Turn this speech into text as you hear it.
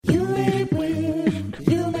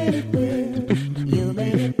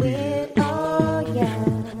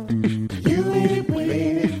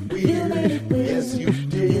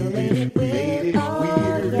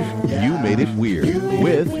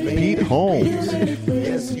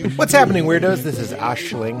What's happening, weirdos? This is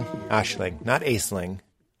Aisling, not Aisling,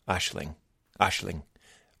 Aisling.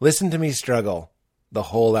 Listen to me struggle the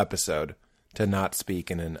whole episode to not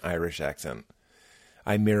speak in an Irish accent.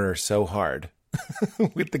 I mirror so hard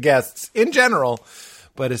with the guests in general,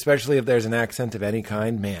 but especially if there's an accent of any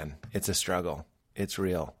kind, man, it's a struggle. It's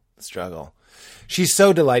real struggle. She's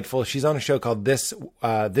so delightful. She's on a show called This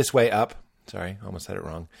Way Up. Sorry, almost said it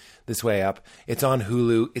wrong. This Way Up. It's on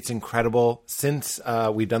Hulu. It's incredible. Since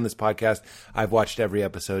we've done this podcast, I've watched every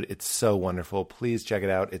episode. It's so wonderful. Please check it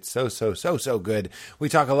out. It's so good. We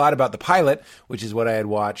talk a lot about the pilot, which is what I had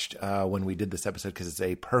watched when we did this episode because it's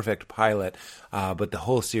a perfect pilot. But the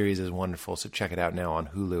whole series is wonderful. So check it out now on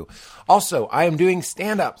Hulu. Also, I am doing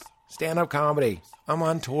stand-up comedy. I'm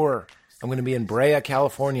on tour. I'm going to be in Brea,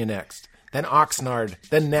 California next. Then Oxnard,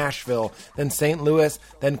 then Nashville, then St. Louis,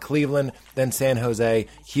 then Cleveland, then San Jose,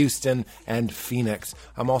 Houston, and Phoenix.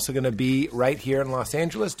 I'm also going to be right here in Los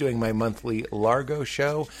Angeles doing my monthly Largo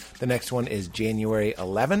show. The next one is January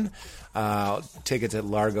 11. Tickets at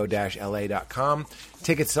largo-la.com.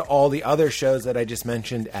 Tickets to all the other shows that I just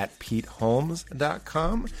mentioned at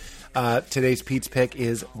peteholmes.com. Today's Pete's pick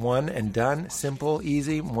is one and done. Simple,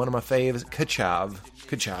 easy. One of my faves,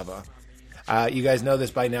 Ka'Chava. You guys know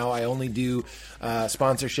this by now. I only do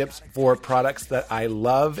sponsorships for products that I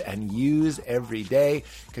love and use every day.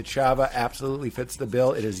 Ka'Chava absolutely fits the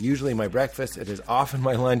bill. It is usually my breakfast. It is often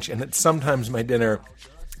my lunch, and it's sometimes my dinner.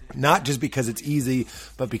 Not just because it's easy,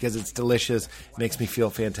 but because it's delicious. It makes me feel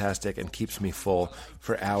fantastic and keeps me full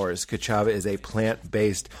for hours. Ka'Chava is a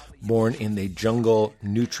plant-based, born in the jungle,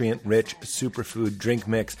 nutrient-rich superfood drink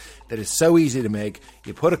mix that is so easy to make.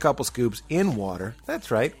 You put a couple scoops in water. That's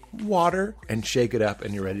right, water, and shake it up,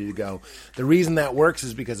 and you're ready to go. The reason that works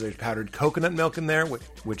is because there's powdered coconut milk in there,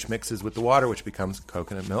 which mixes with the water, which becomes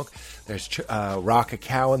coconut milk. There's raw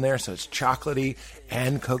cacao in there, so it's chocolatey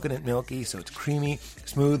and coconut milky, so it's creamy,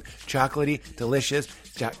 smooth, chocolatey, delicious.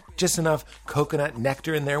 Just enough coconut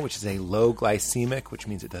nectar in there, which is a low glycemic, which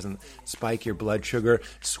means it doesn't spike your blood sugar.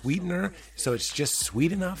 Sweetener, so it's just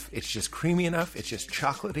sweet enough, it's just creamy enough, it's just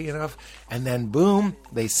chocolatey enough. And then boom,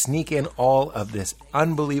 they sneak in all of this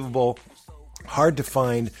unbelievable, hard to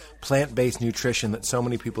find plant-based nutrition that so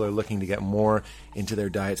many people are looking to get more into their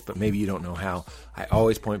diets, but maybe you don't know how. I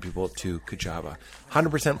always point people to Ka'Chava.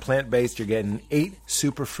 100% plant-based. You're getting 8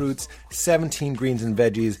 superfruits, 17 greens and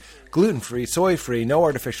veggies, gluten-free, soy-free, no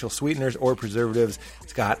artificial sweeteners or preservatives.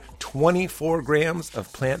 It's got 24 grams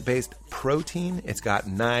of plant-based protein. It's got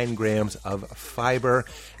 9 grams of fiber,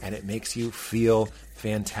 and it makes you feel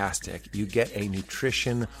fantastic. You get a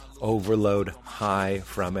nutrition overload high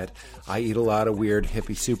from it. I eat a lot of weird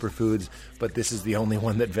hippie superfoods, but this is the only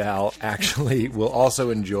one that Val actually will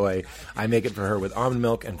also enjoy. I make it for her with almond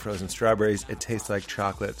milk and frozen strawberries. It tastes like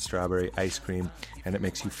chocolate strawberry ice cream, and it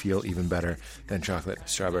makes you feel even better than chocolate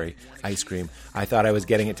strawberry ice cream. I thought I was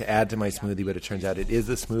getting it to add to my smoothie, but it turns out it is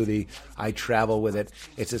a smoothie. I travel with it.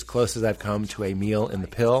 It's as close as I've come to a meal in the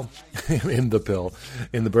pill, in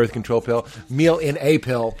the birth control pill, meal in a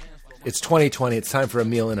pill. It's 2020. It's time for a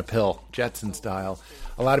meal in a pill, Jetson style.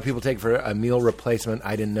 A lot of people take it for a meal replacement.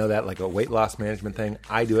 I didn't know that, like a weight loss management thing.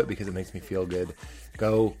 I do it because it makes me feel good.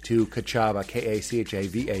 Go to Ka'Chava,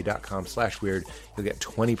 KACHAVA.com/weird. You'll get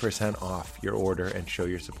 20% off your order and show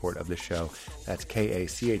your support of the show. That's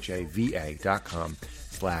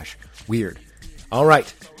KACHAVA.com/weird. All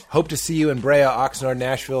right. Hope to see you in Brea, Oxnard,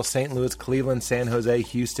 Nashville, St. Louis, Cleveland, San Jose,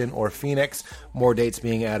 Houston, or Phoenix. More dates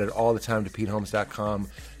being added all the time to PeteHolmes.com.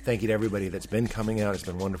 Thank you to everybody that's been coming out. It's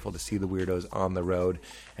been wonderful to see the weirdos on the road.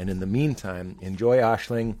 And in the meantime, enjoy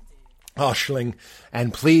Aisling,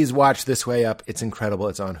 and please watch This Way Up. It's incredible.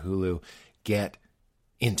 It's on Hulu. Get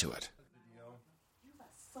into it.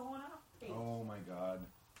 Oh, my God.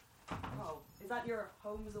 Oh, is that your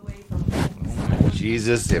homes away from home?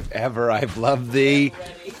 Jesus, if ever I've loved thee.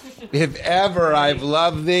 If ever I've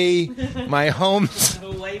loved thee. My homes.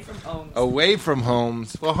 Away from homes. Away from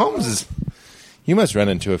homes. Well, homes is... You must run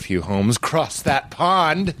into a few homes. Cross that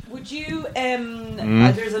pond. Would you,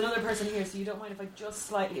 there's another person here, so you don't mind if I just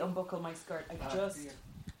slightly unbuckle my skirt?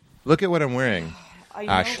 Look at what I'm wearing. I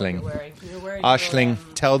know Aisling. what you're wearing. Aisling,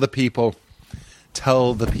 tell the people.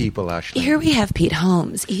 Tell the people, Aisling. Here we have Pete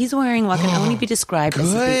Holmes. He's wearing what can only be described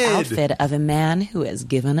as the outfit of a man who has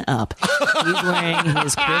given up. He's wearing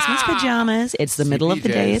his Christmas pajamas. It's the middle of the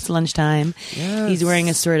day. It's lunchtime. Yes. He's wearing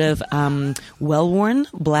a sort of well-worn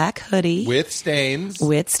black hoodie. With stains.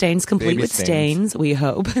 Complete Baby with stains, we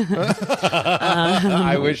hope.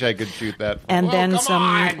 I wish I could shoot that. And then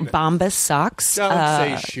some Bombas socks. Don't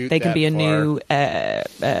say shoot They can that be a far. new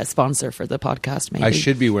sponsor for the podcast, maybe. I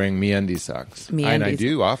should be wearing MeUndies socks. And I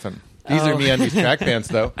do often. These are MeUndies track pants,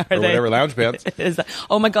 though, or they? whatever, lounge pants.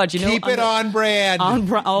 Oh my God! You know, Keep it on brand.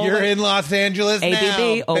 You're in Los Angeles ABB,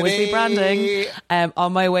 now. always be branding.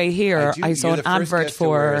 On my way here, I saw an advert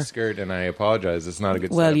for a skirt, and I apologize. It's not a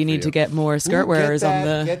good. Well, you need to get more skirt wearers on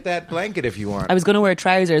the. Get that blanket if you want. I was going to wear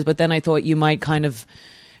trousers, but then I thought you might kind of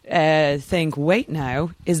think, wait now,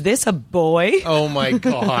 is this a boy? Oh my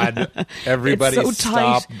God! Everybody, so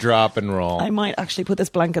stop, tight. drop, and roll. I might actually put this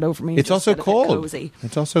blanket over me. It's also cold. Cozy.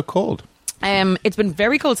 It's also cold. It's been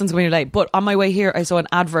very cold since we were late, but on my way here, I saw an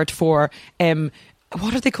advert for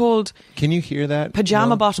what are they called? Can you hear that?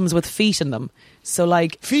 Pajama bottoms with feet in them. So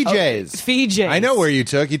like FJs. FJs. I know where you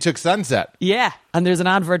took. You took Sunset. Yeah, and there's an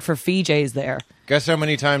advert for FJs there. Guess how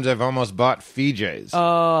many times I've almost bought FJs?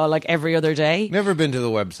 Oh, like every other day. Never been to the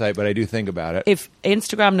website, but I do think about it. If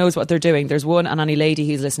Instagram knows what they're doing, there's one, and any lady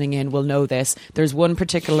who's listening in will know this. There's one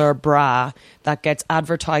particular bra that gets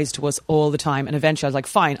advertised to us all the time, and eventually I was like,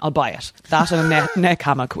 fine, I'll buy it. That and a neck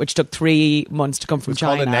hammock, which took 3 months to come from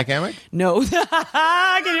China. Called a neck hammock? No. Can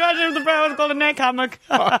you imagine if the bra was called a neck hammock?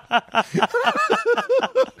 I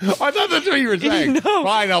thought that's what you were saying. No.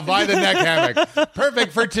 Fine, I'll buy the neck hammock.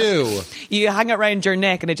 Perfect for 2. You hang it around your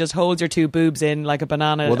neck, and it just holds your 2 boobs in like a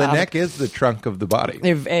banana. Well, the neck is the trunk of the body.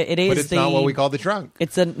 It is, but it's not what we call the trunk.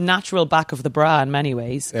 It's a natural back of the bra in many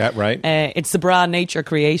ways. Yeah, right. It's the bra nature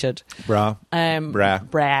created. Bra.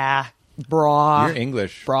 Bra. You're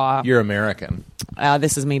English. Bra. You're American.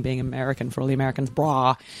 This is me being American for all the Americans.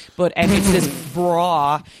 Bra. But it's this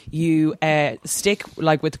bra you stick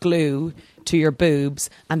like with glue to your boobs,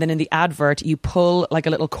 and then in the advert you pull like a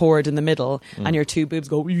little cord in the middle, and your 2 boobs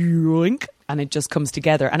go yoink, and it just comes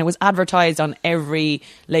together. And it was advertised on every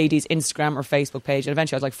lady's Instagram or Facebook page, and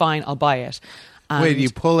eventually I was like, fine, I'll buy it. And wait, you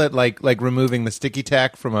pull it like removing the sticky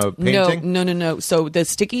tack from a painting? No. So the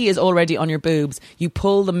sticky is already on your boobs. You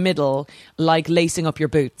pull the middle like lacing up your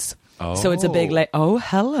boots. Oh. So it's a big oh,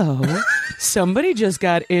 hello. Somebody just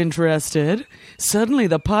got interested. Suddenly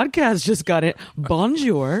the podcast just got it.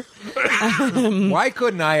 Bonjour. Why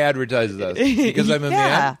couldn't I advertise this? Because I'm a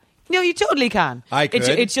man? No, you totally can. I could.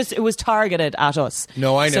 It was targeted at us.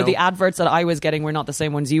 No, I know. So the adverts that I was getting were not the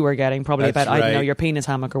same ones you were getting. Probably That's about, I don't know, right. your penis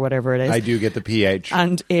hammock or whatever it is. I do get the pH.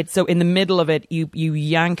 And it's so in the middle of it, you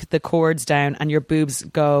yank the cords down and your boobs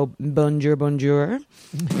go bonjour.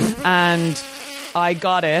 And I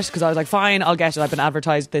got it because I was like, fine, I'll get it. I've been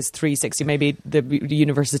advertised this 360. Maybe the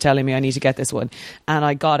universe is telling me I need to get this one. And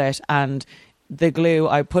I got it. And the glue,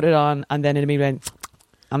 I put it on, and then it immediately went,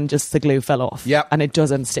 and just the glue fell off. Yep. And it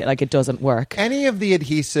doesn't stay, like it doesn't work. Any of the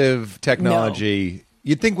adhesive technology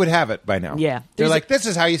you'd think would have it by now. Yeah. They're like, this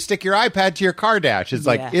is how you stick your iPad to your car dash. It's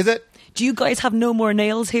like, is it? Do you guys have no more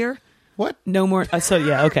nails here? What? No more. So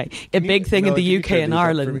yeah, okay. A big thing in the UK and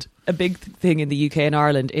Ireland. A big thing in the UK and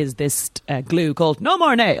Ireland is this glue called "No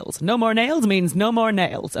More Nails." No more nails means no more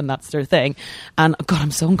nails, and that's their thing. And oh God,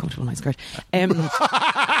 I'm so uncomfortable in my skirt. And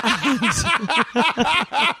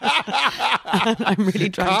I'm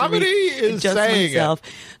really trying Comedy to is saying myself.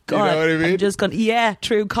 it. God, you know what I mean? I'm just going. Yeah,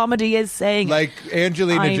 true. Comedy is saying like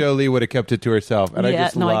Angelina Jolie would have kept it to herself, and I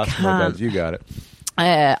just lost my buzz. You got it.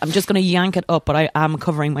 I'm just going to yank it up, but I am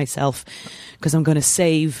covering myself because I'm going to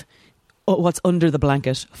save what's under the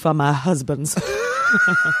blanket for my husband's.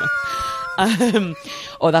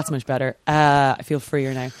 Oh, that's much better. I feel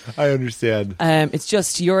freer now. I understand. It's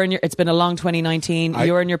just it's been a long 2019.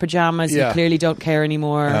 You're in your pajamas. Yeah. You clearly don't care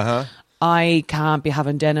anymore. Uh-huh. I can't be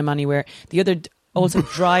having denim anywhere. Also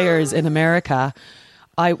dryers in America.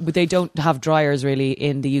 They don't have dryers really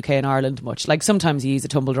in the UK and Ireland much. Like sometimes you use a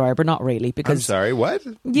tumble dryer, but not really because. I'm sorry, what?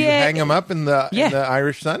 Yeah, you hang them up in the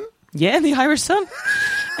Irish sun? Yeah, in the Irish sun.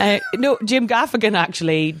 No, Jim Gaffigan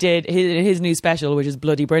actually did his new special, which is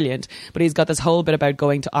bloody brilliant. But he's got this whole bit about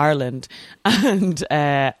going to Ireland and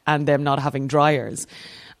them not having dryers,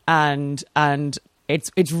 and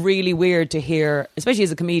it's really weird to hear, especially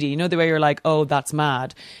as a comedian. You know the way you're like, oh, that's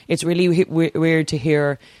mad. It's really weird to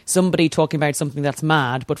hear somebody talking about something that's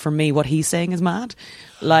mad, but for me, what he's saying is mad.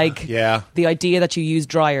 Like the idea that you use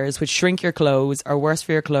dryers, which shrink your clothes, are worse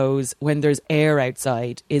for your clothes when there's air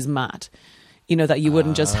outside, is mad. You know, that you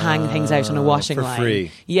wouldn't just hang things out on a washing line. For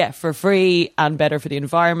free. Yeah, for free and better for the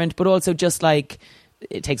environment, but also just like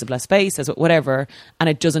it takes up less space, whatever, and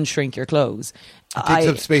it doesn't shrink your clothes. It takes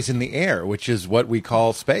up space in the air, which is what we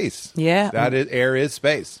call space. Yeah. Air is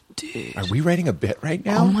space. Dude. Are we writing a bit right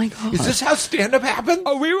now? Oh my God. Is this how stand-up happens?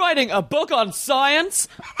 Are we writing a book on science?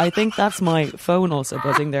 I think that's my phone also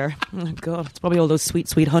buzzing there. Oh God, it's probably all those sweet,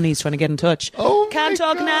 sweet honeys trying to get in touch. Oh my Can't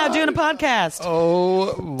talk God. now, doing a podcast.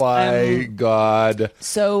 Oh my God.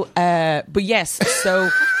 So, but yes, so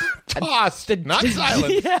Tossed, not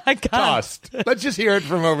silent. Yeah, I can't. Tossed. Let's just hear it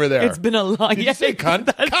from over there. It's been a long. Did you say cunt?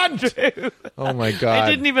 Cunt. True. Oh my god! I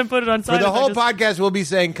didn't even put it on For silent. the whole I just- podcast, we'll be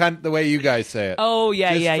saying cunt the way you guys say it. Oh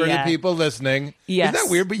yeah, Just yeah, for yeah. the people listening. Yes. Isn't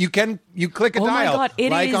that weird? But you click a Oh my dial God,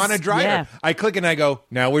 it like is- on a dryer. yeah. I click and I go,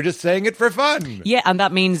 now we're just saying it for fun. Yeah, and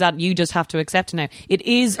that means that you just have to accept it now. It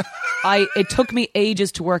is. It took me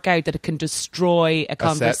ages to work out that it can destroy a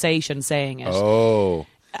conversation saying it. Oh.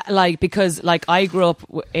 Because I grew up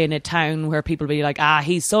in a town where people would be like,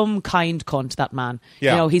 he's some kind cunt, that man.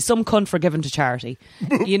 Yeah. You know, he's some cunt for giving to charity.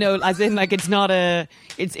 You know, as in like it's not an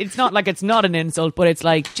insult, but it's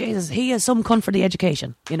like, Jesus, he is some cunt for the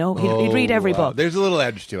education. You know, he'd read every book. There's a little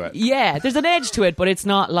edge to it. Yeah, there's an edge to it, but it's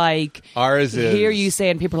not like Ours is. hear you say,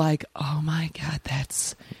 and people are like, oh my God,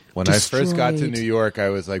 that's When I first got to destroyed. New York, I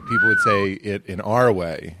was like, people would say it in our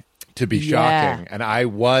way to be Yeah. shocking. And I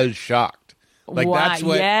was shocked. Like Wow, that's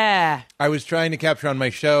what yeah. I was trying to capture on my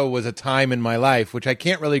show was a time in my life, which I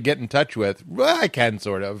can't really get in touch with. Well, I can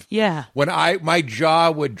sort of. Yeah. When my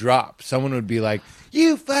jaw would drop, someone would be like,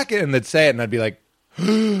 you fucking, and they'd say it, and I'd be like,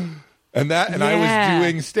 and I Yeah. was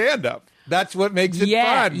doing stand up. That's what makes it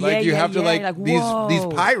Yeah, fun. Like yeah, you yeah, have to yeah. like Like, these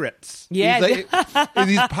whoa. pirates. Yeah.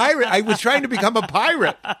 These pirate. I was trying to become a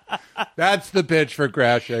pirate. That's the pitch for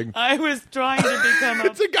Crashing. I was trying to become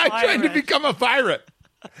It's a guy trying to become a pirate.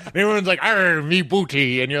 And everyone's like, "Arr, me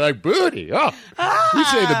booty," and you're like, "Booty." Oh, you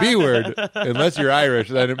say the B word. Unless you're Irish,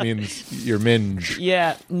 then it means you're minge.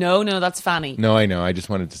 Yeah. No, that's Fanny. No, I know. I just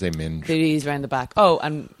wanted to say minge. Titties around the back. Oh,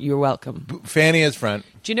 and you're welcome. Fanny is front.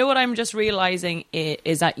 Do you know what I'm just realizing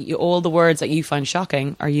is that all the words that you find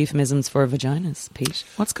shocking are euphemisms for vaginas, Pete?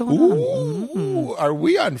 What's going on? Ooh, are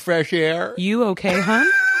we on fresh air? You okay, hun?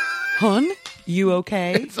 Hun? You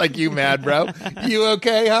okay? It's like you mad, bro. You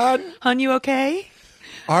okay, hon? Hun, you okay?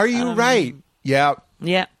 Are you right? Yeah.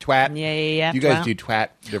 Yeah. Twat. Yeah. You guys twat. do twat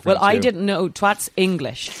different. Well, I too. didn't know. Twat's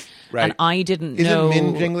English. Right. And I didn't Isn't know.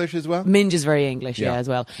 minge English as well? Minge is very English, Yeah. yeah, as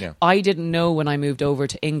well. Yeah. I didn't know when I moved over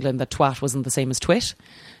to England that twat wasn't the same as twit.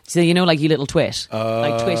 So, you know, like you little twit.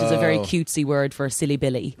 Like twit is a very cutesy word for silly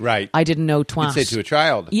Billy. Right. I didn't know twat. You'd say to a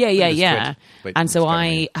child. Yeah. Twit, but And so it's kinda I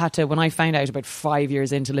mean. had to, when I found out about 5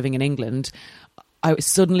 years into living in England, I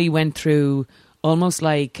suddenly went through almost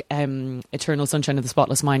like Eternal Sunshine of the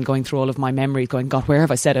Spotless Mind, going through all of my memories, going, God, where have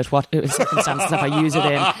I said it? What circumstances have I used it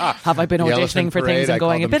in? Have I been The auditioning Elephant for Parade, things I and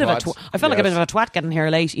going, call a bit of them a twats. I felt like a Yes. bit of a twat getting here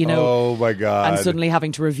late, you know. Oh my god! And suddenly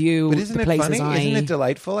having to review but isn't the it places funny? Isn't it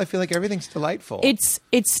delightful? I feel like everything's delightful. It's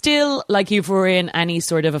still like if we're in any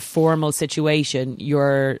sort of a formal situation,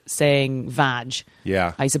 you're saying vag.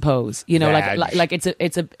 Yeah. I suppose, you know, Vag. like it's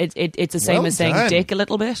the same Well as saying done. dick a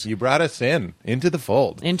little bit. You brought us into the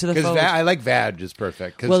fold. Into the 'Cause fold. I like vag is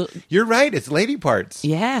perfect. 'Cause Well- you're right. It's lady parts.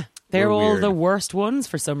 Yeah, they're We're all weird. the worst ones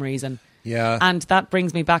for some reason. Yeah. And that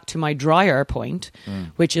brings me back to my dryer point,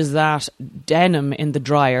 which is that denim in the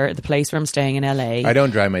dryer, the place where I'm staying in LA. I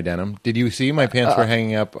don't dry my denim. Did you see my pants were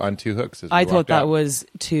hanging up on two hooks? As we I thought walked that out? was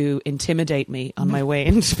to intimidate me on my way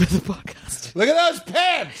into the podcast. Look at those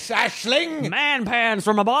pants, Ashling. Man pants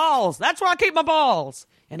for my balls. That's where I keep my balls.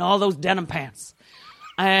 In all those denim pants.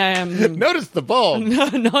 Notice the bulge.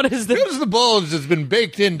 Notice that Notice the bulge has been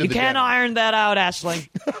baked into you the can't denim. iron that out, Ashling,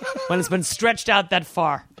 when it's been stretched out that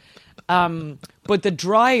far. But the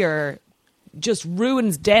dryer just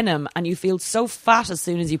ruins denim, and you feel so fat as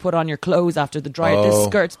soon as you put on your clothes after the dryer. Oh, This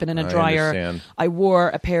skirt's been in a I dryer. understand. I wore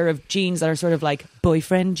a pair of jeans that are sort of like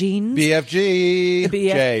boyfriend jeans. BFG.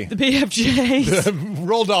 The BFJs.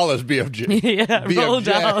 Roald Dahl's BFG. Yeah, BFJ. rolled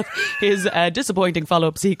out his disappointing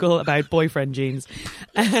follow-up sequel about boyfriend jeans.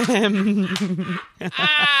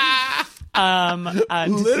 And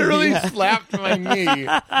Literally yeah. slapped my knee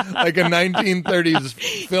like a 1930s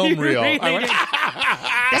film You reel. really I went,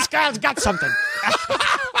 did. This guy's got something.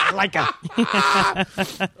 I like her.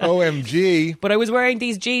 OMG. But I was wearing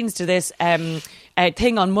these jeans to this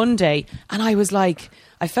thing on Monday, and I was like,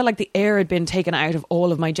 I felt like the air had been taken out of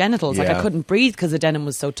all of my genitals. Like Yeah. I couldn't breathe because the denim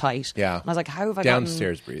was so tight. Yeah. And I was like, how have I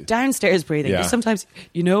Downstairs gotten breathe. downstairs breathing? Yeah. 'Cause sometimes,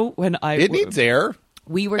 you know, when It needs air.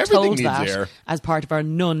 we were Everything told needs that air. as part of our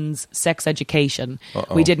nuns' sex education.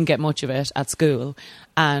 Uh-oh. We didn't get much of it at school.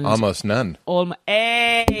 And Almost none.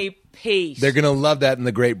 hey, Pete. They're going to love that in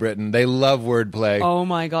the Great Britain. They love wordplay. Oh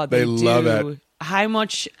my God, They they love do. it. How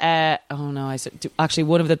much? Oh no! Actually,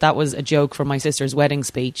 one of that was a joke from my sister's wedding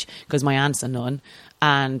speech because my aunt's a nun,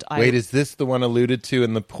 and I Wait, is this the one alluded to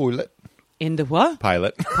in the pilot? in the what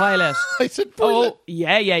Pilot. pilot? I said pilot. Oh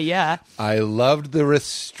yeah. I loved the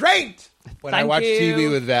restraint when I Thank watch you. TV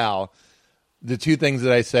with Val. The two things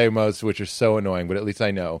that I say most, which are so annoying, but at least I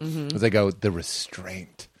know, Mm-hmm. is I go, the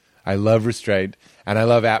restraint. I love restraint, and I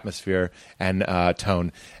love atmosphere and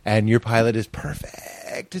tone. And your pilot is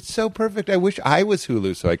perfect. It's so perfect. I wish I was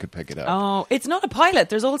Hulu so I could pick it up. Oh, it's not a pilot.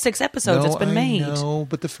 There's all 6 episodes. It's been made. No,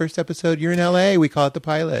 but the first episode, you're in LA. We call it the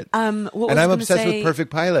pilot. And I'm obsessed with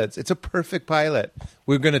perfect pilots. It's a perfect pilot.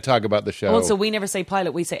 We're going to talk about the show. Also, we never say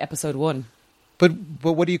pilot. We say episode 1. But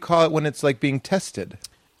what do you call it when it's like being tested?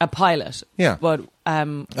 A pilot. Yeah. But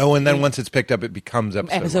and then once it's picked up, it becomes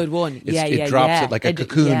episode 1. It drops it like a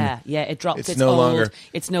cocoon. Yeah, it drops. It's no longer.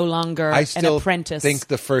 It's no longer I still an apprentice. think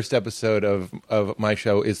the first episode of my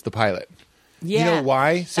show is the pilot. Yeah. You know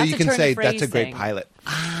why? So That's you a can turn say of phrase that's a great thing. pilot.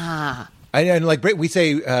 Ah. And like we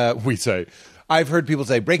say. I've heard people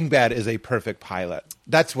say Breaking Bad is a perfect pilot.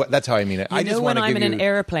 That's how I mean it. I just when I'm in an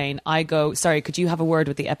airplane, I go, sorry, could you have a word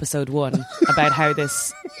with the episode 1 about how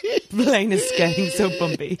this plane is getting so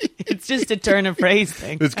bumpy? It's just a turn of phrase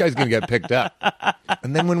thing. This guy's going to get picked up.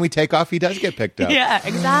 And then when we take off, he does get picked up. Yeah,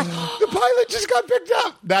 exactly. The pilot just got picked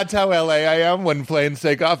up. That's how LA I am. When planes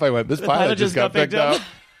take off, I went, this pilot just got picked up.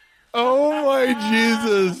 Oh my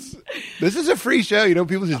Jesus. This is a free show. You know,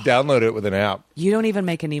 people just download it with an app. You don't even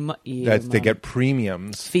make any money. They get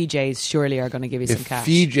premiums. FJs surely are going to give you some cash.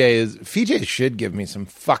 FJs should give me some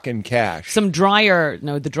fucking cash. Some dryer.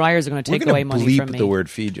 No, the dryers are going to take away money from me. Bleep the word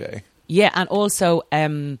FJ. Yeah, and also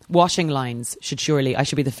washing lines should surely. I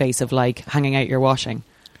should be the face of like hanging out your washing.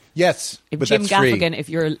 Yes, if but Jim that's Gaffigan,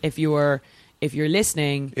 free. if you're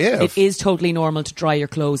listening, Yeah. it is totally normal to dry your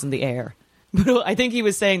clothes in the air. But I think he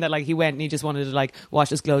was saying that like he went and he just wanted to like wash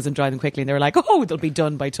his clothes and dry them quickly, and they were like, "Oh, they'll be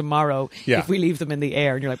done by tomorrow if we leave them in the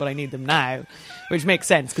air." And you're like, "But I need them now," which makes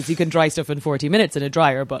sense because you can dry stuff in 40 minutes in a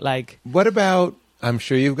dryer. But like, what about? I'm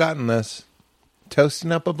sure you've gotten this: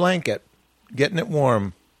 toasting up a blanket, getting it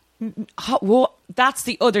warm. That's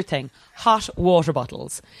the other thing. Hot water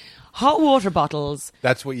bottles. Hot water bottles.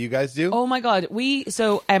 That's what you guys do? Oh my God.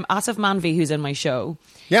 Asif Manvi, who's in my show,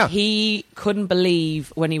 yeah, he couldn't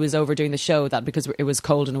believe when he was over doing the show that because it was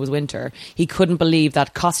cold and it was winter, he couldn't believe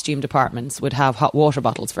that costume departments would have hot water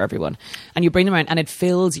bottles for everyone. And you bring them around and it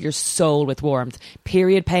fills your soul with warmth.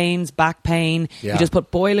 Period pains, back pain. Yeah. You just put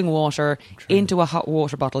boiling water into a hot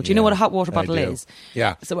water bottle. Do you know what a hot water bottle is?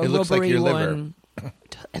 Yeah. So a it looks rubbery like your one. liver.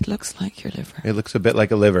 It looks like your liver. It looks a bit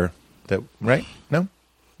like a liver. Right? No?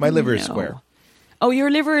 My liver is square. Oh, your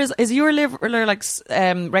liver is your liver like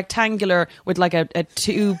rectangular with like a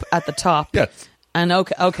tube at the top? Yes. And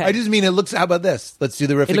okay. I just mean it looks. How about this? Let's do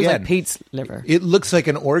the riff again. It looks like Pete's liver. It looks like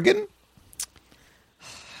an organ.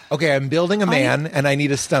 Okay, I'm building a man and I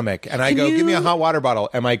need a stomach, and I go, give me a hot water bottle.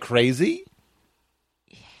 Am I crazy?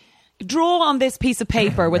 Draw on this piece of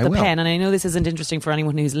paper with I a will. pen, and I know this isn't interesting for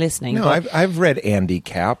anyone who's listening. No, but I've read Andy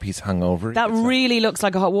Capp. He's hungover. that really looks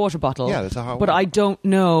like a hot water bottle. Yeah, that's a hot But water I don't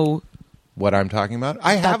know what I'm talking about.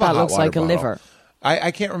 I have a hot looks water like bottle. a liver. I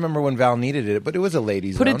can't remember when Val needed it, but it was a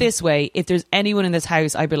ladies' Put own. it this way: if there's anyone in this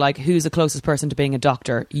house, I'd be like, "Who's the closest person to being a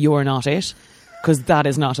doctor?" You're not it, because that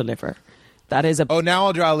is not a liver. That is a. Oh, now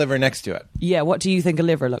I'll draw a liver next to it. Yeah. What do you think a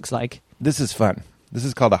liver looks like? This is fun. This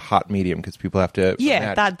is called a hot medium because people have to. Yeah,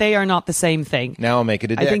 match. that they are not the same thing. Now I'll make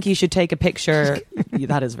it a dick. I think you should take a picture.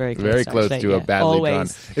 That is very close. Very close actually, to yeah. a badly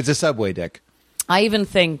Always. drawn. It's a Subway dick. I even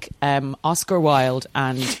think Oscar Wilde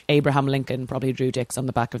and Abraham Lincoln probably drew dicks on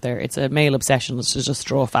the back of there. It's a male obsession to just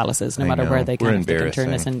draw phalluses, no I matter know. where they We're can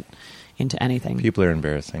turn this embarrassing. into anything. People are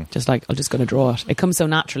embarrassing. Just like, I'm just going to draw it. It comes so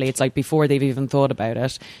naturally. It's like before they've even thought about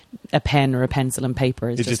it, a pen or a pencil and paper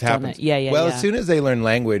is It just done happens. it. Yeah. Well, as soon as they learn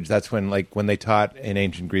language, that's when, like, when they taught in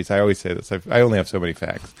ancient Greece. I always say this. I only have so many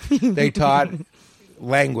facts. They taught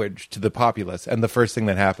language to the populace, and the first thing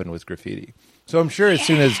that happened was graffiti. So I'm sure as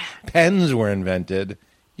soon as pens were invented,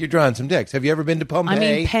 you're drawing some dicks. Have you ever been to Pompeii? I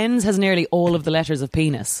mean, pens has nearly all of the letters of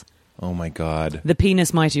penis. Oh my God. The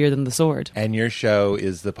penis mightier than the sword. And your show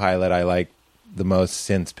is the pilot I like the most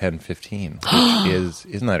since Pen 15, which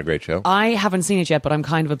isn't that a great show? I haven't seen it yet, but I'm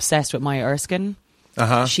kind of obsessed with Maya Erskine.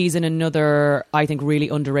 Uh-huh. She's in another, I think, really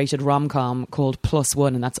underrated rom-com called Plus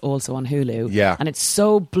One, and that's also on Hulu. Yeah. And it's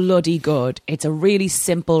so bloody good. It's a really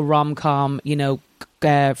simple rom-com, you know,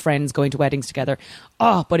 friends going to weddings together.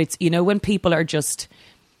 Oh, but it's, you know, when people are just,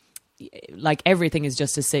 like, everything is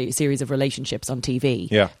just a series of relationships on TV.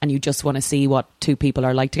 Yeah. And you just want to see what two people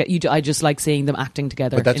are like together. I just like seeing them acting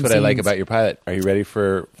together. But that's in what I like scenes. about your pilot. Are you ready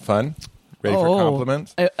for fun? Ready for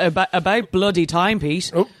compliments? About bloody time,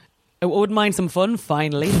 Pete. Oh. I wouldn't mind some fun,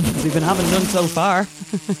 finally. We've been having none so far.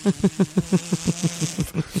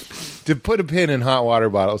 To put a pin in hot water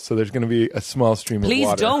bottles, so there's going to be a small stream Please of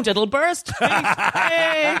water. don't, it'll burst.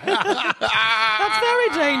 Hey. That's very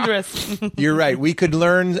dangerous. You're right. We could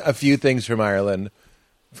learn a few things from Ireland.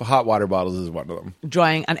 Hot water bottles is one of them.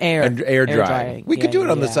 Drying and air. And air drying. We could do it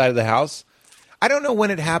on the yeah. side of the house. I don't know when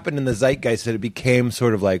it happened in the zeitgeist that it became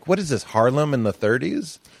sort of like, what is this, Harlem in the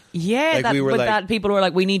 30s? Yeah, Like, we were like- that people were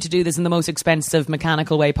like, we need to do this in the most expensive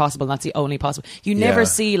mechanical way possible. And that's the only possible. You never Yeah.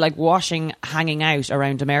 see like washing hanging out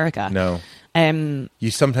around America. No.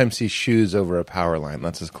 You sometimes see shoes over a power line.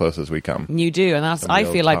 That's as close as we come. You do, and that's. Some of I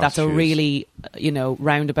the feel old like Toss that's a shoes. really,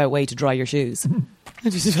 roundabout way to dry your shoes.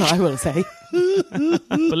 I will say. But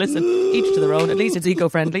listen, each to their own. At least it's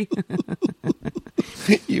eco-friendly.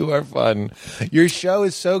 You are fun. Your show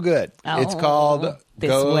is so good. It's called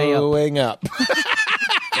This Way Up. Going Up.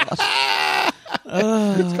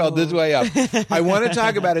 It's called This Way Up. I want to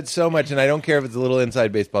talk about it so much, and I don't care if it's a little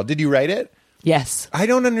inside baseball. Did you write it? Yes. I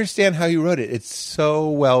don't understand how you wrote it. It's so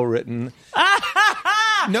well written.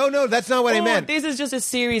 No, that's not what I meant. This is just a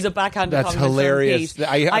series of backhanded That's compliments from hilarious. Pete.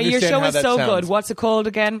 I Your understand show how is that so sounds. good. What's it called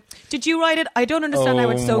again? Did you write it? I don't understand how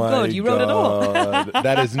it's so my good. You wrote it all. God.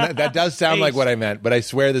 That does sound like what I meant, but I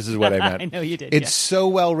swear this is what I meant. I know you did, It's yeah. so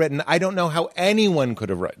well written. I don't know how anyone could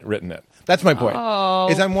have written it. That's my point. Oh,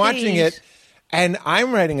 is I'm watching Pete. it, and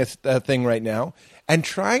I'm writing a thing right now, and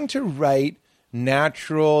trying to write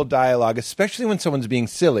natural dialogue, especially when someone's being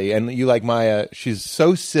silly. And you like Maya, she's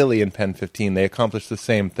so silly in Pen 15, they accomplish the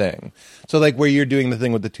same thing. So like where you're doing the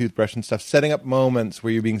thing with the toothbrush and stuff, setting up moments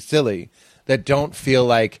where you're being silly that don't feel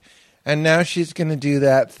like, and now she's going to do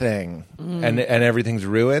that thing, and everything's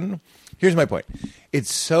ruined. Here's my point.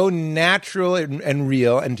 It's so natural and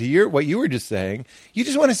real. And to what you were just saying, you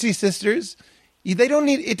just want to see sisters. They don't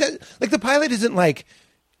need it. Like the pilot isn't like,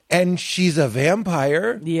 and she's a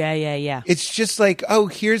vampire. Yeah. It's just like, oh,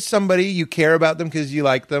 here's somebody, you care about them because you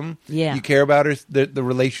like them. Yeah. You care about her, the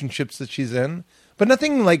relationships that she's in. But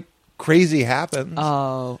nothing like crazy happens.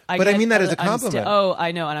 Oh, I mean that as a compliment.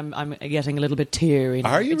 I know, and I'm getting a little bit teary.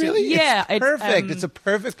 Are you really? Yeah, It's perfect. It's a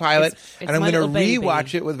perfect pilot. it's and I'm my going to little baby.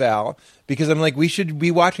 rewatch it with Val because I'm like, we should be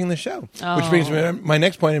watching the show. Which brings me to my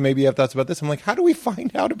next point, and maybe you have thoughts about this. I'm like, how do we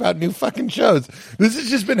find out about new fucking shows? This has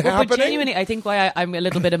just been happening. But genuinely, I think why I'm a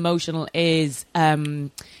little bit emotional is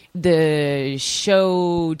the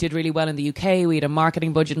show did really well in the UK. We had a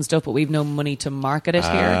marketing budget and stuff, but we've no money to market it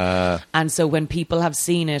here. And so when people have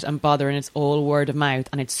seen it and bother, and it's all word of mouth,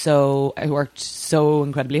 and I worked so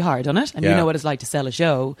incredibly hard on it. And you Yeah. know what it's like to sell a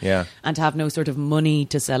show. Yeah. And to have no sort of money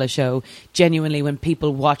to sell a show. Genuinely, when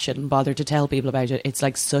people watch it and bother to tell people about it, it's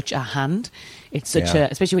like such a hand. It's such Yeah.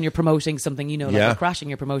 especially when you're promoting something, like Yeah. you're Crashing,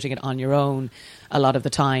 you're promoting it on your own a lot of the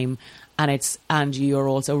time. And you're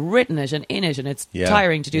also written it and in it, and it's Yeah.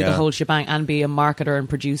 tiring to do the Yeah. whole shebang and be a marketer and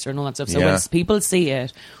producer and all that stuff. So Yeah. when people see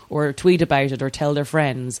it or tweet about it or tell their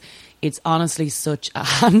friends, it's honestly such a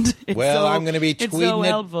hand. It's Well, so- I'm going to be it's so tweeting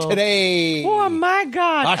helpful. it today. Oh my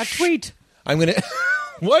God! Hush. A tweet, I'm going to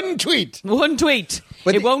one tweet. one tweet.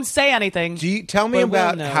 But it won't say anything. Do you tell me But we'll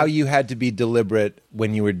about know. how you had to be deliberate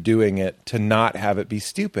when you were doing it to not have it be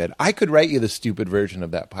stupid? I could write you the stupid version of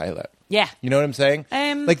that pilot. Yeah. You know what I'm saying?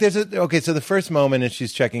 Um, So the first moment is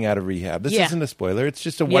she's checking out of rehab. This Yeah. isn't a spoiler. It's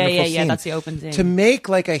just a wonderful yeah, scene. that's the open thing. To make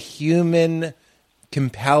like a human,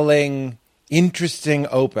 compelling, interesting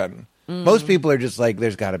open. Most people are just like,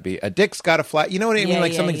 there's got to be a dick's got to fly. You know what I mean? Yeah,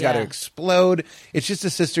 Like yeah, something's got to yeah. explode. It's just a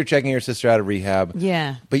sister checking her sister out of rehab.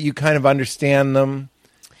 Yeah. But you kind of understand them.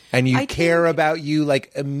 And you I care think- about you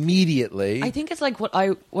like immediately. I think it's like what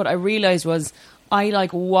I realized was I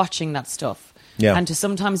like watching that stuff. Yeah. And to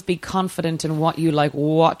sometimes be confident in what you like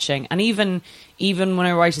watching. And even when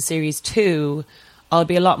I write a series 2, I'll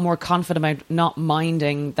be a lot more confident about not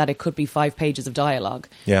minding that it could be 5 pages of dialogue.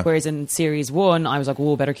 Yeah. Whereas in series 1, I was like,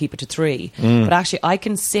 whoa, better keep it to 3. Mm. But actually, I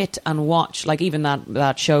can sit and watch, like even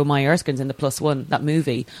that show, My Erskine's in the +1, that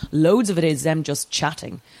movie, loads of it is them just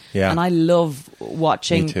chatting. Yeah. And I love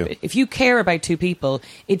watching. Me too. If you care about 2 people,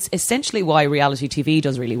 it's essentially why reality TV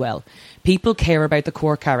does really well. People care about the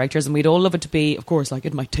core characters, and we'd all love it to be, of course, like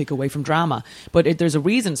it might take away from drama, but there's a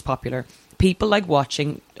reason it's popular. People like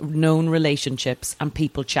watching known relationships and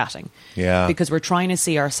people chatting. Yeah. Because we're trying to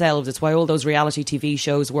see ourselves. It's why all those reality TV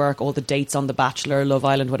shows work, all the dates on The Bachelor, Love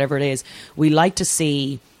Island, whatever it is. We like to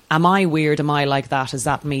see, am I weird? Am I like that? Is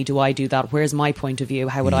that me? Do I do that? Where's my point of view?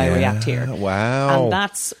 How would I react here? Wow. And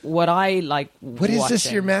that's what I like What is this?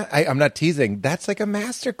 watching. I'm not teasing. That's like a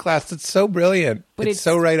master class. It's so brilliant. It's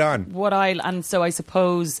so right on. And so I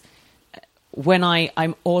suppose when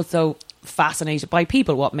I'm also fascinated by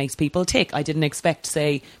people, what makes people tick. I didn't expect,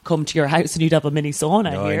 say, come to your house and you'd have a mini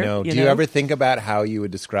sauna No, here. I know. Do you ever think about how you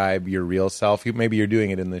would describe your real self? Maybe you're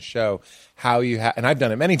doing it in this show. How you and I've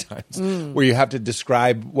done it many times, where you have to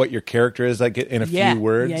describe what your character is like in a few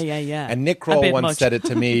words. Yeah. And Nick Kroll once much. said it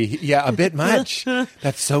to me. Yeah, a bit much.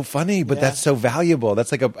 That's so funny, but that's so valuable.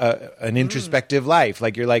 That's like an introspective life.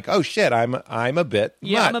 Like you're like, oh shit, I'm a bit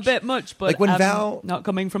much. I'm a bit much, but like when Val, not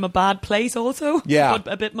coming from a bad place also. Yeah.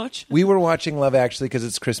 But a bit much. We were watching Love Actually because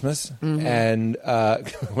it's Christmas, and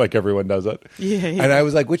like everyone does it. Yeah. And I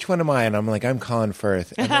was like, which one am I? And I'm like, I'm Colin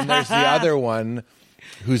Firth. And then there's the other one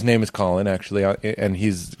whose name is Colin, actually, and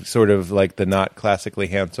he's sort of like the not classically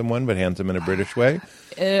handsome one, but handsome in a British way.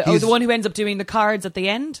 The one who ends up doing the cards at the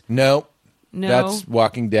end? No. No. That's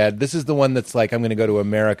Walking Dead. This is the one that's like, I'm going to go to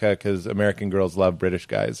America because American girls love British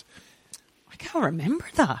guys. I can't remember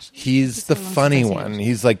that. He's the funny one.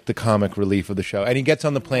 He's like the comic relief of the show. And he gets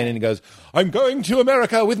on the plane and he goes, I'm going to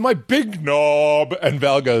America with my big knob. And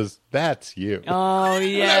Val goes, that's you. Oh,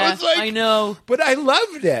 yeah. I was like, I know. But I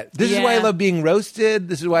loved it. This is why I love being roasted.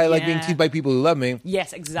 This is why I like being teased by people who love me.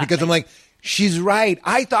 Yes, exactly. Because I'm like, she's right.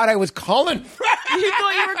 I thought I was Colin Firth. You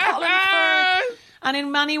thought you were Colin Firth. And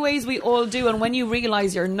in many ways we all do. And when you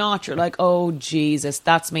realise you're not, you're like, oh, Jesus,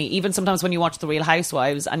 that's me. Even sometimes when you watch The Real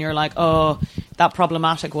Housewives and you're like, oh, that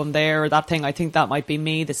problematic one there or that thing, I think that might be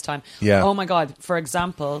me this time. Yeah. Oh, my God. For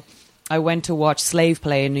example, I went to watch Slave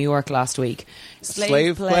Play in New York last week.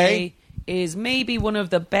 Slave Play is maybe one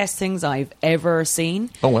of the best things I've ever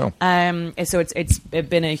seen. Oh, wow. So it's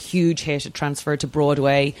been a huge hit. It transferred to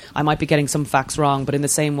Broadway. I might be getting some facts wrong, but in the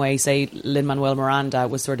same way, say, Lin-Manuel Miranda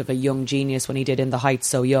was sort of a young genius when he did In the Heights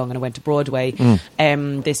so young, and it went to Broadway.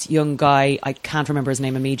 This young guy, I can't remember his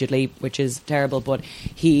name immediately, which is terrible, but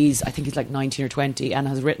I think he's like 19 or 20 and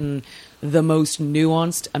has written the most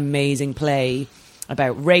nuanced, amazing play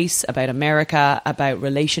about race, about America, about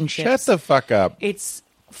relationships. Shut the fuck up. It's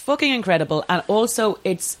fucking incredible, and also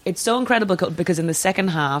it's so incredible because in the second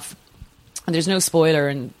half, and there's no spoiler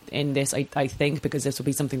in this, I think, because this will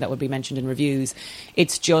be something that would be mentioned in reviews,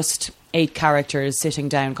 it's just 8 characters sitting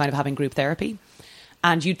down kind of having group therapy.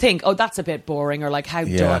 And you'd think, oh, that's a bit boring, or like, how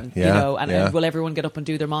done, you know, and will everyone get up and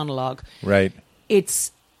do their monologue? Right.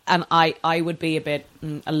 And I would be a bit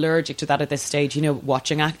allergic to that at this stage, you know,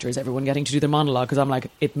 watching actors, everyone getting to do their monologue, because I'm like,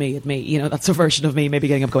 it me, you know, that's a version of me maybe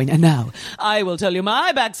getting up going, and now I will tell you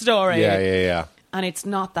my backstory. Yeah. And it's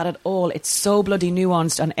not that at all. It's so bloody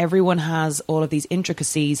nuanced, and everyone has all of these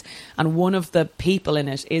intricacies. And one of the people in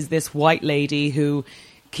it is this white lady who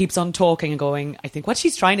keeps on talking and going, I think what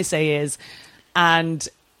she's trying to say is, and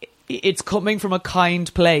it's coming from a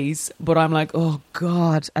kind place, but I'm like, oh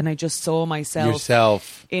God. And I just saw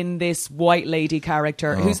myself in this white lady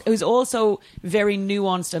character who's also very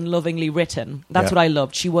nuanced and lovingly written. That's what I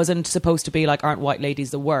loved. She wasn't supposed to be like, aren't white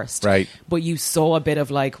ladies the worst? Right. But you saw a bit of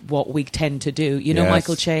like what we tend to do. You know,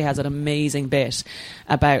 Michael Che has an amazing bit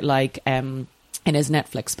about like, in his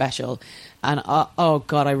Netflix special. And oh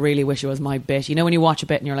God, I really wish it was my bit. You know, when you watch a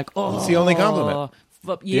bit and you're like, oh. It's the only compliment.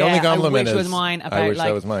 The only compliment I wish it was mine. About, I wish like,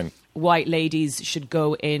 that was mine. White ladies should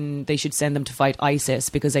go in, they should send them to fight ISIS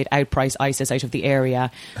because they'd outprice ISIS out of the area,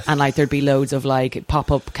 and like there'd be loads of like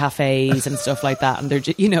pop-up cafes and stuff like that, and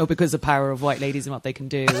they're you know, because of the power of white ladies and what they can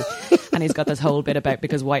do. And he's got this whole bit about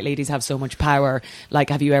because white ladies have so much power. Like,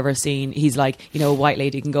 have you ever seen, he's like, you know, a white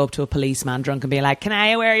lady can go up to a policeman drunk and be like, can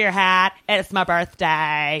I wear your hat? It's my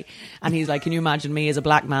birthday. And he's like, can you imagine me as a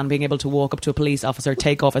black man being able to walk up to a police officer,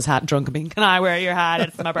 take off his hat drunk and being, can I wear your hat?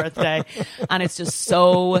 It's my birthday. And it's just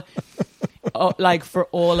so... like, for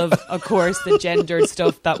all of course, the gendered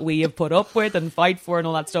stuff that we have put up with and fight for and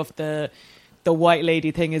all that stuff, the white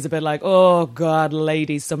lady thing is a bit like, oh God,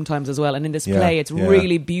 ladies sometimes as well. And in this play, it's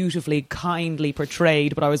really beautifully, kindly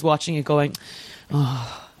portrayed. But I was watching it going,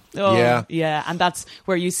 yeah, and that's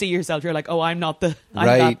where you see yourself. You're like, oh, I'm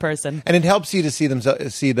that person. And it helps you to see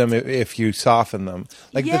them if you soften them.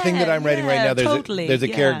 Like the thing that I'm writing right now, there's a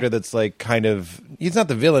character that's like kind of, he's not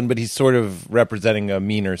the villain, but he's sort of representing a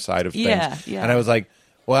meaner side of things. Yeah. And I was like,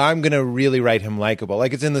 well, I'm going to really write him likable.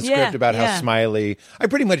 Like, it's in the script about how smiley. I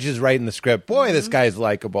pretty much just write in the script, boy, this guy's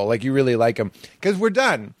likable. Like, you really like him. Because we're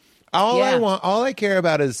done. All I care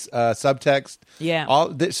about is subtext.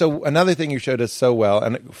 Yeah. So another thing you showed us so well,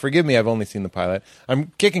 and forgive me, I've only seen the pilot.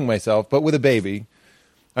 I'm kicking myself, but with a baby,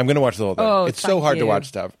 I'm going to watch the whole thing. Oh, it's so hard to watch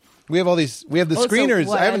stuff. We have all these. We have the screeners.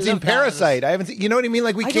 I haven't seen Parasite. I haven't seen. You know what I mean?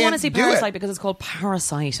 Like, I don't want to see Parasite because it's called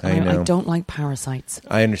Parasite. I know. I don't like parasites.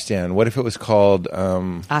 I understand. What if it was called?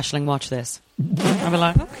 Aisling, watch this. I'd be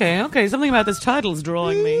like, okay. Something about this title's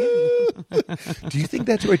drawing me. Do you think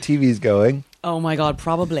that's where TV's going? Oh my God,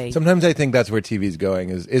 probably. Sometimes I think that's where TV's going.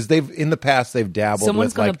 Is they've in the past they've dabbled Someone's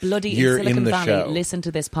with going like to bloody you're in Silicon in the Valley show. listen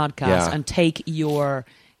to this podcast Yeah. and take your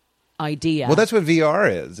idea. Well, that's what VR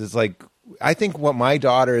is. It's like I think what my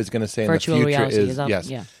daughter is going to say Virtual in the future reality, is is that- yes,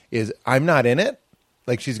 yeah. is I'm not in it.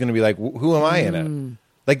 Like she's going to be like, who am I in it?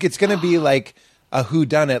 Like it's going to be like a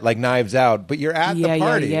whodunit, like Knives Out, but you're at Yeah, the yeah,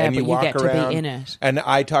 party yeah, and you but you walk get to be around in it. and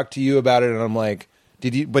I talk to you about it, and I'm like,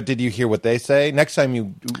 did you hear what they say? Next time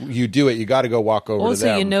you do it, you got to go walk over to Also,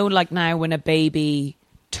 them. you know, like now when a baby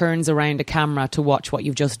turns around a camera to watch what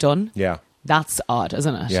you've just done, Yeah. that's odd,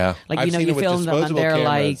 isn't it? Yeah, Like, I've you know, seen you it with film them and disposable they're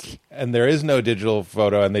cameras, like, and there is no digital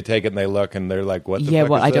photo, and they take it and they look and they're like, "What the yeah,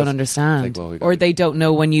 fuck well, is I don't this?" understand. It's like, well, we Or gotta- they don't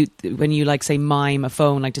know when you like say mime a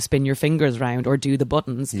phone, like to spin your fingers round or do the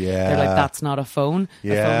buttons. Yeah. They're like, that's not a phone.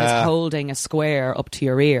 The phone Yeah. is holding a square up to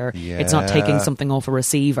your ear. It's not taking Yeah. something off a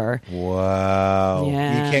receiver. Wow.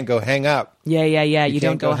 Yeah. You can't go hang up. Yeah. You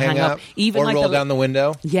don't can't go hang up. Even or like roll the, down the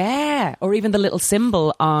window. Yeah, or even the little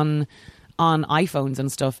symbol on iPhones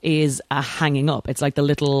and stuff is a hanging up. It's like the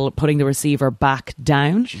little putting the receiver back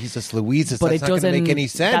down. Jesus Louise, But that's it not going doesn't to make any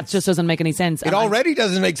sense. That just doesn't make any sense. It And already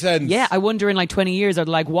doesn't make sense. yeah, I wonder in like 20 years, I'd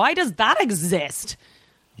like, why does that exist?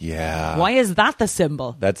 Yeah. Why is that the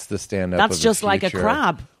symbol? That's the stand-up. That's of the just like a future.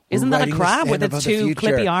 crab. We're Isn't that a writing the crab with stand-up its of the two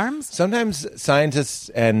future. clippy arms? Sometimes scientists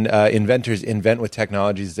and inventors invent with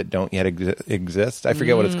technologies that don't yet exist. I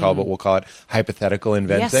forget what it's called, but we'll call it hypothetical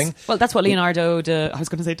inventing. Yes. Well, that's what Leonardo, I was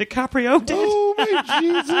going to say DiCaprio did. Oh my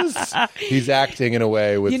Jesus! He's acting in a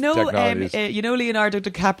way with technologies. Leonardo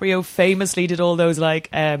DiCaprio famously did all those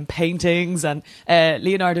like paintings, and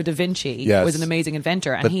Leonardo da Vinci Yes. was an amazing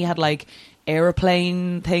inventor, and But- he had like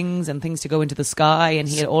airplane things and things to go into the sky, and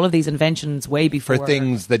he had all of these inventions way before for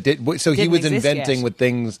things that did. So he didn't was exist inventing yet. with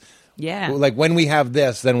things. Yeah. Like when we have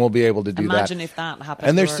this, then we'll be able to do Imagine that. if that happened.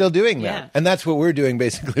 And they're or- still doing that. Yeah. And that's what we're doing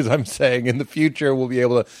basically, as I'm saying. In the future, we'll be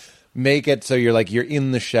able to make it so you're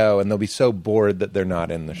in the show, and they'll be so bored that they're not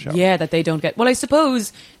in the show. Yeah, that they don't get. Well, I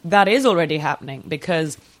suppose that is already happening,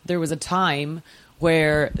 because there was a time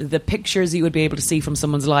where the pictures you would be able to see from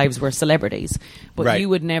someone's lives were celebrities, but Right. you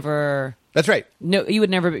would never. That's right. No, you would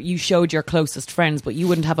never. You showed your closest friends, but you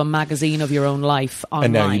wouldn't have a magazine of your own life online.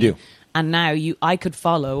 And now you do. And now I could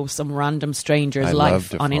follow some random stranger's I love life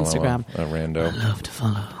to on follow Instagram. a rando. Love to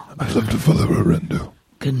follow. I love to follow a rando.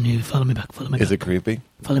 Can you follow me back? Follow me Is back. it creepy?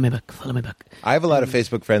 Follow me back. Follow me back. I have a lot of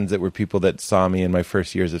Facebook friends that were people that saw me in my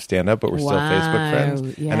first years of stand-up, but we're still Wow, Facebook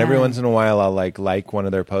friends. yeah. And every once in a while, I'll like one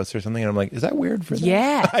of their posts or something, and I'm like, is that weird for them?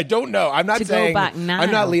 Yeah. I don't know. I'm not To go saying back now.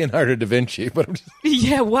 I'm not Leonardo da Vinci, but I'm just,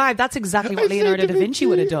 Yeah, why? That's exactly what I say Leonardo Da da Vinci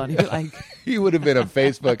would have done. He'd be like, he would have been a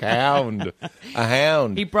Facebook hound. A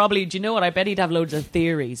hound. he probably. Do you know what? I bet he'd have loads of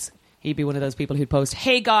theories. He'd be one of those people who'd post,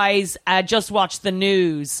 "Hey guys, just watched the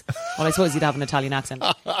news." Well, I suppose he'd have an Italian accent.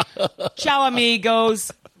 Ciao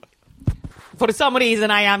amigos. For some reason,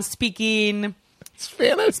 I am speaking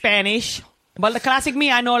Spanish. Well, the classic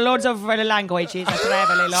me, I know loads of languages. I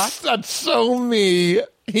travel a lot. That's so me.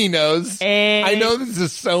 He knows. I know this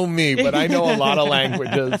is so me, but I know a lot of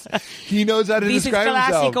languages. He knows how to This is describe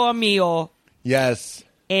himself. classico mio. Yes.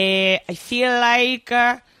 I feel like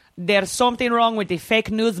there's something wrong with the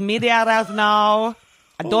fake news media right now.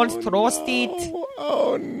 I don't trust it.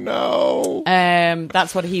 Oh no.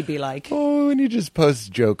 That's what he'd be like. Oh, and he just posts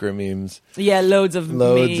Joker memes. Yeah, loads of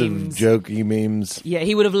Loads memes. of jokey memes. Yeah,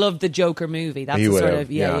 he would have loved the Joker movie. That's He the would sort have,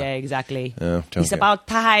 of yeah, yeah. exactly. Don't It's get- about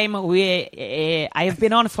time I have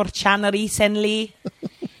been on 4chan recently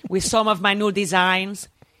with some of my new designs.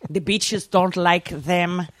 The bitches don't like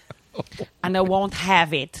them, and I won't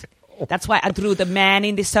have it. That's why I drew the man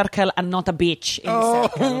in the circle and not a bitch in the Oh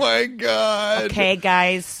circle. my god. Okay,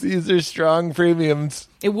 guys. These are strong premiums.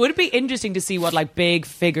 It would be interesting to see what like big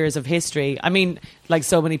figures of history. I mean, like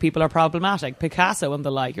so many people are problematic, Picasso and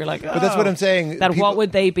the like. You're like, But that's what I'm saying. That People- what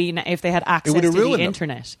would they be if they had access would to have the ruined them.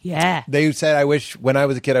 internet? Yeah. They said, I wish, when I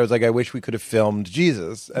was a kid, I was like, I wish we could have filmed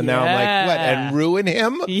Jesus. And now I'm like, what? And ruin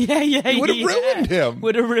him? Yeah. He would have ruined him.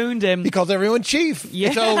 Would have ruined him. He calls everyone chief. Yeah.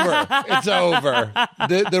 It's over. It's over.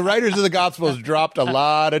 The writers of the Gospels dropped a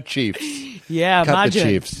lot of chiefs. Yeah, Cut imagine.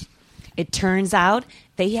 the chiefs. It turns out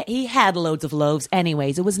he had loads of loaves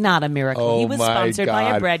anyways. It was not a miracle. Oh he was my sponsored by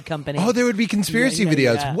a God. bread company. Oh, there would be conspiracy Yeah,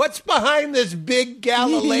 videos. yeah. What's behind this big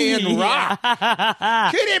Galilean rock?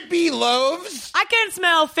 Could it be loaves? I can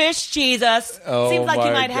smell fish, Jesus. Oh Seems like you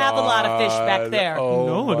my might have a lot of fish back God. there. Oh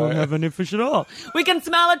no, I don't my- have any fish at all. We can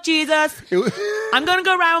smell it, Jesus. I'm going to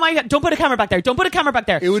go around with my... Don't put a camera back there. Don't put a camera back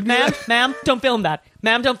there. It would be ma'am, like- ma'am, don't film that.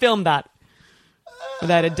 Ma'am, don't film that.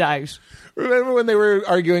 Without a doubt. Remember when they were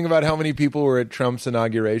arguing about how many people were at Trump's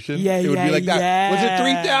inauguration? Yeah, it would be like that. yeah. Was it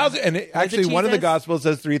 3,000? And actually, one of the Jesus? Gospels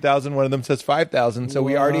says 3,000. One of them says 5,000. So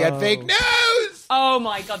we already had fake news. Oh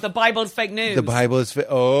my God, the Bible's fake news. The Bible is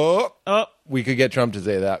Oh. we could get Trump to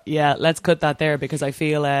say that. Yeah, let's cut that there because I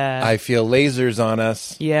feel... I feel lasers on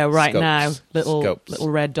us. yeah, right Scopes. now. Little Scopes.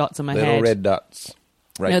 red dots on my Little head. red dots.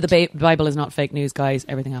 Right. No, the Bible is not fake news, guys.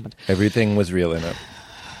 Everything happened. Everything was real in it.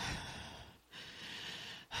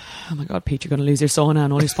 Oh my God, Pete, you're going to lose your sauna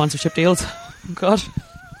and all your sponsorship deals. Oh God.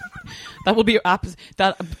 That will be your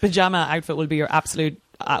that pajama outfit will be your absolute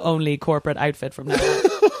only corporate outfit from now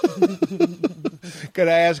on. Could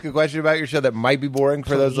I ask a question about your show that might be boring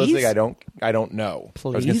for those Please? listening? I don't know. I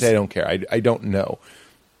was going to Please? say I don't care. I don't know.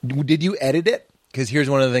 Did you edit it? Because here's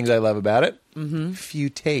one of the things I love about it. Mm-hmm. Few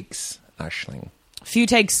takes, Aisling. Few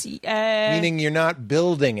takes. Meaning you're not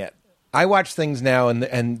building it. I watch things now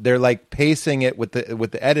and they're like pacing it with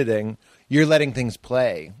the editing. You're letting things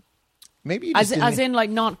play. Maybe you just as in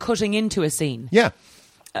like not cutting into a scene. yeah.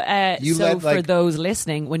 So let, for like- those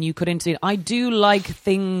listening, when you cut into it, I do like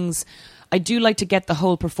things. I do like to get the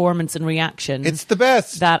whole performance and reaction. It's the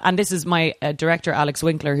best. And this is my director, Alex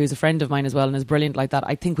Winkler, who's a friend of mine as well and is brilliant like that.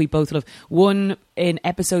 I think we both love. One, in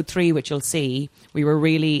episode 3, which you'll see, we were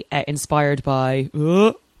really inspired by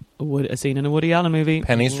a scene in a Woody Allen movie.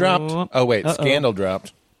 Pennies dropped. Oh wait, Scandal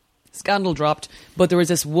dropped. Scandal dropped. But there was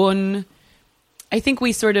this one... I think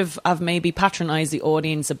we sort of have maybe patronized the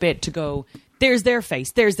audience a bit to go, there's their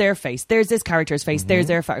face, there's their face, there's this character's face, there's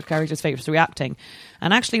their character's face reacting.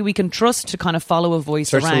 And actually we can trust to kind of follow a voice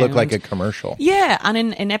Starts around. to look like a commercial. Yeah, and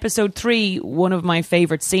in episode 3, one of my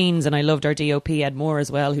favourite scenes, and I loved our DOP, Ed Moore,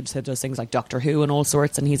 as well, who does things like Doctor Who and all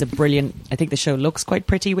sorts, and he's a brilliant... I think the show looks quite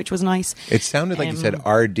pretty, which was nice. It sounded like you said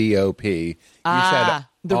RDOP. You said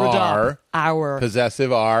the R. Our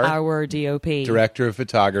Possessive R. Our DOP. Director of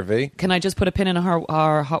photography. Can I just put a pin in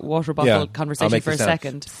our hot water bottle Yeah, I'll conversation make for the a sound.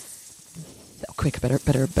 second? Oh, quick, better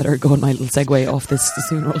go on my little segue off this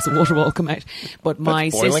soon, or else the water will come out. But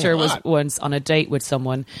my boiling sister was hot. once on a date with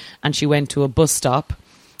someone, and she went to a bus stop.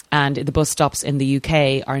 And the bus stops in the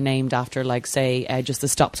UK are named after, like, say, just the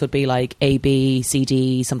stops would be like A, B, C,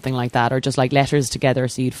 D, something like that, or just like letters together.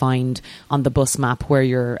 So you'd find on the bus map where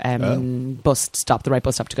your bus stop, the right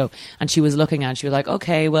bus stop to go. And she was looking at it, she was like,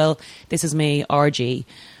 okay, well, this is me, RG.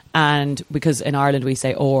 And because in Ireland we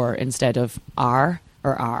say or instead of R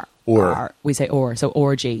or R. Or. R, we say or, so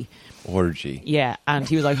orgy. Orgy. Yeah. And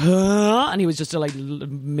he was like, huh? And he was just a like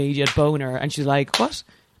immediate boner. And she's like, what?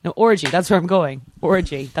 No, orgy. That's where I'm going.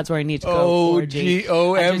 Orgy. That's where I need to go. Orgy.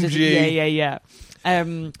 OMG. Yeah.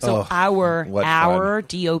 Our fun.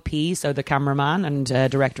 DOP, so the cameraman and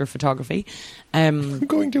director of photography.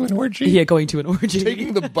 Going to an orgy? Yeah, going to an orgy.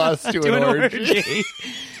 Taking the bus to To an orgy.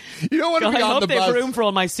 You don't want to God, be I on hope the they have bus. room for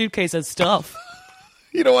all my suitcase of stuff.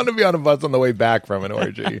 You don't want to be on a bus on the way back from an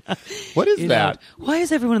orgy. What is You that? know, why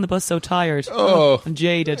is everyone on the bus so tired? Oh. And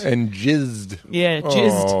jaded. And jizzed. Yeah,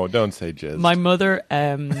 jizzed. Oh, don't say jizzed. My mother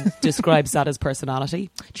describes that as personality.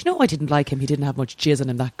 Do you know I didn't like him? He didn't have much jizzing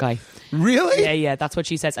in that guy. Really? Yeah, that's what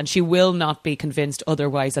she says. And she will not be convinced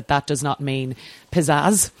otherwise that does not mean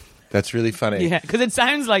pizzazz. That's really funny. Yeah, because it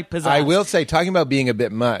sounds like pizzazz. I will say, talking about being a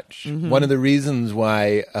bit much, Mm-hmm. one of the reasons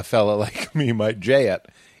why a fella like me might jay it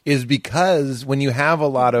is because when you have a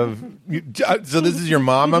lot of... So this is your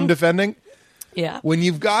mom I'm defending? Yeah. When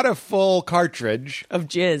you've got a full cartridge, Of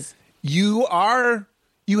jizz. you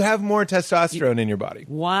have more testosterone in your body.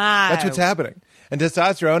 Wow. That's what's happening. And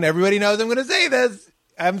testosterone, everybody knows I'm going to say this.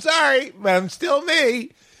 I'm sorry, but I'm still me.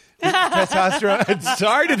 Testosterone, it's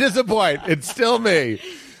sorry to disappoint. It's still me.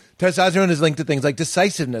 Testosterone is linked to things like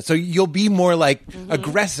decisiveness. So you'll be more like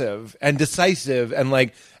aggressive and decisive and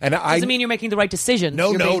like, and I Doesn't mean you're making the right decision.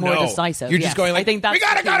 no, you're no, being more no. decisive. You're Yeah. just going like, I think that's we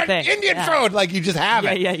gotta the go to thing. Indian Yeah. food. Like you just have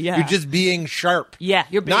it. Yeah. You're just being sharp. Yeah,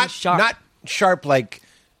 you're being sharp. Not sharp like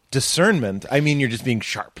discernment. I mean, you're just being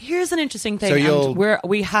sharp. Here's an interesting thing. So you'll and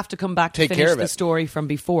we have to come back to take care finish of the it. story from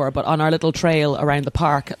before, but on our little trail around the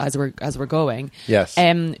park as we're going. Yes.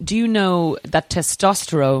 Do you know that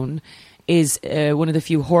testosterone is one of the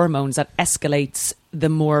few hormones that escalates the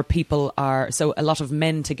more people are. So a lot of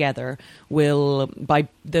men together will, by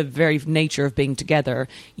the very nature of being together,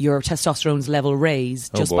 your testosterone's level raise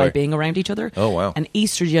just by being around each other. Oh, wow. And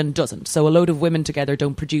estrogen doesn't. So a load of women together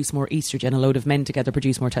don't produce more estrogen. A load of men together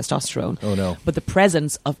produce more testosterone. Oh, no. But the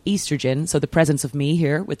presence of estrogen, so the presence of me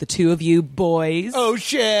here with the two of you boys. Oh,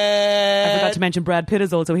 shit. I forgot to mention Brad Pitt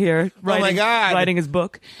is also here writing, my God. writing his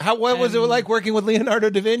book. What was it like working with Leonardo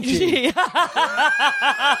da Vinci?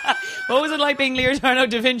 What was it like being Leonardo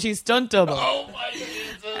da Vinci's stunt double? Oh,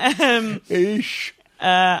 my goodness. Ish.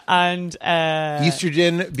 And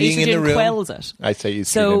estrogen being in estrogen the room quells it. I say estrogen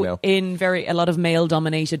So now. in a lot of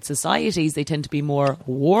male-dominated societies, they tend to be more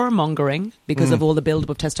warmongering because of all the buildup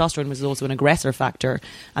of testosterone, which is also an aggressor factor.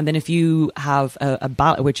 And then if you have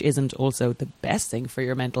which isn't also the best thing for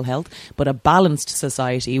your mental health, but a balanced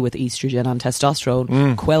society with estrogen and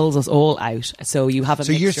testosterone quells us all out. So you have a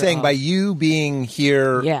So you're mixture saying of- by you being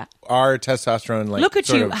here, Yeah. our testosterone, like, look at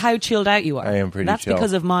sort you, of- how chilled out you are. I am pretty That's chill.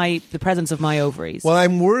 because of the presence of my ovaries. Well,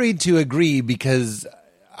 I'm worried to agree because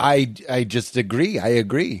I just agree. I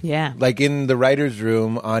agree. Yeah. Like in the writer's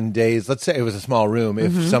room on days, let's say it was a small room.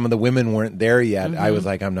 If some of the women weren't there yet, I was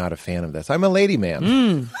like, I'm not a fan of this. I'm a lady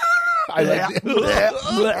man. I like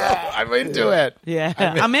I'm into it. Yeah,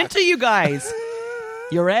 I'm into you guys.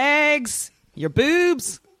 Your eggs, your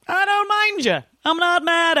boobs. I don't mind you. I'm not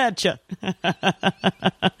mad at you.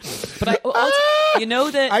 But I also, you know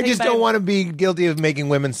that I just don't want to be guilty of making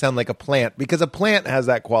women sound like a plant because a plant has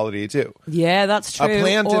that quality too. Yeah, that's true. A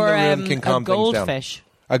plant or, in the room can calm a things down. goldfish.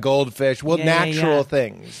 A goldfish. Well, Yeah, natural yeah.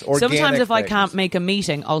 things. Organic Sometimes if I things. can't make a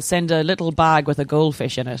meeting, I'll send a little bag with a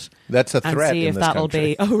goldfish in it. That's a and threat see in if this that'll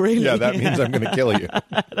country. be. Oh, really? Yeah, that means I'm going to kill you.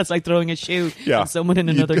 That's like throwing a shoe Yeah. at someone in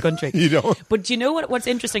You another don't- country. you don't- But do you know what's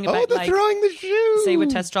interesting Oh, about they're like throwing the shoe. say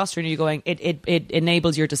with testosterone, you're going, it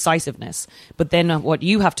enables your decisiveness. But then what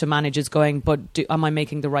you have to manage is going, but am I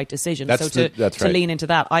making the right decision? That's so that's to right. lean into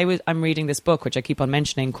that, I'm reading this book, which I keep on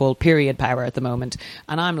mentioning, called Period Power at the moment.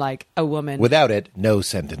 And I'm like, a woman. Without it, no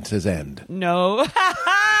sentences end. No.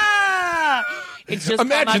 It's just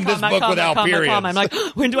Imagine this book without periods. I'm like,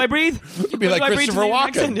 when do I breathe? It'd be like Christopher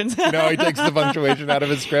Walken. No, he takes the punctuation out of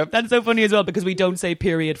his script. That's so funny as well because we don't say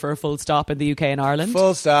period for a full stop in the UK and Ireland.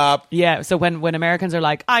 Full stop. Yeah, so when Americans are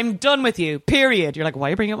like, I'm done with you, period, you're like, why are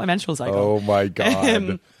you bringing up my menstrual cycle? Oh my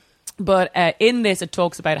God. But in this, it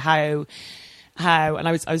talks about how, and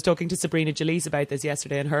I was talking to Sabrina Jalise about this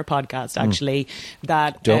yesterday in her podcast, actually,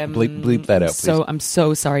 that... Don't bleep that out, So please. I'm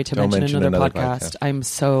so sorry to Don't mention mention another another podcast. podcast. I'm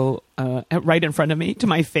so... right in front of me, to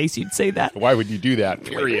my face, you'd say that. Why would you do that?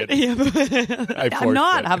 Period. Yeah, but I I'm forced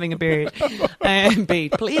not it. having a period.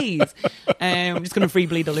 Beat, please. I'm just going to free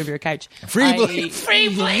bleed all over your couch. Free bleed. Free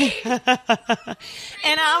bleed.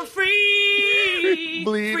 And I'm free.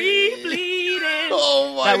 Bleed. Free bleeding.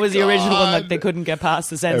 Oh my That was the original one that God. they couldn't get past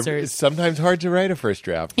the It's censors. sometimes hard to write a first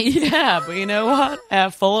draft. Yeah, but you know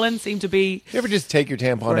what? Fallen seemed to be You ever just take your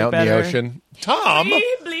tampon For out in better. the ocean? Tom!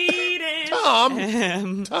 free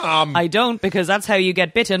bleeding. Tom! I don't, because that's how you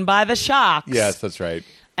get bitten by the sharks. Yes, that's right.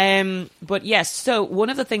 But yes, so one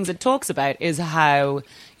of the things it talks about is how,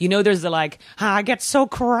 you know, there's the like, I get so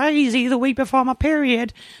crazy the week before my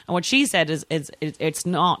period. And what she said is it's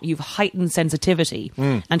not, you've heightened sensitivity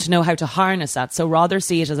and to know how to harness that. So rather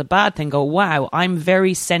see it as a bad thing, go, wow, I'm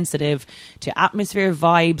very sensitive to atmosphere,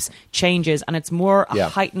 vibes, changes, and it's more a Yeah.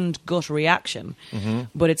 heightened gut reaction.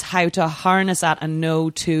 But it's how to harness that and know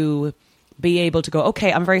to be able to go,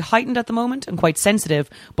 okay, I'm very heightened at the moment and quite sensitive,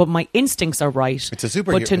 but my instincts are right. It's a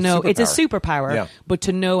superhero- But to know it's it's a superpower, Yeah. but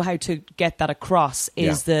to know how to get that across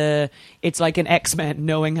is it's like an X-Men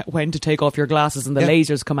knowing when to take off your glasses and the Yeah.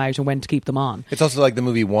 lasers come out and when to keep them on. It's also like the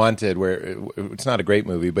movie Wanted, where it's not a great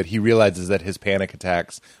movie, but he realizes that his panic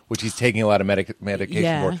attacks, which he's taking a lot of medication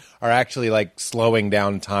Yeah. for, are actually like slowing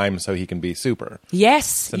down time so he can be super. Yes.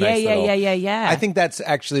 It's a nice little- Yeah. I think that's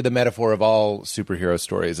actually the metaphor of all superhero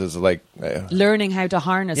stories is like, learning how to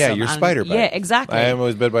harness them. your and- spider bite. Yeah, exactly. I am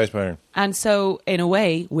always bit by a spider. And so, in a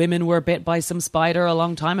way, women were bit by some spider a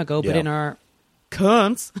long time ago, but Yeah. in our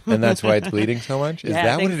cunts. And that's why it's bleeding so much? Is Yeah, I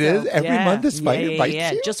that what think it is? so. Every Yeah. month a spider bites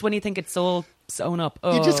you? Just when you think it's all sewn up.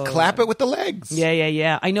 You just Oh. clap it with the legs.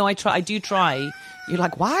 Yeah. I know. I do try. You're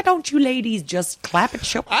like, why don't you ladies just clap it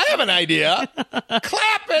shut? I have an idea.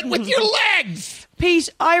 Clap it with your legs. Pete,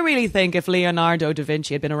 I really think if Leonardo da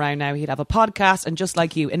Vinci had been around now, he'd have a podcast and just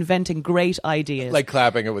like you, inventing great ideas. Like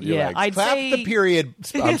clapping it with your Yeah, legs. I'd Clap say- the period.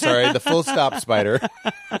 I'm sorry, the full stop spider.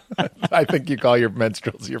 I think you call your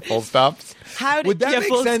menstruals your full stops. How did Would that you make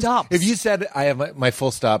full sense? stops? If you said, I have my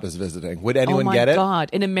full stop is visiting, would oh anyone my get it? God.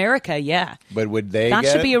 In America, yeah. But would they That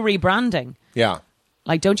get should it? be a rebranding. Yeah.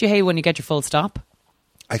 Like, don't you hate when you get your full stop?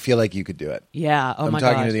 I feel like you could do it. Yeah. Oh I'm my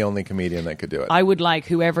talking God. to the only comedian that could do it. I would like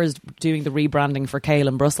whoever's doing the rebranding for kale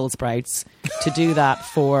and Brussels sprouts to do that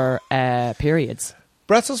for periods.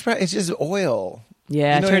 Brussels sprout is just oil.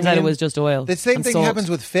 Yeah, You know it what turns I out it mean? was just oil. The same and thing salt. happens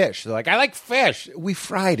with fish. They're like, I like fish. We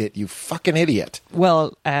fried it, you fucking idiot.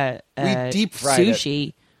 Well, We deep fried it.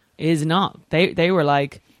 sushi is not. They were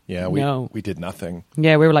like, Yeah, no. we did nothing.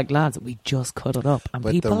 Yeah, we were like, lads, we just cut it up, and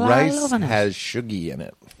But people the are rice loving it. has sugar in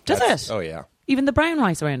it. Does That's- it? Oh, yeah. Even the brown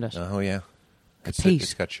rice around it. Oh, yeah. Pete.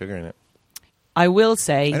 It's got sugar in it. I will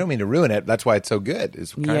say. I don't mean to ruin it. That's why it's so good.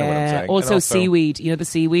 Is kind of what I'm saying. Also, And seaweed. You know, the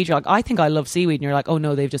seaweed. You're like, I think I love seaweed. And you're like, oh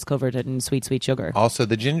no, they've just covered it in sweet, sweet sugar. Also,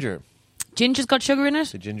 the ginger. Ginger's got sugar in it?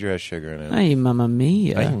 The ginger has sugar in it. Ay, mamma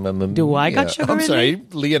mia. Ay, mamma Do I mia. got sugar I'm in sorry, me?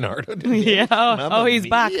 Leonardo. Yeah. Oh, he's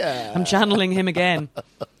back. mia. I'm channeling him again.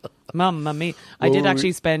 Mamma mia. I did Well,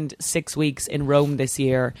 actually spend 6 weeks in Rome this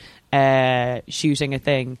year shooting a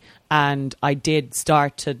thing. And I did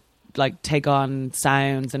start to like take on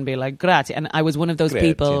sounds and be like, grazie. And I was one of those Grazie.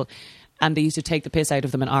 people, and they used to take the piss out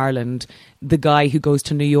of them in Ireland. The guy who goes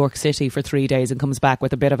to New York City for 3 days and comes back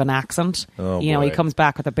with a bit of an accent. Oh, you know, he boy. comes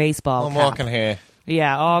back with a baseball I'm cap. walking here.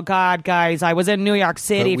 Yeah. Oh God, guys, I was in New York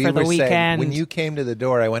City But we for the were saying, weekend. when you came to the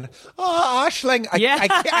door, I went, "Oh, Ashling,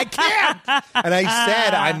 I can't." And I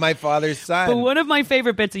said, "I'm my father's son." But one of my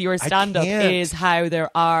favorite bits of your stand-up can't. is how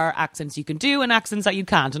there are accents you can do and accents that you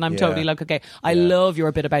can't. And I'm Yeah. totally like, okay, I Yeah. love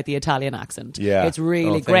your bit about the Italian accent. Yeah. It's really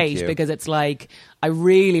Oh, thank great you. because it's like, I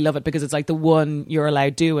really love it because it's like the one you're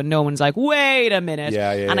allowed to do and no one's like, wait a minute.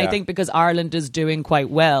 Yeah, yeah, and I yeah. think because Ireland is doing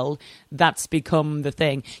quite well, that's become the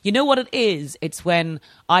thing. You know what it is? It's when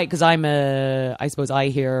because I suppose I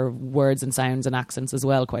hear words and sounds and accents as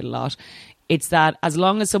well quite a lot. It's that as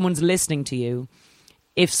long as someone's listening to you,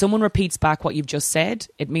 if someone repeats back what you've just said,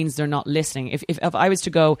 it means they're not listening. If I was to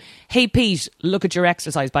go, hey, Pete, look at your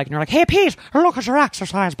exercise bike. And you're like, hey, Pete, look at your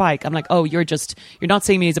exercise bike. I'm like, oh, you're not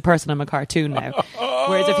seeing me as a person. I'm a cartoon now.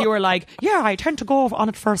 Whereas if you were like, yeah, I tend to go on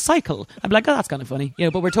it for a cycle. I'm like, oh, that's kind of funny.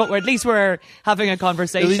 You know, but at least we're having a At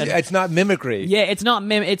conversation. least it's not mimicry. Yeah, it's not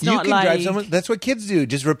it's You not can like drive someone. That's what kids do.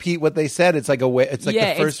 Just repeat what they said. It's like a way. It's like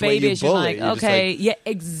yeah, the first it's way you babyish. You're bully. like, You're just okay, like, yeah,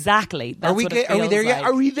 exactly. That's are we what it are we there feels yet?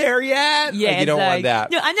 like. Are we there yet? Yeah, Like, you it's don't want like, that.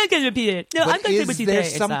 No, I'm not going to repeat it. No, But I'm going to is repeat there it.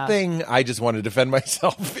 It's that. something? I just want to defend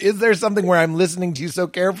myself. Is there something where I'm listening to you so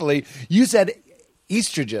carefully? You said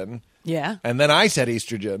estrogen, Yeah. and then I said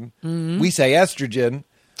estrogen. We say estrogen.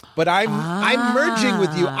 But I'm merging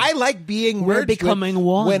with you. I like being We're merged becoming with,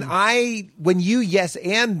 one. when you yes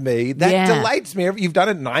and me, that Yeah. delights me. You've done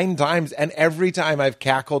it 9 times, and every time I've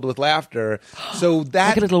cackled with laughter. So that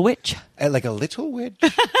Like a little witch. like a little witch.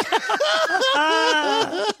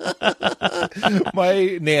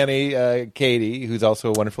 My nanny, Katie, who's also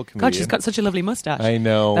a wonderful comedian. God, she's got such a lovely mustache. I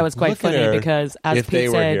know. That was quite Look at funny her. because, as If they Pete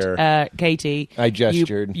were said, here. Katie, I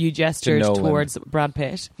gestured You gestured to Nolan. towards Brad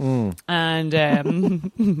Pitt, and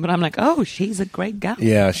but I'm like, oh, she's a great gal.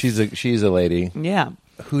 Yeah, she's a lady. Yeah.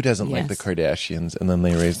 Who doesn't like the Yes. Kardashians? And then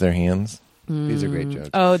they raise their hands. These are great jokes.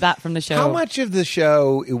 Oh, that from the show. How much of the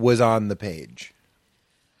show was on the page?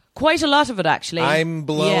 Quite a lot of it, actually. I'm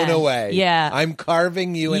blown Yeah. away. Yeah. I'm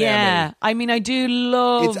carving you an yeah, Emmy. I mean, I do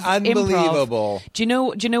love. It's unbelievable. Improv. Do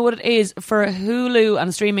you know what it is for Hulu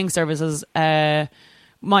and streaming services?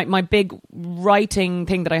 My big writing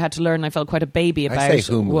thing that I had to learn, I felt quite a baby I about, say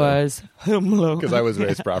Hulu. was Hulu. Because I was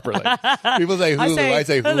raised properly. People say I Hulu. say I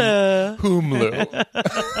say hello.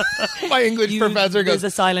 Humlu. My English professor goes,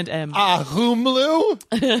 There's a silent M. Humlu?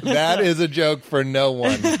 That is a joke for no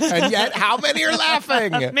one. And yet, how many are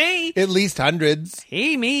laughing? Me. At least hundreds.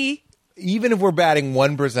 Hey, me. Even if we're batting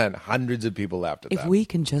 1%, hundreds of people laughed at If that. we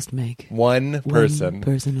can just make One person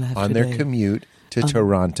laugh on their today. commute to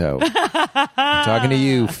Toronto. I'm talking to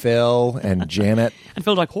you, Phil and Janet. And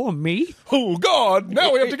Phil's like, oh, me? Oh, God,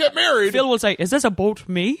 now we have to get married. Phil will say, is this about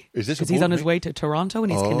me? Is this Because he's about on his me? way to Toronto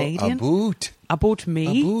and he's Canadian. A boot. About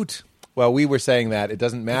me? A boot. Well, we were saying that. It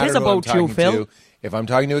doesn't matter is who I'm about you, talking Phil. to. If I'm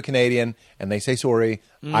talking to a Canadian and they say sorry,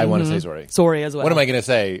 I want to say sorry. Sorry as well. What am I going to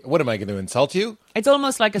say? What am I going to insult you? It's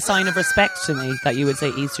almost like a sign of respect to me that you would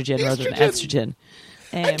say estrogen rather than estrogen.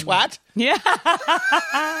 Twat. Yeah.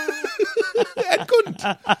 And couldn't.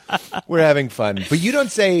 We're having fun. But you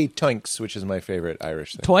don't say toinks, which is my favorite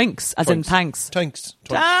Irish thing. Toinks, as in Toinks. thanks. Toinks.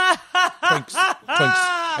 Toinks.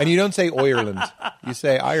 Toinks. And you don't say Ireland. You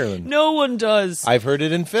say Ireland. No one does. I've heard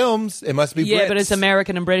it in films. It must be Yeah, Brits. but it's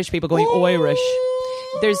American and British people going Irish.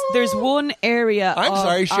 There's one area I'm of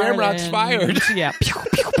sorry, Shamrock's Ireland- fired. Yeah. Pew,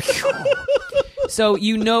 pew, pew. So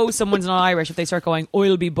you know someone's not Irish if they start going,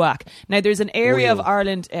 I'll be back. Now, there's an area Oil. of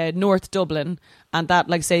Ireland, North Dublin, and that,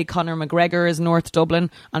 like, say, Conor McGregor is North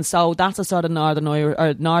Dublin, and so that's a sort of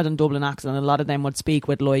Northern Dublin accent, and a lot of them would speak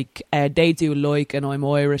with, like, they do like, and I'm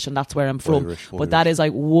Irish, and that's where I'm from. Irish. But that is,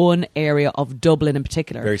 like, one area of Dublin in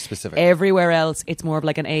particular. Very specific. Everywhere else, it's more of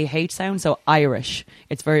like an AH sound, so Irish.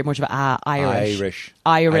 It's very much of a Irish.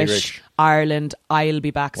 Irish. Ireland, I'll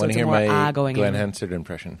be back, so Want it's to a hear more my going Glenn in. Hansard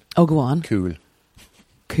impression? Oh, go on. Cool.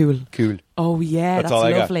 Cool. Oh, yeah, that's all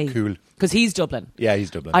I got. lovely. Cool. Because he's Dublin. Yeah, he's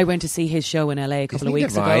Dublin. I went to see his show in LA a couple Isn't of he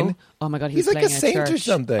weeks divine? ago. Oh my God, He's he's like a playing in saint church. or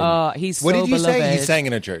something. Oh, he's What so did you beloved. say? He sang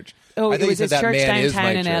in a church. Oh, I it thought you was said his that church man is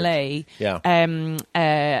downtown my in church. LA. Yeah.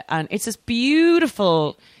 And it's this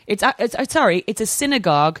beautiful. It's a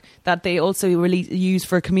synagogue that they also really use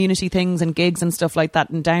for community things and gigs and stuff like that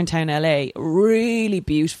in downtown LA. Really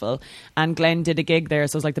beautiful. And Glenn did a gig there,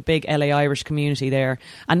 so it was like the big LA Irish community there.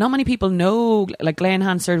 And not many people know. Like Glenn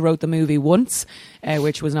Hansard wrote the movie Once,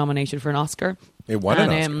 which was nominated for an Oscar. It won an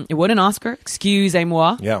Oscar. It won an Oscar.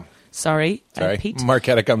 Excusez-moi. Yeah. Sorry, Pete.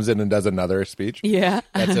 Marquetta comes in and does another speech. Yeah.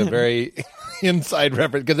 That's a very inside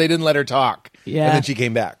reference because they didn't let her talk. Yeah. And then she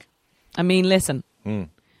came back. I mean, listen.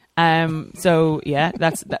 So yeah,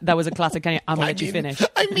 that was a classic. I'm gonna let you finish.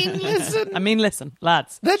 Listen. I mean, listen,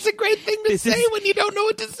 lads. That's a great thing to say when you don't know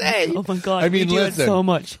what to say. Oh my God. I mean, we do listen. it so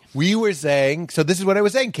much. We were saying, so this is what I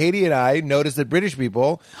was saying. Katie and I noticed that British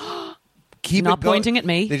people keep Not it going. pointing at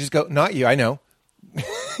me. They just go, not you, I know.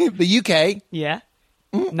 The UK, Yeah.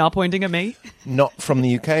 Not pointing at me. not from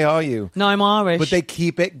the UK, are you? No, I'm Irish. But they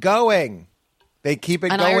keep it going. They keep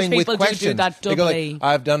it And Irish going with people do questions. that They go doubly. like,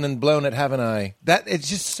 I've done and blown it, haven't I? That it's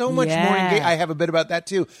just so much more Yeah. engaging. I have a bit about that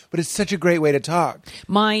too, but it's such a great way to talk.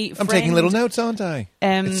 I'm I'm taking little notes, aren't I?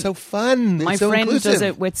 It's so fun. My it's so friend inclusive. does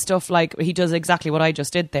it with stuff like he does exactly what I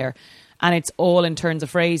just did there. And it's all in terms of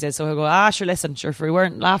phrases. So he'll go, sure, listen, sure, if we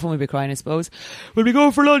weren't laughing, we'd be crying, I suppose. We'll be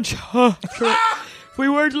going for lunch. Sure. If we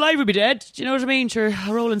weren't alive, we'd be dead. Do you know what I mean? Sure,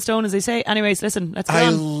 a rolling stone, as they say. Anyways, listen, let's go I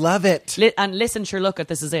on. love it. And listen, sure, look at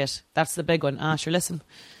this is it. That's the big one. Sure, listen.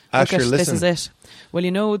 Sure, This listen. is it. Well,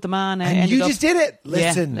 you know, the man And ended you up... just did it.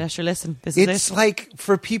 Listen. Yeah, sure, listen. This is It's it. like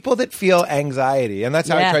for people that feel anxiety, and that's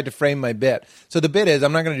how I Yeah. tried to frame my bit. So the bit is,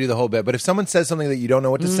 I'm not going to do the whole bit, but if someone says something that you don't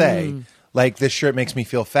know what to say, like this shirt makes me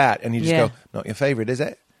feel fat, and you just Yeah. go, not your favorite, is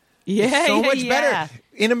it? Yeah, It's so yeah, much yeah. better.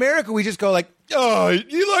 In America, we just go like, oh,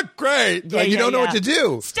 you look great. Yeah, Like, you yeah, don't know what yeah. to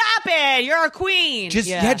do. Stop it! You're a queen.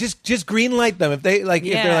 Just green light them if they like.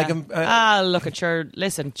 If they're like, look at sure.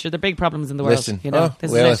 Listen, sure. The big problems in the world. listen. You know, Oh,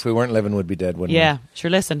 this well, is if it. we weren't living, would be dead, wouldn't Yeah,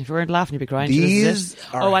 sure. Listen, if you weren't laughing, you'd be crying. Sure, These this is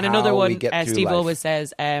it. are and another how one. we get through Steve life. always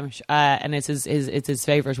says, and it's his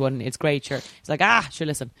favorite one. It's great. Sure. He's like, sure.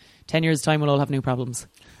 Listen, 10 years time, we'll all have new problems,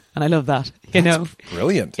 and I love that. You know,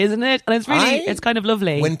 brilliant. isn't it? And it's really, it's kind of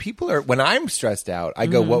lovely. When I'm stressed out, I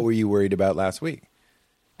go, what were you worried about last week?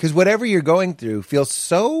 Because whatever you're going through feels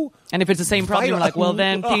so... And if it's the same problem, you're like, well,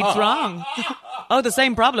 then Pete's wrong. Oh, the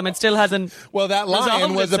same problem. It still hasn't... Well, that lion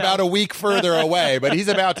resolved was itself. about a week further away, but he's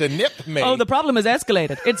about to nip me. Oh, the problem has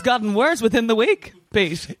escalated. It's gotten worse within the week,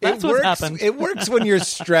 Pete. That's what's happened. It works when you're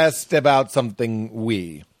stressed about something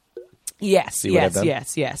Yes, See what I've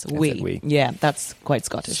yes, done? yes. said We. we. Yeah, that's quite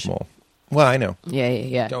Scottish. small. Well, I know.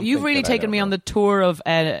 Yeah. Don't You've think really that I taken don't me on know. the tour of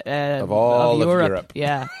all of Europe. Europe.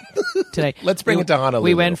 Yeah, today. Let's bring it to Honolulu.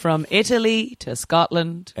 We went from Italy to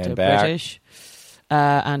Scotland And to back. British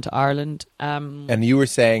and to Ireland. And you were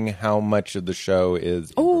saying how much of the show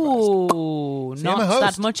is improvised. Oh, See, I'm a not host.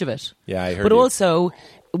 that much of it. Yeah, I heard But you. also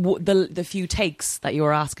the few takes that you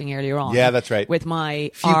were asking earlier on. Yeah, that's right. With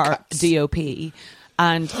my Few cuts. RDOP.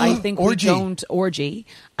 And I think Orgy. we don't orgy.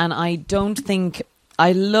 And I don't think...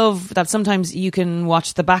 I love that sometimes you can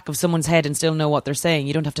watch the back of someone's head and still know what they're saying.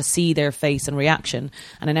 You don't have to see their face and reaction.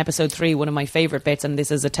 And in episode 3, one of my favourite bits, and this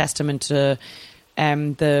is a testament to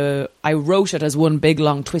I wrote it as one big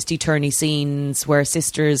long twisty turny scenes where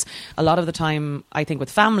sisters, a lot of the time, I think with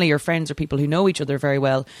family or friends or people who know each other very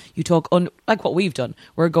well, you talk like what we've done.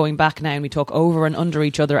 We're going back now and we talk over and under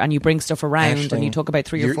each other and you bring stuff around and Aisling, you talk about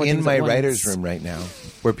 3 or 4 You're things in my at once. writer's room right now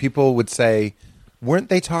where people would say, weren't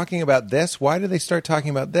they talking about this? Why did they start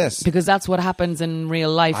talking about this? Because that's what happens in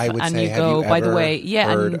real life. I would and say, you have go, you by the ever way, yeah,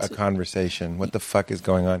 heard and a conversation? What the fuck is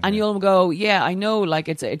going on And here? you'll go, yeah, I know, like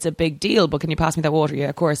it's a big deal, but can you pass me that water? Yeah,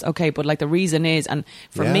 of course. Okay, but like the reason is, and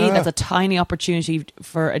for me, Yeah. that's a tiny opportunity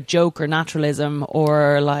for a joke or naturalism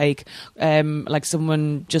or like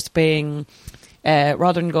someone just being.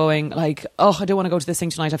 Rather than going like, oh, I don't want to go to this thing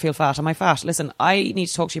tonight, I feel fat. Am I fat? Listen, I need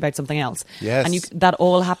to talk to you about something else. Yes. And that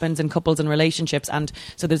all happens in couples and relationships. And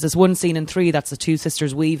so there's this one scene in 3 that's the 2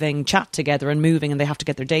 sisters weaving chat together and moving, and they have to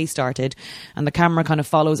get their day started. And the camera kind of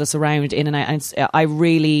follows us around in and out. And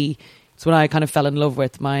it's when I kind of fell in love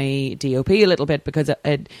with my DOP a little bit, because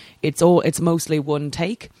it's mostly one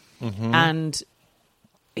take. Mm-hmm. And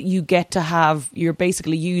you get to you're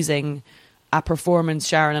basically using a performance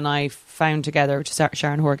Sharon and I found together, which is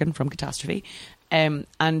Sharon Horgan from Catastrophe.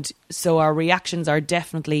 And so our reactions are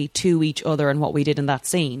definitely to each other and what we did in that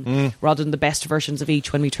scene, rather than the best versions of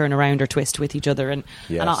each when we turn around or twist with each other. And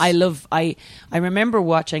Yes. I remember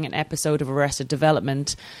watching an episode of Arrested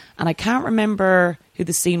Development, and I can't remember who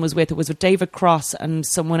the scene was with. It was with David Cross and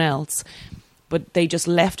someone else. But they just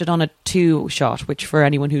left it on a 2 shot, which for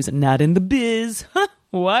anyone who's not in the biz,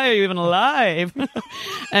 Why are you even alive? Why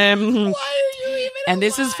are you even And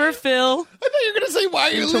this is for Phil. I thought you were going to say, why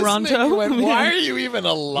are you Toronto. listening? You went, why are you even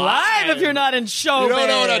alive? Live if you're not in show. You don't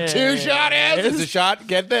know what a two-shot is? It's a shot,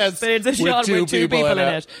 get this. But it's a shot with two people in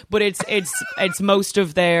it. But it's most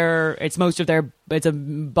of their it's a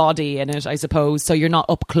body in it, I suppose. So you're not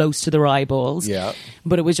up close to their eyeballs. Yeah.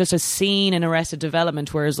 But it was just a scene in Arrested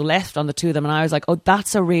Development where it was left on the two of them, and I was like, oh,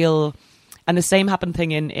 that's a real. And the same happened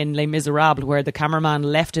thing in Les Miserables, where the cameraman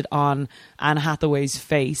left it on Anne Hathaway's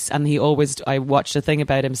face, and I watched a thing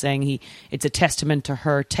about him saying it's a testament to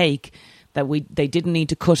her take that they didn't need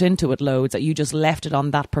to cut into it loads, that you just left it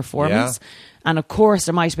on that performance. Yeah. And of course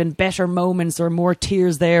there might have been better moments or more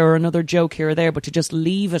tears there or another joke here or there, but to just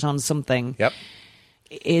leave it on something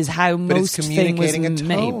is how but most it's communicating thing was a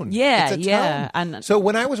tone. made. Yeah, it's a yeah. Tone. And so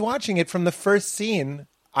when I was watching it from the first scene,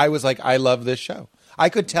 I was like, I love this show. I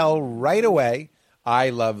could tell right away, I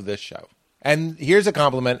love this show. And here's a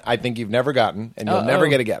compliment I think you've never gotten, and you'll never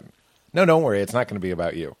get again. No, don't worry. It's not going to be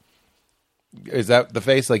about you. Is that the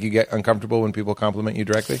face? Like you get uncomfortable when people compliment you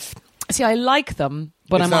directly? See, I like them,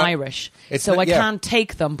 but I'm Irish. So I can't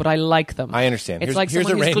take them, but I like them. I understand. It's like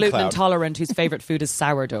someone who's gluten intolerant whose favourite food is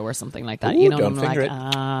sourdough or something like that. Ooh, you know, don't I'm finger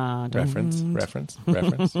like, it. Reference.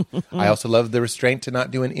 I also love the restraint to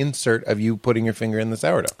not do an insert of you putting your finger in the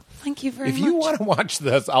sourdough. Thank you very much. If you want to watch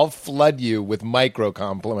this, I'll flood you with micro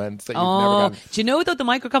compliments that you've never gotten. Do you know that the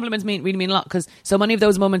micro compliments really mean a lot? Because so many of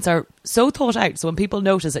those moments are so thought out. So when people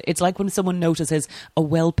notice it, it's like when someone notices a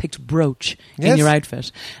well-picked brooch in your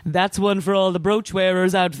outfit. That's one for all the brooch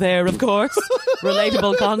wearers out there, of course.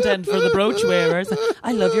 Relatable content for the brooch wearers.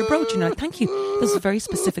 I love your brooch. And you're like, thank you. This is very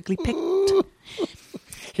specifically picked.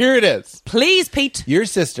 Here it is. Please, Pete. Your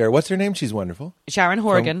sister, what's her name? She's wonderful. Sharon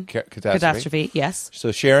Horgan. Catastrophe, yes.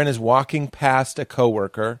 So Sharon is walking past a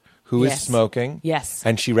coworker who is smoking. Yes.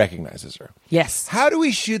 And she recognizes her. Yes. How do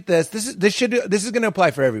we shoot this? This is going to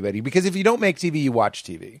apply for everybody, because if you don't make TV, you watch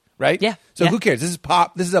TV, right? Yeah. So who cares? This is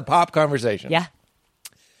pop. This is a pop conversation. Yeah.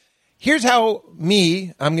 Here's how I'm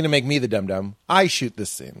going to make me the dum-dum. I shoot this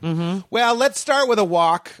scene. Mm-hmm. Well, let's start with a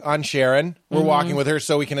walk on Sharon. We're walking with her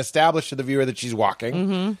so we can establish to the viewer that she's walking.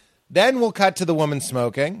 Mm-hmm. Then we'll cut to the woman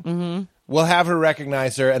smoking. Mm-hmm. We'll have her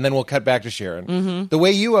recognize her, and then we'll cut back to Sharon. Mm-hmm. The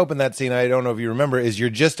way you open that scene, I don't know if you remember, is you're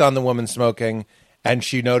just on the woman smoking, and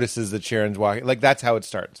she notices that Sharon's walking. Like, that's how it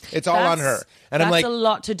starts. It's all on her. And I'm like, that's a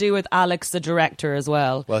lot to do with Alex, the director, as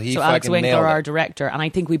well. Well, he so fucking Alex Winkler, nailed it. our director, and I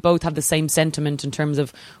think we both have the same sentiment in terms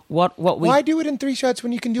of what we. Why do it in 3 shots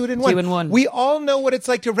when you can do it in one? 2 in 1. We all know what it's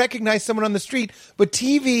like to recognize someone on the street, but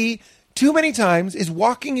TV, too many times, is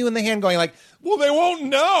walking you in the hand, going like, well, they won't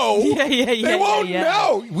know. They won't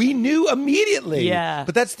know. We knew immediately. Yeah.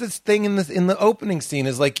 But that's this thing in the opening scene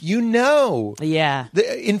is like, you know. Yeah.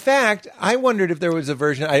 In fact, I wondered if there was a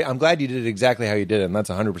version. I'm glad you did it exactly how you did it, and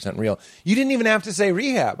that's 100% real. You didn't even have to say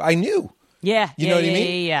rehab. I knew. Yeah. You know what I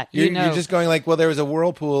mean? Yeah. You're just going like, well, there was a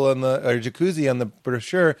whirlpool or jacuzzi on the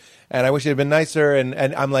brochure, and I wish it had been nicer. And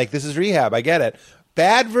I'm like, this is rehab. I get it.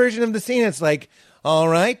 Bad version of the scene. It's like, all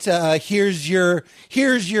right, here's your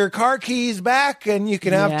car keys back, and you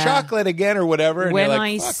can have chocolate again or whatever. And when you're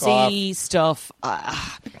like, I fuck see off. stuff,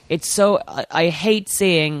 it's so I hate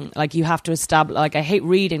seeing like you have to establish. Like I hate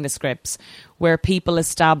reading the scripts where people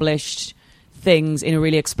established things in a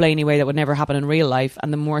really explainy way that would never happen in real life,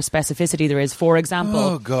 and the more specificity there is. For example,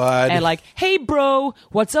 oh god, like, hey bro,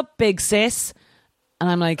 what's up, big sis? And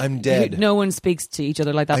I'm like, I'm dead. No one speaks to each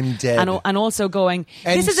other like that. I'm dead. And also going,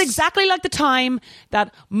 this is exactly like the time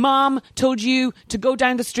that mom told you to go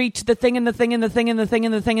down the street to the thing and the thing and the thing and the thing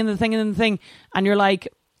and the thing and the thing and the thing. And you're like,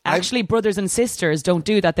 actually, brothers and sisters don't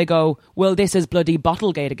do that. They go, well, this is bloody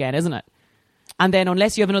Bottlegate again, isn't it? And then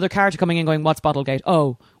unless you have another character coming in going, what's Bottlegate?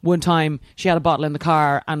 Oh, one time she had a bottle in the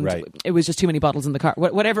car and it was just too many bottles in the car.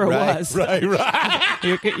 Whatever it was. Right.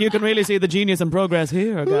 You can really see the genius and progress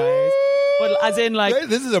here, guys. But as in, like,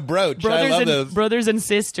 this is a brooch. I love this. Brothers and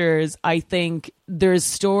sisters, I think there's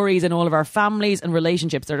stories in all of our families and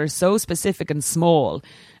relationships that are so specific and small,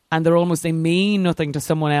 and they mean nothing to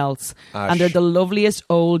someone else. And they're the loveliest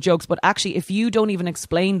old jokes. But actually, if you don't even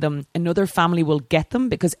explain them, another family will get them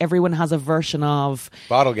because everyone has a version of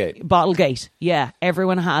Bottlegate. Yeah.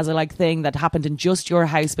 Everyone has a thing that happened in just your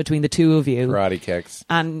house between the two of you. Karate kicks.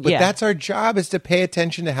 But that's our job, is to pay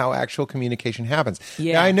attention to how actual communication happens.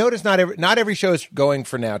 Yeah. Now, I notice not every show is going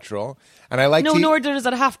for natural. And I like nor does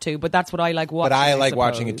it have to, but that's what I like watching. But I like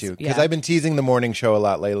watching it too, because I've been teasing the morning show a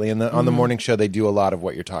lot lately, and on the morning show they do a lot of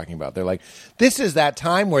what you're talking about. They're like, this is that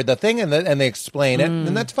time where the thing, and they explain it,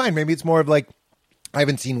 and that's fine. Maybe it's more of like, I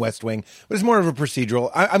haven't seen West Wing, but it's more of a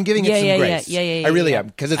procedural. I'm giving it some grace. Yeah, I really am,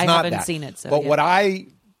 because it's not that. I haven't seen it, so but what I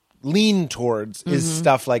lean towards is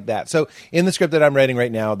stuff like that. So in the script that I'm writing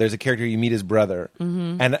right now, there's a character you meet his brother,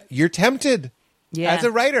 and you're tempted as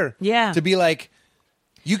a writer to be like,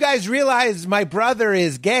 you guys realize my brother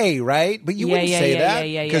is gay, right? But you wouldn't say that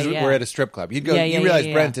because we're at a strip club. You'd go, you realize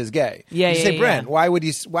Brent is gay. You say, Brent, why would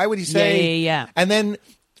he say? And then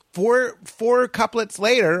four couplets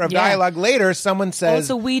later of dialogue later, someone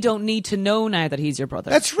says, also, we don't need to know now that he's your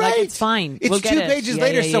brother. That's right. Like, it's fine. It's we'll 2 pages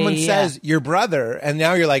later, someone says, your brother. And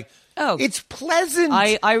now you're like, oh, it's pleasant.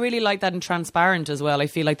 I really like that in Transparent as well. I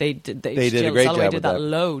feel like they did a great job did that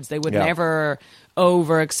loads. They would never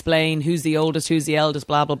over-explain who's the oldest, who's the eldest,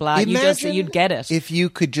 blah, blah, blah. You'd get it. If you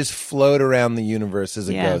could just float around the universe as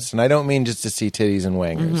a ghost. And I don't mean just to see titties and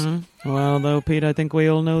wangers. Well, though, Pete, I think we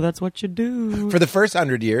all know that's what you do. For the first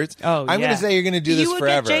 100 years. I'm going to say you're going to do this forever.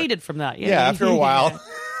 You would get jaded from that. Yeah, after a while.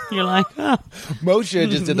 You're like, oh. Moshe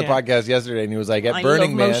just did the podcast yesterday, and he was like, at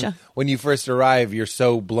Burning Man, when you first arrive, you're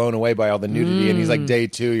so blown away by all the nudity, and he's like, day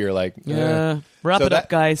 2, you're like, wrap it up,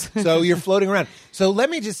 guys. So you're floating around. So let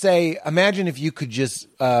me just say, imagine if you could just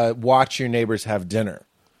watch your neighbors have dinner.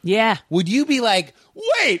 Yeah. Would you be like,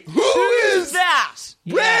 wait, who is that?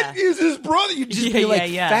 Brett is his brother. You'd just be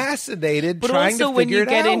like fascinated, but trying to figure it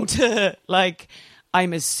out. But also when you get into, like,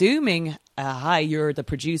 I'm assuming, hi, you're the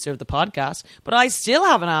producer of the podcast, but I still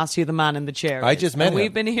haven't asked who the man in the chair is. I just met him.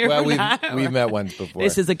 We've been here for an hour. We've met once before.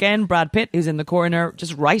 This is, again, Brad Pitt, who's in the corner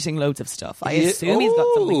just writing loads of stuff. I assume he's got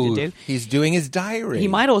something to do. He's doing his diary. He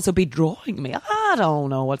might also be drawing me. I don't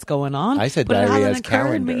know what's going on. I said but diary it as hasn't occurred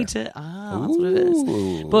calendar. me to, that's what it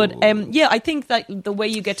is. But, I think that the way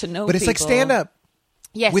you get to know But it's like stand-up.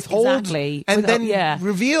 Yes, withhold exactly. And then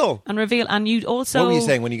reveal. And reveal. And you also... What were you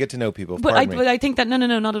saying when you get to know people? But I think that, no,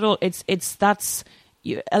 not at all. That's...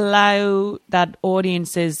 You allow that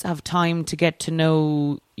audiences have time to get to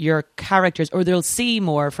know your characters, or they'll see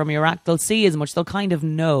more from your act. They'll see as much. They'll kind of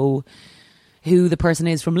know who the person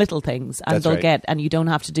is from little things, and and you don't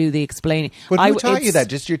have to do the explaining. But who taught you that?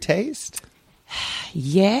 Just your taste?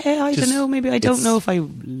 Yeah, I don't know. Maybe I don't know if I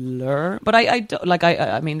learn, but I don't, like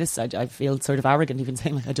I mean this. I feel sort of arrogant even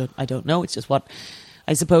saying like I don't know. It's just what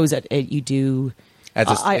I suppose that you do. I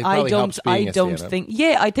don't think.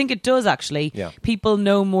 Yeah, I think it does actually. Yeah. People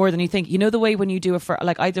know more than you think. You know the way when you do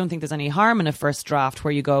I don't think there's any harm in a first draft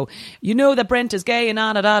where you go, you know that Brent is gay and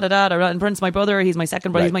and Brent's my brother, he's my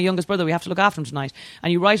second brother, he's my youngest brother. We have to look after him tonight,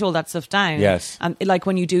 and you write all that stuff down. Yes. And like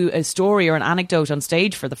when you do a story or an anecdote on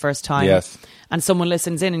stage for the first time. Yes. And someone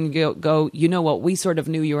listens in and you go, you know what, we sort of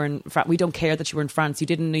knew you were in France. We don't care that you were in France. You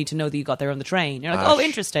didn't need to know that you got there on the train. You're like, oh,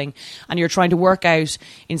 interesting. And you're trying to work out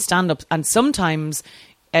in stand-up. And sometimes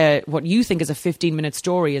what you think is a 15-minute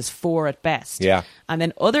story is 4 at best. Yeah. And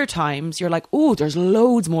then other times you're like, oh, there's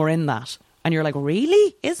loads more in that. And you're like,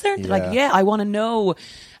 really? Is there? Yeah. Like, yeah, I want to know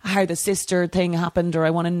how the sister thing happened, or I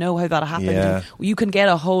want to know how that happened. Yeah. And you can get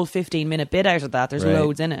a whole 15-minute bit out of that. There's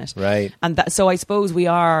loads in it. Right. And so I suppose we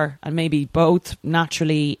are, and maybe both,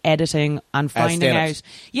 naturally editing and finding out.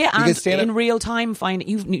 Yeah, and in real time,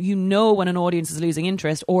 you know when an audience is losing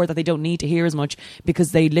interest or that they don't need to hear as much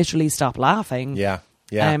because they literally stop laughing. Yeah.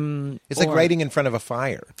 Yeah, it's like writing in front of a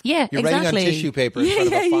fire. Yeah, you're writing on tissue paper in front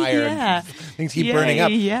of a fire, and things keep burning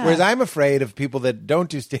up. Yeah. Whereas I'm afraid of people that don't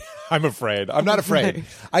do. I'm afraid. I'm not afraid.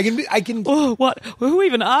 I can. Oh, what? Who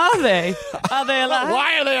even are they? Are they alive?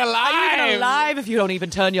 Why are they alive? Are you even alive if you don't even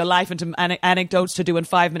turn your life into anecdotes to doing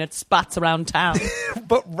 5-minute spats around town?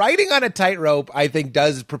 But writing on a tightrope, I think,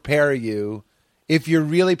 does prepare you, if you're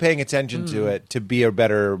really paying attention to it, to be a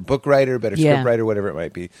better book writer, better script writer, whatever it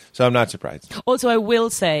might be. So I'm not surprised. Also, I will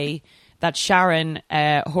say that Sharon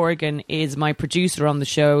Horgan is my producer on the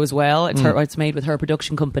show as well. It's made with her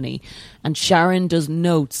production company. And Sharon does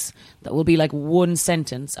notes that will be like one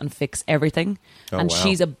sentence and fix everything. And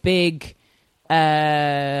she's a big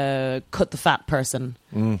cut the fat person.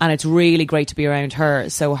 And it's really great to be around her.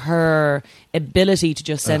 So her ability to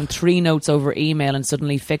just send 3 notes over email and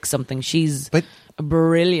suddenly fix something, she's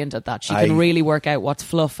brilliant at that. She can really work out what's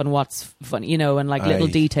fluff and what's fun, and like little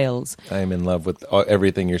details. I'm in love with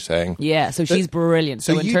everything you're saying. Yeah, so she's brilliant.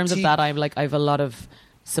 So in terms of that, I have a lot of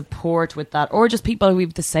support with that, or just people who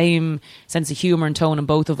have the same sense of humor and tone, and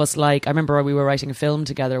both of us I remember we were writing a film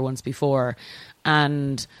together once before,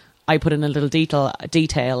 and I put in a little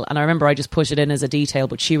detail, and I remember I just put it in as a detail,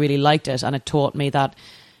 but she really liked it, and it taught me that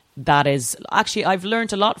is actually, I've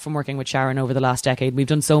learned a lot from working with Sharon over the last decade. We've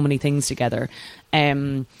done so many things together,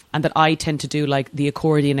 and that I tend to do like the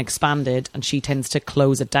accordion expanded, and she tends to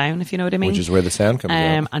close it down, if you know what I mean. Which is where the sound comes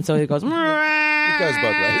out. And so it goes. It goes both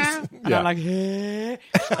ways. And I'm like,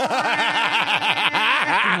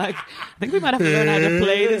 I think we might have to learn how to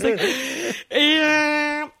play this. Like,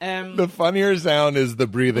 The funnier sound is the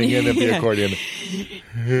breathing in of the accordion.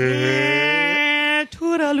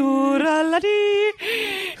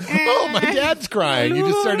 Oh, my dad's crying. You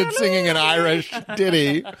just started singing an Irish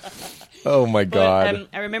ditty. Oh, my God.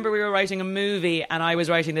 But, I remember we were writing a movie and I was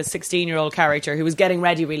writing this 16-year-old character who was getting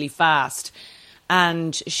ready really fast.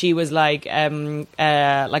 And she was like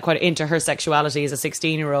quite into her sexuality as a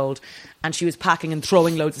 16-year-old. And she was packing and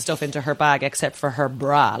throwing loads of stuff into her bag except for her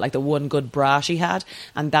bra, like the one good bra she had.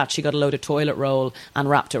 And that she got a load of toilet roll and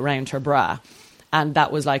wrapped it around her bra. And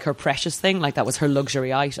that was like her precious thing, like that was her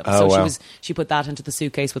luxury item. Oh, so wow. she put that into the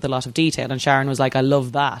suitcase with a lot of detail. And Sharon was like, I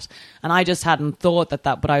love that. And I just hadn't thought that,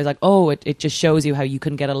 but I was like, oh, it just shows you how you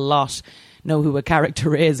can get a lot, know who a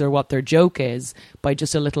character is or what their joke is by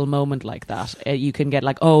just a little moment like that. You can get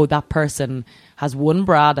like, oh, that person has one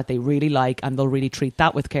bra that they really like and they'll really treat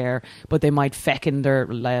that with care, but they might fuck in their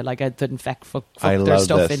fuck their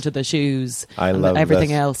stuff into the shoes. I and love everything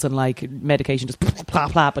this. else, and like medication just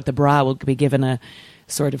plop plop, but the bra will be given a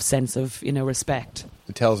sort of sense of respect.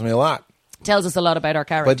 It tells me a lot. Tells us a lot about our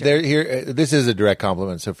character. But this is a direct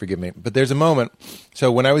compliment, so forgive me. But there's a moment.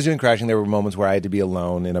 So when I was doing Crashing, there were moments where I had to be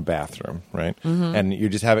alone in a bathroom, right? Mm-hmm. And you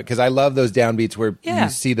just have it because I love those downbeats where you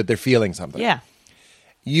see that they're feeling something. Yeah.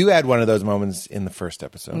 You had one of those moments in the first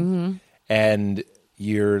episode, and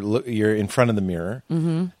you're in front of the mirror,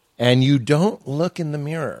 and you don't look in the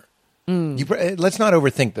mirror. Let's not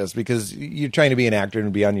overthink this because you're trying to be an actor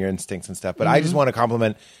and be on your instincts and stuff. But I just want to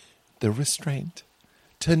compliment the restraint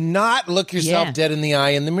to not look yourself dead in the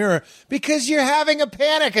eye in the mirror because you're having a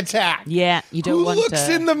panic attack. Yeah, you don't Who want looks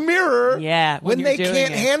to. in the mirror when they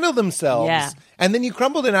can't handle themselves? Yeah. And then you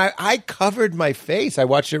crumbled, and I covered my face. I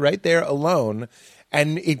watched it right there alone,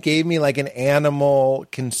 and it gave me like an animal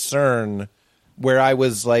concern where I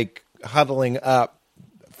was like huddling up,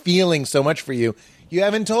 feeling so much for you. You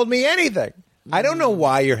haven't told me anything. I don't know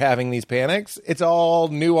why you're having these panics. It's all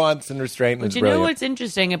nuance and restraint, and But it's you brilliant. know what's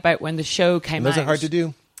interesting about when the show came And those out? are hard to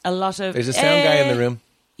do. A lot of There's a sound guy in the room.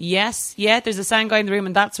 Yes, there's a sound guy in the room,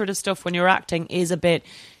 and that sort of stuff when you're acting is a bit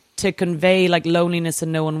to convey like loneliness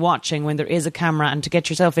and no one watching when there is a camera, and to get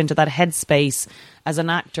yourself into that headspace as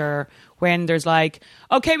an actor when there's like,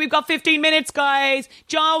 okay, we've got 15 minutes, guys.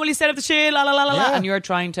 John, will you set up the shit? La la la la la. And you're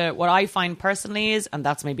trying to. What I find personally is, and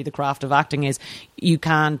that's maybe the craft of acting, is you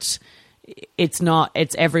can't. It's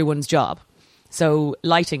everyone's job. So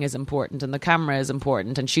lighting is important, and the camera is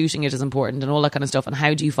important, and shooting it is important, and all that kind of stuff. And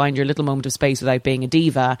how do you find your little moment of space without being a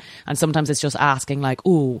diva? And sometimes it's just asking like,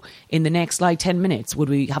 oh, in the next like 10 minutes, would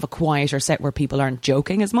we have a quieter set where people aren't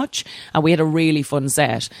joking as much? And we had a really fun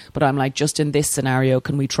set, but I'm like, just in this scenario,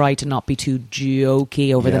 can we try to not be too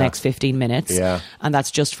jokey over the next 15 minutes? Yeah. And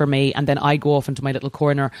that's just for me. And then I go off into my little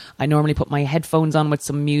corner. I normally put my headphones on with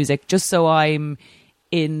some music just so I'm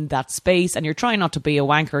in that space, and you're trying not to be a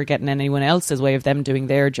wanker getting in anyone else's way of them doing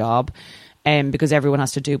their job, because everyone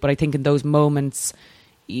has to do. But I think in those moments,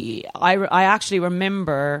 I actually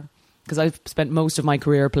remember, because I've spent most of my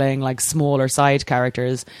career playing like smaller side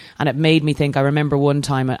characters, and it made me think. I remember one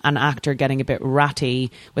time an actor getting a bit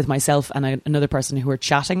ratty with myself and another person who were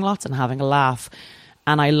chatting lots and having a laugh.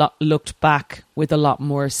 And I looked back with a lot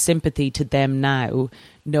more sympathy to them now,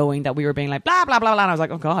 knowing that we were being like, blah, blah, blah, blah. And I was like,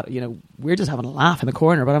 oh, God, we're just having a laugh in the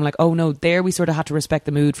corner. But I'm like, oh, no, there we sort of had to respect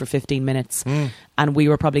the mood for 15 minutes. And we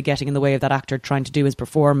were probably getting in the way of that actor trying to do his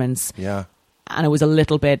performance. Yeah. And it was a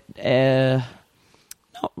little bit...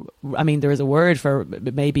 I mean, there is a word for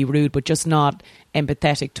maybe rude, but just not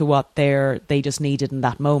empathetic to what they just needed in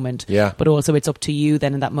that moment. Yeah. But also it's up to you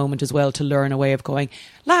then in that moment as well to learn a way of going,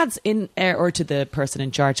 lads, or to the person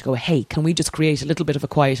in charge, go, hey, can we just create a little bit of a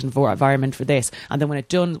quiet environment for this? And then when it's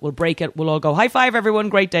done, we'll break it. We'll all go, high five, everyone.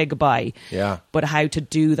 Great day. Goodbye. Yeah. But how to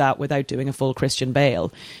do that without doing a full Christian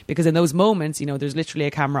Bale? Because in those moments, there's literally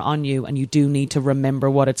a camera on you, and you do need to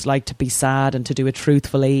remember what it's like to be sad and to do it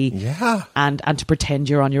truthfully. Yeah. And to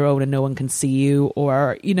pretend you're on your own and no one can see you,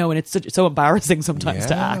 or and it's so embarrassing sometimes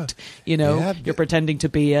to act. You're pretending to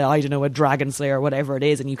be a dragon slayer or whatever it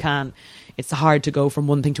is, and you can't. It's hard to go from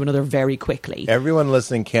one thing to another very quickly. Everyone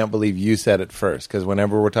listening can't believe you said it first, because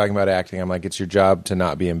whenever we're talking about acting, I'm like, it's your job to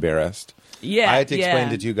not be embarrassed. Yeah, I had to explain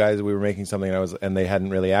to two guys that we were making something, and they hadn't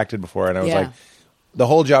really acted before, and I was like, the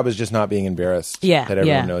whole job is just not being embarrassed. Yeah, that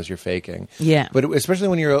everyone knows you're faking. Yeah, but especially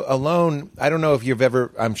when you're alone, I don't know if you've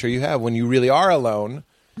ever. I'm sure you have. When you really are alone.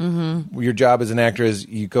 Mm-hmm. Your job as an actor is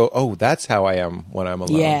you go, oh, that's how I am when I'm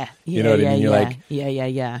alone. Yeah, you know what I mean. You're like,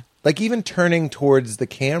 yeah. Like even turning towards the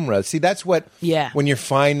camera. See, that's what. Yeah. When you're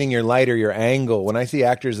finding your light or your angle. When I see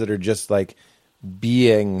actors that are just like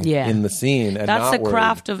being Yeah. in the scene. And That's not the worried.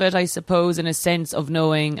 craft of it, I suppose, in a sense of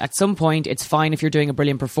knowing at some point it's fine if you're doing a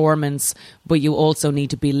brilliant performance, but you also need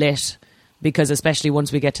to be lit. Because especially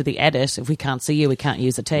once we get to the edit, if we can't see you, we can't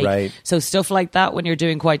use a take. Right. So stuff like that, when you're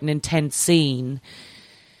doing quite an intense scene,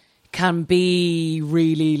 can be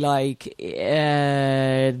really like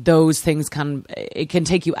those things can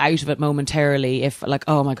take you out of it momentarily. If like,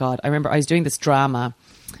 oh my God, I remember I was doing this drama.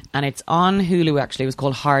 And it's on Hulu, actually. It was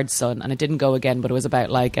called Hard Sun, and it didn't go again, but it was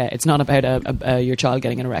about, like, it's not about your child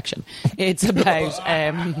getting an erection. It's about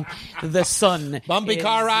the sun. Bumpy is-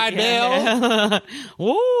 car ride, Bill.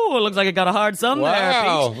 Ooh, it looks like it got a hard sun there,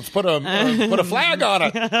 Wow. Pete. Let's put a flag on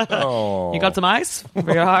it. Oh. You got some ice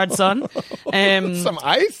for your hard sun? Some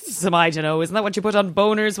ice? I don't know. Isn't that what you put on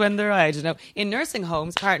boners when they're, I don't know. In nursing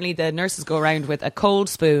homes, apparently the nurses go around with a cold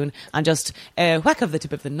spoon and just whack of the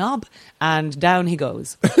tip of the knob, and down he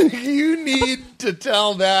goes. You need to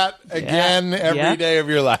tell that again every day of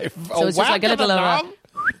your life. So it's just like a little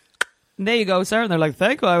there you go, sir. And they're like,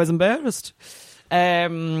 thank you, I was embarrassed. For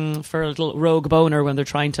a little rogue boner when they're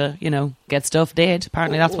trying to, get stuff dead.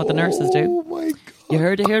 Apparently that's what the nurses do. Oh my God. You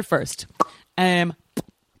heard it here first.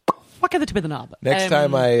 Whack at the tip of the knob. Next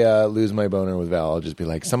time I lose my boner with Val, I'll just be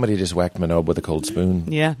like, somebody just whacked my knob with a cold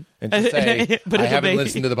spoon. Yeah. And just say, But I it'll haven't be-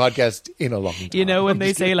 listened to the podcast in a long time. When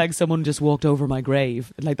they say like someone just walked over my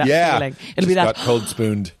grave, like that Yeah. feeling. It'll be that. Got cold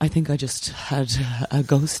spooned. I think I just had a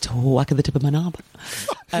ghost whack at the tip of my knob.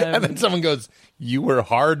 And then someone goes, you were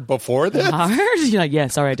hard before this? Hard? You're like, yeah,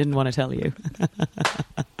 sorry, I didn't want to tell you.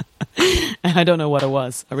 I don't know what it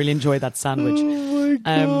was. I really enjoyed that sandwich. Oh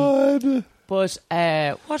my God. But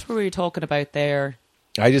what were we talking about there?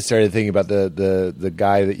 I just started thinking about the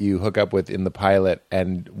guy that you hook up with in the pilot,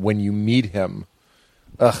 and when you meet him,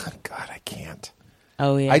 God, I can't.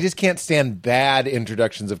 Oh, yeah. I just can't stand bad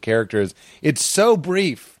introductions of characters. It's so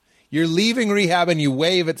brief. You're leaving rehab and you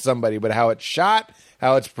wave at somebody, but how it's shot,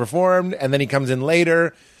 how it's performed, and then he comes in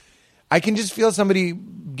later. I can just feel somebody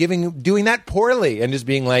doing that poorly and just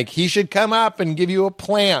being like, he should come up and give you a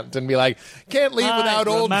plant and be like, can't leave without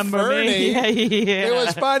old Fernie. Yeah. It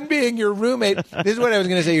was fun being your roommate. This is what I was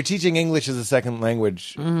going to say. You're teaching English as a second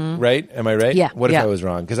language, right? Am I right? Yeah, What if yeah. I was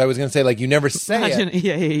wrong? Because I was going to say, like, you never say it.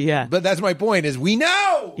 Yeah. But that's my point is we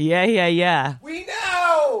know. Yeah. We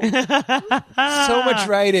know. So much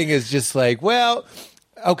writing is just like, well,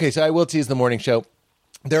 okay, so I will tease the morning show.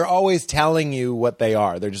 They're always telling you what they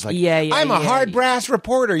are. They're just like, I'm a hard brass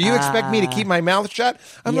reporter. You expect me to keep my mouth shut?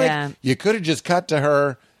 I'm like, you could have just cut to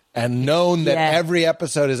her and known that every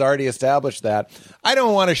episode has already established that. I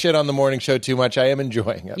don't want to shit on the morning show too much. I am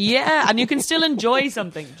enjoying it. Yeah, and you can still enjoy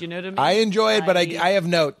something. Do you know what I mean? I enjoy it, but I have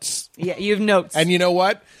notes. Yeah, you have notes. And you know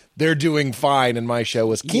what? They're doing fine, and my show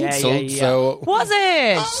was canceled. So Was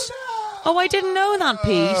it? Oh, no. Oh, I didn't know that,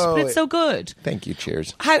 Pete. But it's so good. Thank you.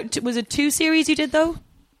 Cheers. How was it? 2 series you did though?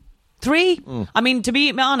 3? I mean, to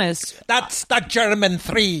be honest, That's the German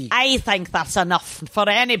 3. I think that's enough for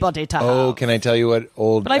anybody to have. Oh, can I tell you what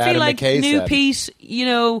old But I feel Adam like McKay new said?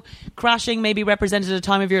 Pete, Crashing maybe represented a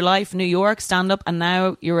time of your life, New York, stand up, and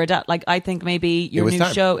now you're like, I think maybe your was new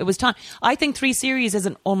time. show, it was time. I think 3 series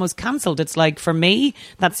isn't almost cancelled. It's like, for me,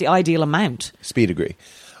 that's the ideal amount. Speed agree.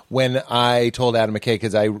 When I told Adam McKay,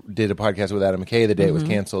 because I did a podcast with Adam McKay the day it was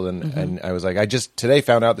canceled, and I was like, I just today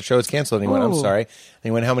found out the show is canceled. And he went, I'm Ooh. sorry. And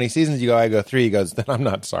he went, how many seasons? You go, I go 3. He goes, then I'm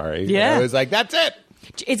not sorry. Yeah. And I was like, that's it.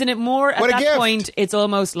 Isn't it more at What a that gift. point? It's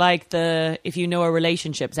almost like if you know a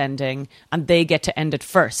relationship's ending and they get to end it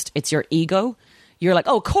first. It's your ego. You're like,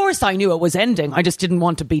 oh, of course I knew it was ending. I just didn't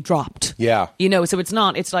want to be dropped. Yeah. So it's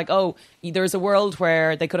not. It's like, oh, there's a world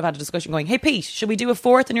where they could have had a discussion going, hey, Pete, should we do a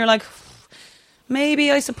 4th? And you're like,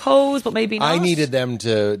 maybe, I suppose, but maybe not. I needed them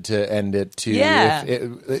to end it too. Yeah.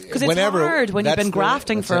 Because it's hard when you've been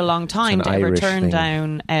grafting for a long time to ever turn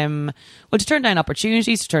down, to turn down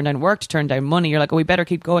opportunities, to turn down work, to turn down money. You're like, oh, we better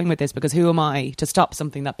keep going with this because who am I to stop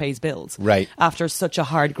something that pays bills? Right. After such a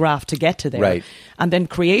hard graft to get to there. Right. And then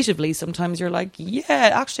creatively, sometimes you're like, yeah,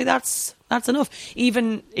 actually that's enough.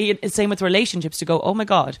 Even same with relationships, to go, oh my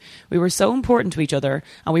God, we were so important to each other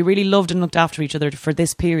and we really loved and looked after each other for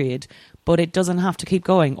this period. But it doesn't have to keep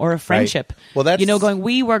going. Or a friendship. Well, that's going,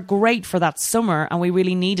 we were great for that summer and we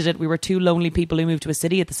really needed it. We were 2 lonely people who moved to a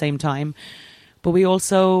city at the same time. But we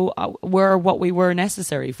also were what we were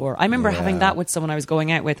necessary for. I remember having that with someone I was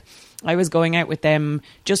going out with. I was going out with them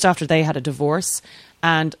just after they had a divorce.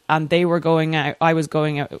 And they were going out. I was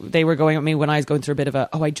going out. They were going at me when I was going through a bit of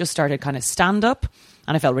I just started kind of stand up.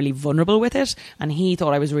 And I felt really vulnerable with it. And he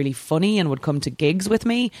thought I was really funny and would come to gigs with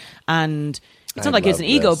me. And It's not like it's an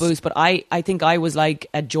ego boost, but I think I was like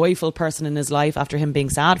a joyful person in his life after him being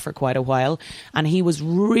sad for quite a while. And he was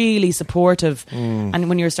really supportive. And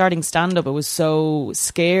when you're starting stand-up, it was so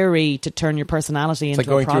scary to turn your personality into a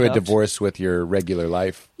product. It's like going through a divorce with your regular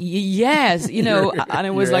life. Yes, you know, and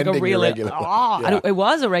it was like a real... and it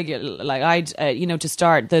was a regular... Like, I'd, you know, to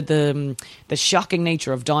start, the shocking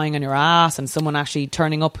nature of dying on your ass and someone actually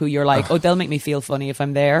turning up who you're like, oh, they'll make me feel funny if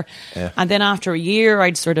I'm there. Yeah. And then after a year,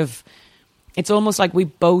 I'd sort of... It's almost like we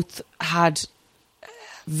both had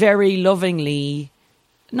very lovingly,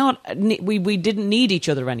 we didn't need each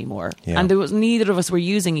other anymore. Yeah. And neither of us were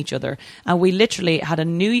using each other. And we literally had a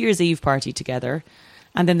New Year's Eve party together.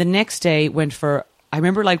 And then the next day went for, I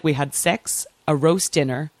remember like we had sex, a roast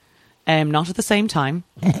dinner, not at the same time,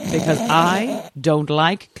 because I don't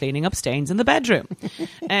like cleaning up stains in the bedroom.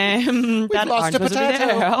 That lost a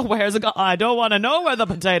potato. Oh, where's it gone? I don't want to know where the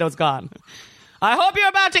potato's gone. I hope you're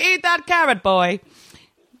about to eat that carrot, boy,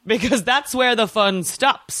 because that's where the fun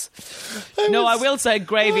stops. I will say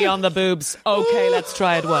gravy on the boobs. Okay, let's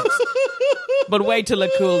try it once. But wait till it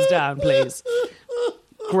cools down, please.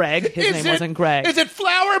 Greg, his name wasn't Greg. Is it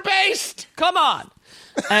flour-based? Come on.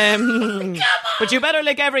 But you better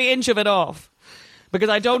lick every inch of it off, because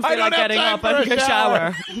I don't feel like getting up and take a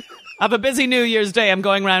shower. I have a busy New Year's Day. I'm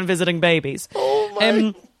going around visiting babies. Oh,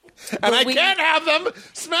 my... And I can't have them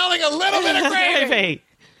smelling a little bit of gravy.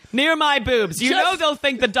 Near my boobs. You know they'll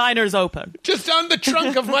think the diner's open. Just on the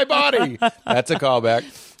trunk of my body. That's a callback.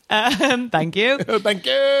 Thank you. Thank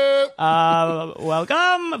you.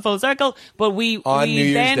 Welcome. Full circle. But we New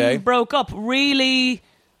Year's then Day. broke up really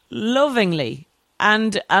lovingly.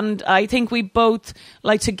 And I think we both,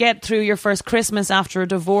 like, to get through your first Christmas after a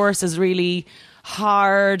divorce is really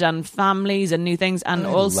hard, and families and new things, and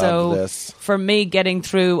also for me getting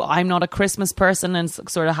through, I'm not a Christmas person, and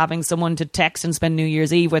sort of having someone to text and spend New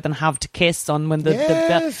Year's Eve with and have to kiss on when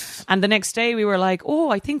and the next day we were like, oh,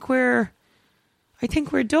 I think we're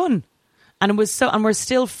done. And it was and we're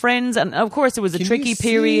still friends. And of course, it was a tricky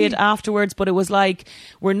period afterwards, but it was like,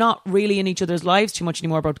 we're not really in each other's lives too much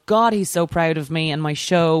anymore. But God, he's so proud of me and my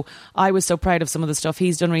show. I was so proud of some of the stuff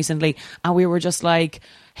he's done recently. And we were just like,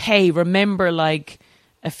 hey, remember like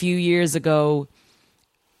a few years ago,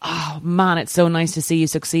 oh man, it's so nice to see you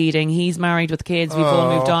succeeding. He's married with kids. We've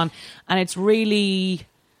all moved on. And it's really...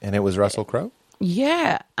 And it was Russell Crowe?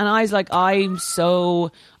 Yeah. And I was like, I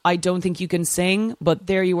don't think you can sing, but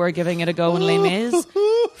there you were giving it a go in Les Mis.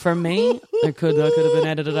 For me, that could have been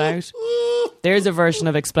edited out. There's a version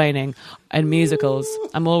of explaining in musicals.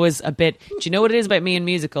 I'm always a bit... Do you know what it is about me in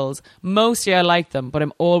musicals? Mostly I like them, but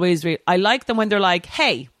I'm always... I like them when they're like,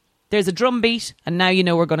 hey, there's a drum beat, and now you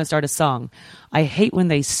know we're going to start a song. I hate when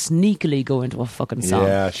they sneakily go into a fucking song.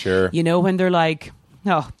 Yeah, sure. You know, when they're like,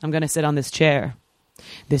 oh, I'm going to sit on this chair.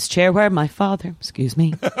 This chair where my father... Excuse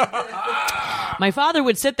me. My father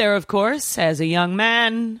would sit there, of course, as a young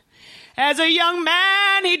man. As a young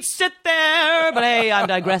man, he'd sit there. But hey, I'm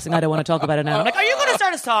digressing. I don't want to talk about it now. I'm like, are you going to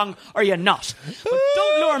start a song or are you not? But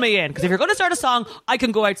don't lure me in, because if you're going to start a song, I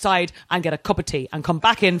can go outside and get a cup of tea and come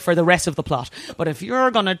back in for the rest of the plot. But if you're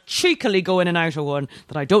going to cheekily go in and out of one,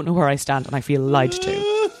 then I don't know where I stand and I feel lied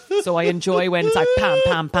to. So I enjoy when it's like pam,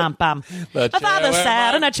 pam, pam, pam. My father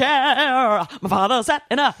sat in a chair. My father sat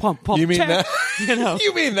in a pump, pump You mean chair. that? You know.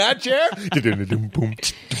 You mean that chair?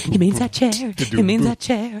 He means that chair. He means that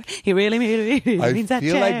chair. He really means that chair. I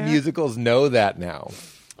feel like musicals know that now.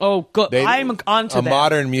 Oh, good. I'm onto a them.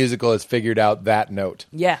 modern musical has figured out that note.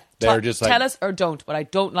 Yeah. They're just like... Tell us or don't, but I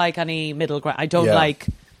don't like any middle ground. I don't like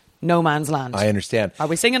no man's land. I understand. Are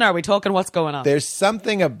we singing or are we talking? What's going on? There's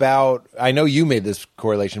something about... I know you made this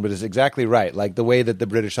correlation, but it's exactly right. Like the way that the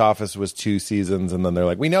British Office was 2 seasons and then they're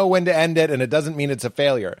like, we know when to end it and it doesn't mean it's a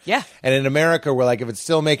failure. Yeah. And in America, we're like, if it's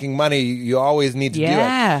still making money, you always need to do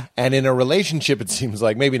it. And in a relationship, it seems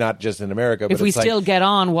like, maybe not just in America, but if we it's still like, get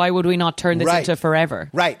on, why would we not turn this into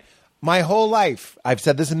forever? Right. My whole life, I've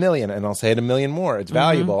said this a million, and I'll say it a million more. It's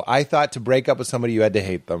valuable. I thought to break up with somebody, you had to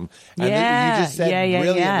hate them. And you just said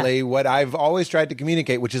brilliantly what I've always tried to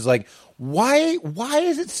communicate, which is like, why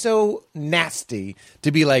is it so nasty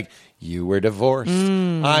to be like, you were divorced.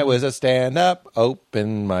 I was a stand-up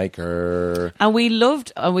open micer. And we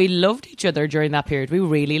loved each other during that period. We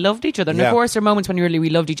really loved each other. And of course, there are moments when we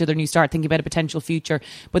loved each other and you start thinking about a potential future.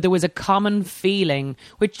 But there was a common feeling,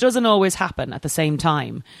 which doesn't always happen at the same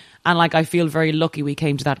time. And like, I feel very lucky we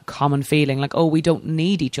came to that common feeling, like, oh, we don't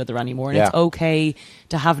need each other anymore. And it's okay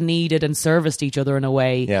to have needed and serviced each other in a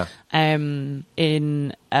way. Yeah.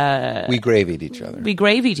 We gravied each other. We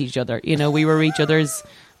gravied each other. You know, we were each other's,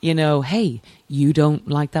 you know, hey, you don't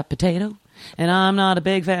like that potato? And I'm not a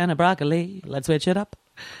big fan of broccoli. Let's switch it up.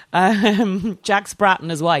 Jack Sprat and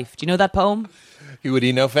his wife. Do you know that poem? He would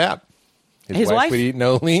eat no fat. His wife would eat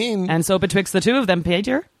no lean. And so betwixt the two of them,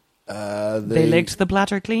 Peter, they licked the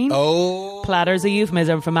platter clean. Oh. Platter's a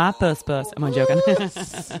euphemism for my puss. Am I joking?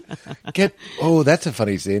 That's a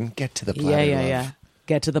funny scene. Get to the platter. Yeah.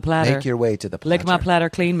 Get to the platter. Make your way to the platter. Lick my platter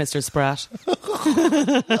clean, Mr. Sprat. That's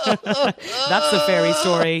the fairy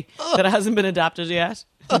story that hasn't been adapted yet.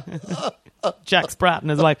 Jack Sprat and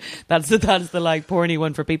his wife. That's the like porny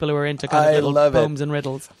one for people who are into kind of little poems and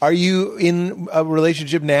riddles. Are you in a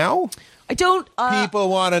relationship now? I don't. People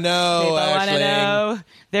want to know. People want to know.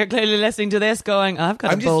 They're clearly listening to this, going, "I've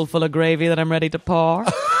got a bowl full of gravy that I'm ready to pour."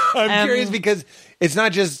 I'm curious because it's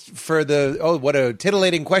not just for what a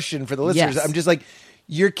titillating question for the listeners. Yes. I'm just like,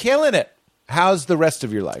 you're killing it. How's the rest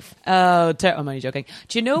of your life? Oh, I'm only joking.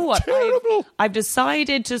 Do you know what? Terrible. I've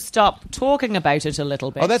decided to stop talking about it a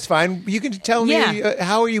little bit. Oh, that's fine. You can tell me,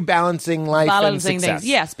 how are you balancing life and success? Things.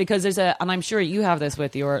 Yes, because and I'm sure you have this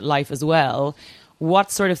with your life as well.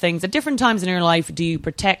 What sort of things at different times in your life do you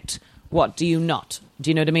protect? What do you not? Do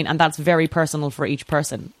you know what I mean? And that's very personal for each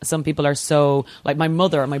person. Some people are so, like my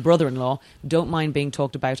mother and my brother-in-law, don't mind being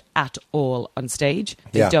talked about at all on stage.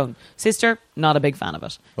 They don't. Sister, not a big fan of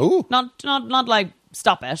it. Ooh. Not like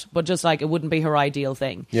stop it, but just like it wouldn't be her ideal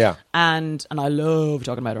thing. Yeah. And I love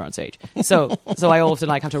talking about her on stage. So I often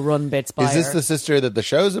like have to run bits by her. Is this the sister that the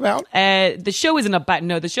show's about? The show isn't about,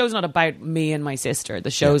 the show's not about me and my sister. The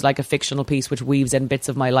show's like a fictional piece which weaves in bits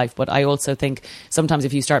of my life. But I also think sometimes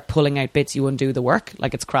if you start pulling out bits, you undo the work.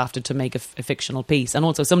 Like it's crafted to make a fictional piece. And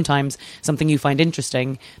also sometimes something you find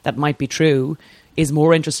interesting that might be true is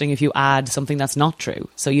more interesting if you add something that's not true.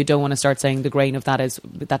 So you don't want to start saying the grain of that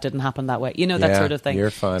didn't happen that way. You know, that sort of thing. You're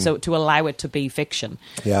fun. So to allow it to be fiction.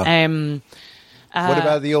 Yeah. What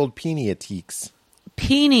about the old peniatiques?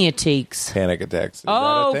 Peniatiques. Panic attacks. Is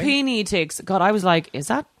Oh, that a thing? peniatiques. God, I was like, is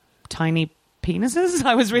that tiny penises?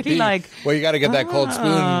 I was really like... Well, you got to get that cold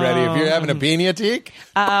spoon ready. If you're having a peniatique.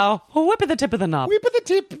 Whip at the tip of the knob. Whip at the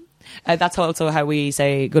tip. That's also how we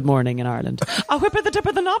say good morning in Ireland. A whip at the tip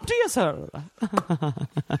of the knob to you, sir.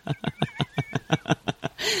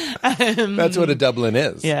 That's what a Dublin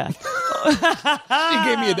is. Yeah. You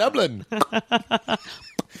gave me a Dublin.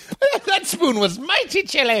 That spoon was mighty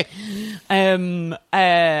chilly. On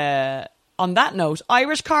that note,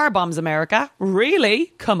 Irish car bombs America.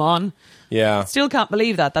 Really? Come on. Yeah. Still can't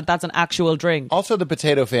believe that's an actual drink. Also, the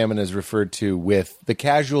potato famine is referred to with the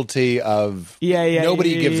casualty of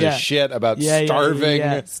nobody gives a shit about starving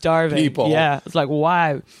people. Yeah, it's like,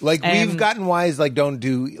 wow. Like, we've gotten wise, like, don't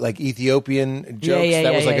do, like, Ethiopian jokes.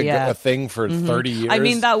 That was, like, a thing for 30 years. I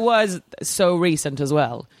mean, that was so recent as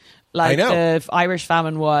well. Like, the Irish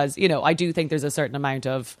famine was, I do think there's a certain amount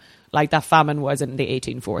of, like, that famine was in the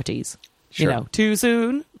 1840s. Sure. Too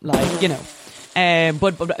soon. Like,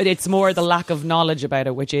 but it's more the lack of knowledge about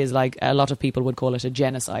it, which is like a lot of people would call it a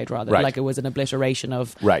genocide rather. Right. Like it was an obliteration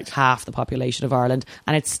of right. half the population of Ireland.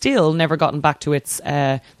 And it's still never gotten back to its...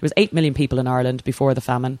 there was 8 million people in Ireland before the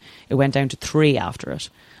famine. It went down to 3 after it.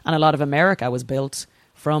 And a lot of America was built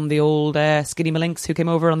from the old skinny malinks who came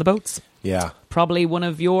over on the boats. Yeah. Probably one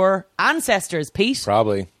of your ancestors, Pete.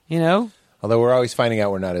 Probably. Although we're always finding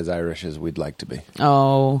out we're not as Irish as we'd like to be.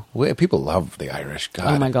 Oh. People love the Irish.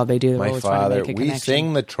 God. Oh, my God, they do. My father, we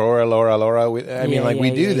sing the Trora, Laura. We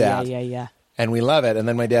do that. Yeah. And we love it. And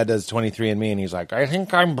then my dad does 23andMe, and he's like, I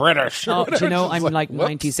think I'm British. Oh, do you know, I'm like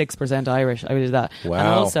 96% Irish. I did that. Wow. And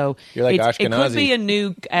also, you're like Ashkenazi. It could be a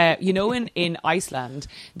new, in Iceland,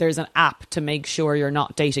 there's an app to make sure you're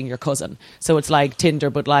not dating your cousin. So it's like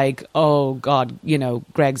Tinder, but like, oh, God,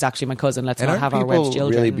 Greg's actually my cousin. Let's not have our web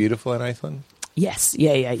children. Really beautiful in Iceland? Yes.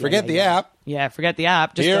 Yeah. Forget the app. Yeah, forget the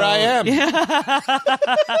app. Just here go. I am.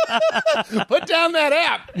 Put down that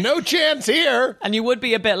app. No chance here. And you would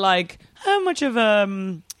be a bit like, how much of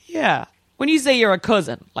when you say you're a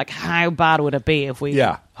cousin, like how bad would it be if we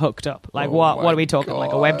hooked up? Like what are we talking? God.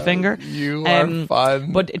 Like a webbed finger? You are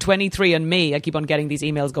fun. But 23andMe, I keep on getting these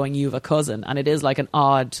emails going, you have a cousin, and it is like an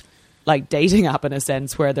odd like dating app in a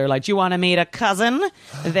sense where they're like, do you want to meet a cousin?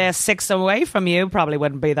 They're 6 away from you. Probably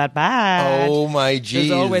wouldn't be that bad. Oh my geez.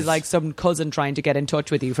 There's always like some cousin trying to get in touch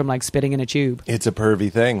with you from like spitting in a tube. It's a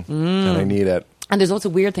pervy thing and I need it. And there's also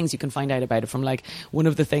weird things you can find out about it from like, one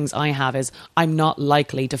of the things I have is I'm not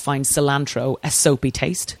likely to find cilantro a soapy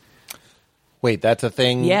taste. Wait, that's a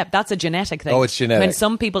thing? Yeah, that's a genetic thing. Oh, it's genetic. When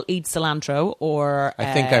some people eat cilantro or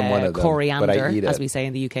I think I'm one of them, coriander, but I eat it. as we say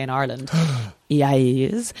in the UK and Ireland.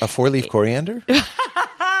 Yes. A 4-leaf coriander?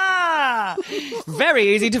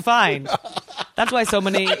 Very easy to find. That's why so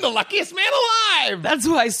many. I'm the luckiest man alive. That's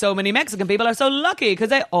why so many Mexican people are so lucky, because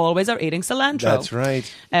they always are eating cilantro. That's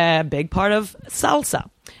right. Big part of salsa.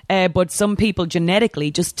 But some people genetically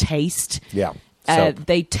just taste. Yeah. Soap.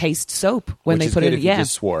 They taste soap when Which they is put good it. if you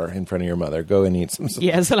just swore in front of your mother. Go and eat some.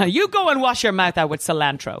 Yeah, cilantro. You go and wash your mouth out with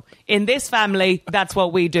cilantro. In this family, that's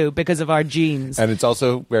what we do because of our genes. And it's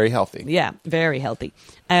also very healthy. Yeah, very healthy.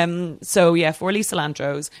 So yeah, 4 leaf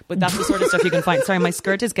cilantros, but that's the sort of stuff you can find. Sorry, my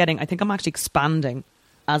skirt is I think I'm actually expanding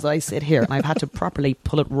as I sit here, and I've had to properly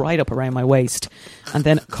pull it right up around my waist and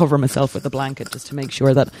then cover myself with the blanket just to make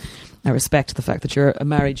sure that I respect the fact that you're a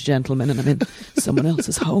married gentleman and I'm in someone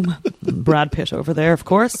else's home. And Brad Pitt over there, of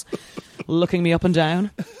course, looking me up and down,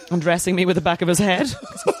 undressing me with the back of his head. He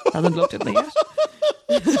hasn't looked at me yet.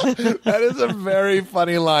 That is a very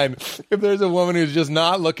funny line. If there's a woman who's just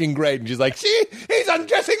not looking great and she's like, see, he's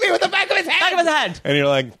undressing me with the back of his head. Back of his head. And you're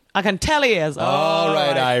like, I can tell he is. all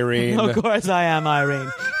right, Irene. Of course I am,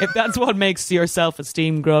 Irene. If that's what makes your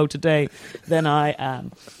self-esteem grow today, then I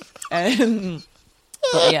am.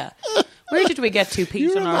 But yeah. Where did we get to, Pete?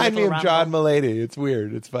 You on our remind me little of ramble? John Mulaney. It's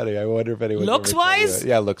weird. It's funny. I wonder if anyone Looks-wise?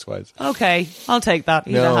 Yeah, looks-wise. Okay, I'll take that.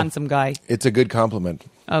 He's a handsome guy. It's a good compliment.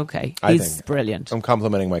 Okay, I he's think. brilliant. I'm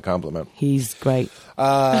complimenting my compliment. He's great. It's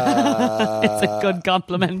a good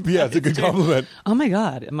compliment. Yeah, it's a good compliment. Oh my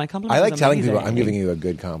God, my compliment. I like is telling amazing. people I'm giving you a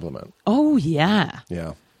good compliment. Oh yeah.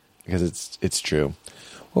 Yeah, because it's true.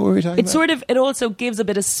 What were we talking about? It also gives a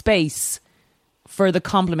bit of space for the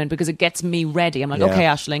compliment because it gets me ready. I'm like, Yeah. okay,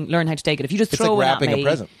 Aisling, learn how to take it. If you just It's throw like it at wrapping a me,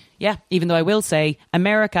 present. yeah. Even though I will say,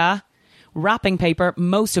 America, wrapping paper,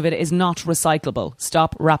 most of it is not recyclable.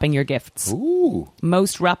 Stop wrapping your gifts. Ooh.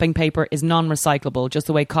 Most wrapping paper is non-recyclable, just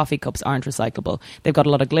the way coffee cups aren't recyclable. They've got a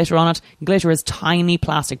lot of glitter on it. Glitter is tiny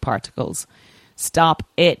plastic particles. Stop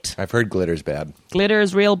it. I've heard glitter's bad. Glitter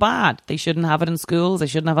is real bad. They shouldn't have it in schools. They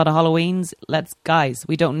shouldn't have it at Halloweens. Guys,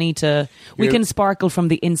 we don't need to. We can sparkle from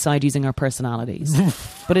the inside using our personalities.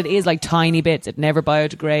 But it is like tiny bits. It never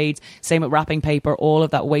biodegrades. Same with wrapping paper, all of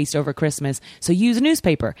that waste over Christmas. So use a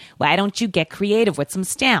newspaper. Why don't you get creative with some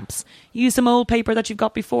stamps? Use some old paper that you've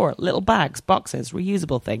got before. Little bags, boxes,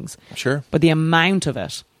 reusable things. Sure. But the amount of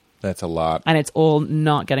it. That's a lot. And it's all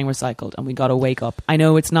not getting recycled, and we got to wake up. I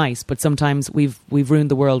know it's nice, but sometimes we've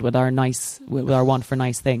ruined the world with our want for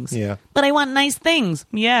nice things. Yeah. But I want nice things.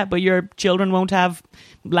 Yeah, but your children won't have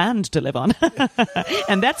land to live on,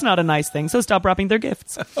 and that's not a nice thing. So stop wrapping their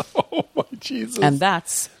gifts. Oh my Jesus! And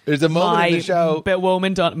that's there's a moment in the show.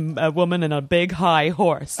 A woman in a big high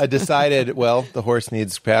horse. I decided. Well, the horse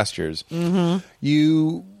needs pastures.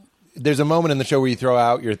 Mm-hmm. There's a moment in the show where you throw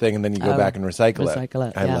out your thing and then you go back and recycle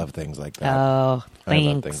it. I love things like that. Oh, thanks.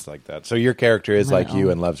 I love things like that. So your character is like you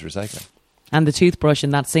and loves recycling. And the toothbrush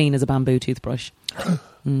in that scene is a bamboo toothbrush. If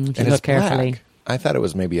you and look carefully. Black. I thought it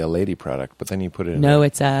was maybe a lady product, but then you put it in. No,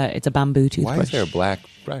 it's a bamboo toothbrush. Why is there a black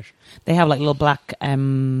brush? They have like little black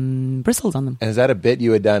bristles on them. And is that a bit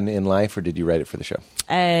you had done in life, or did you write it for the show?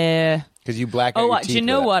 Because you black out your teeth. Do you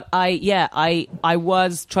know what? I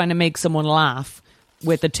was trying to make someone laugh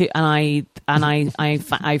with the two, and I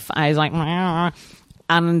was like,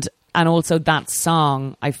 and also that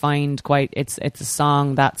song I find quite. It's a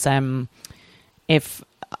song that's if.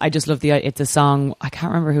 I just love it's a song, I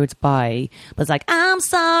can't remember who it's by, but it's like, I'm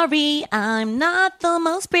sorry, I'm not the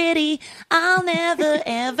most pretty, I'll never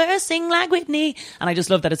ever sing like Whitney. And I just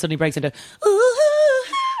love that it suddenly breaks into, ooh,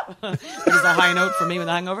 which is a high note for me with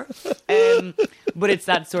a hangover. But it's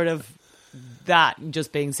that sort of, that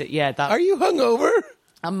just being, that. Are you hungover?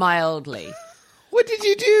 Mildly. What did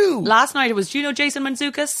you do? Last night it was, do you know Jason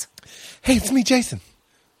Mantzoukas? Hey, it's me, Jason.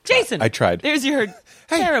 Jason. I tried. There's your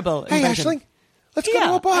terrible impression. Aisling. Let's go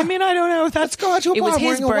to a bar. I mean, I don't know. Let's go out to a bar. It was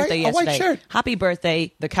his birthday a white yesterday. shirt. Happy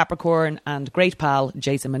birthday, the Capricorn and great pal,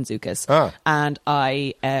 Jason Mantzoukas. And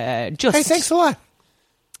I just... Hey, thanks a lot.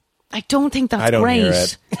 I don't think that's I don't great. hear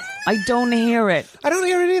it. I don't hear it. I don't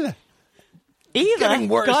hear it either. Either?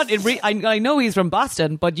 Worse. God, I know he's from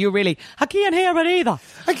Boston, but you really... I can't hear it either.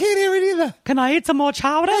 I can't hear it either. Can I eat some more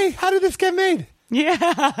chowder? Hey, how did this get made? Yeah.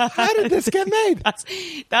 How did this get made?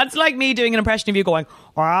 That's like me doing an impression of you going,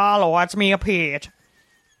 well, what's me a Pete?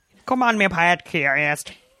 Come on, me Pete, curious.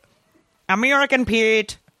 American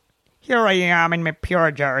Pete. Here I am in my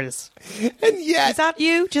pure jars. And yet... Is that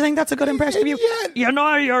you? Do you think that's a good impression of you? Yet, you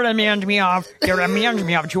know you're immune to me of. You're immune to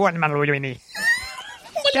me of Jordan Maloney.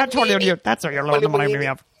 That's what you're immune to me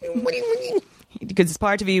of. Because it's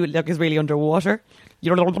part of you that is really underwater. Do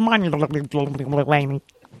you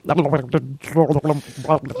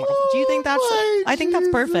think that's... I think that's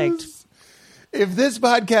perfect. If this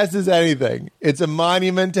podcast is anything, it's a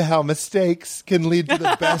monument to how mistakes can lead to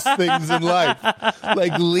the best things in life.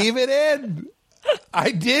 Like, leave it in.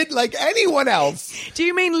 I did like anyone else. Do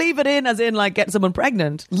you mean leave it in as in like get someone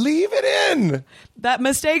pregnant? Leave it in. That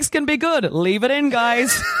mistakes can be good. Leave it in,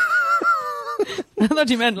 guys. I thought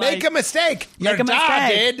you meant like... Make a mistake. Make Your a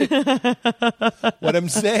dad did. What I'm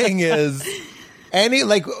saying is... Any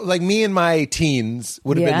like me in my teens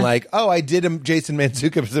would have Yeah. been like, oh, I did a Jason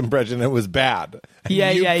Mantzoukas impression and it was bad. And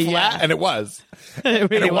Yeah, you yeah. And it was. It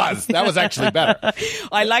really And it was. That was actually better.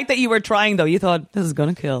 I like that you were trying, though. You thought, this is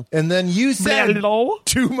going to kill. And then you said Hello?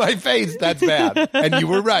 to my face, that's bad. And you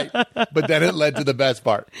were right. But then it led to the best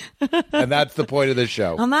part. And that's the point of this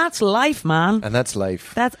show. And that's life, man. And that's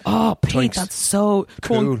life. That's, oh, Pete, Twinks. that's so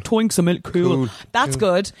Cool. Twinks a minute, cool. Cool. That's Cool.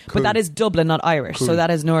 good, Cool. but that is Dublin, not Irish. Cool. So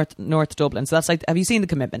that is North Dublin. So that's like, have you seen The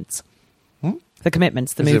Commitments? The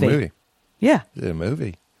Commitments, the Is movie. it a movie? Yeah. Is it a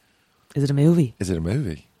movie? Is it a movie? Is it a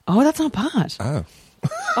movie? Oh, that's not bad. Oh.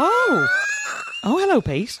 Oh. Oh, hello,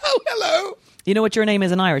 Pete. Oh, hello. You know what your name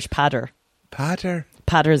is in Irish? Padder. Pater.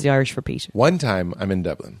 Padder is the Irish for Pete. One time I'm in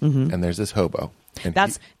Dublin and there's this hobo. And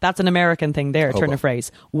That's an American thing there, turn Hobo. of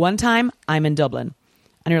phrase. One time, I'm in Dublin.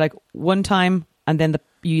 And you're like, one time, and then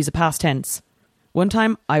you use a past tense. One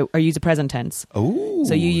time, I use a present tense. Oh,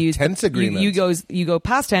 So you use tense agreement. You go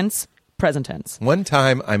past tense, present tense. One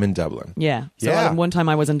time I'm in Dublin. Yeah. So Yeah. one time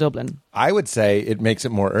I was in Dublin. I would say it makes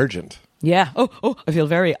it more urgent. Yeah. Oh, I feel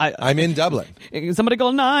very. I'm in Dublin. Somebody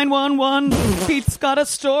call 911. Pete's got a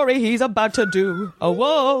story he's about to do. Oh,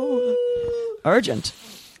 whoa. Urgent.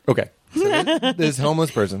 Okay. So this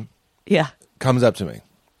homeless person Yeah. comes up to me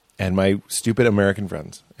and my stupid American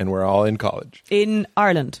friends, and we're all in college In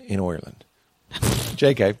Ireland. in Ireland.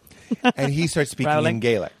 JK. And he starts speaking Rowling. in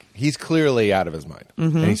Gaelic. He's clearly out of his mind.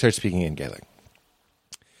 And he starts speaking in Gaelic.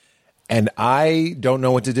 And I don't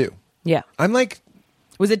know what to do. Yeah. I'm like,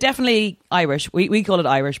 Was it definitely Irish? We call it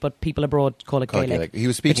Irish, but people abroad call it call it Gaelic. Gaelic. He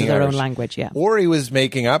was speaking which is their Irish. own language, yeah. Or he was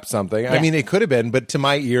making up something. I Yeah. mean, it could have been, but to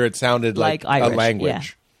my ear, it sounded like Irish, a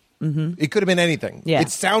language. It could have been anything. Yeah. It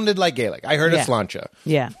sounded like Gaelic. I heard Yeah. a slancha.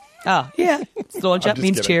 Yeah. Oh, yeah. I'm Sláinte just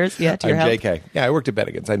means kidding. cheers. Yeah, to your I'm help. JK. Yeah, I worked at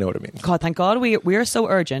Bennigan's. I know what it means. God, thank God we are so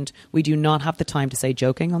urgent. We do not have the time to say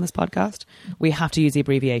joking on this podcast. We have to use the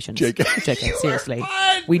abbreviations. JK. JK, seriously.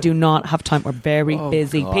 fine. We do not have time. We're very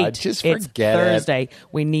busy, God, Pete. just it's forget it. Thursday.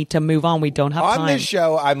 We need to move on. We don't have On time. this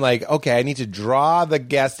show, I'm like, okay, I need to draw the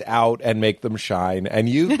guest out and make them shine. And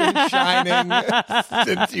you've been shining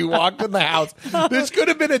since you walked in the house. This could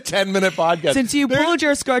have been a 10-minute podcast. Since you pulled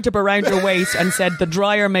your skirt up around your waist and said the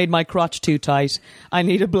dryer made my crotch too tight, I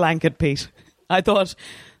need a blanket, Pete. I thought,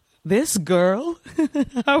 this girl,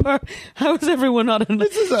 how is everyone not?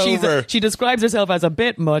 This is over. She describes herself as a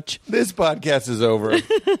bit much. This podcast is over.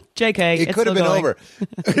 JK, It it's could have still been going. over.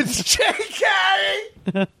 It's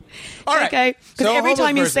JK. All right. JK, because So, every homeless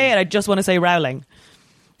time you person. say it, I just want to say Rowling.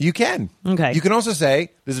 You can. Okay. You can also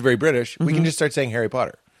say, this is very British, we can just start saying Harry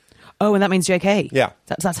Potter. Oh, and that means JK. Yeah.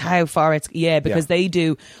 That's how far it's... Yeah, because they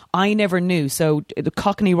do... I never knew. So the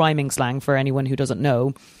Cockney rhyming slang, for anyone who doesn't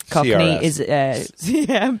know, Cockney CRS. is...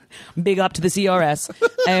 yeah, big up to the CRS.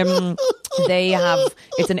 They have...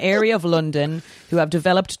 It's an area of London who have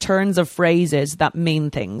developed turns of phrases that mean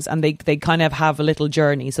things, and they kind of have a little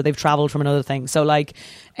journey, so they've travelled from another thing. So like...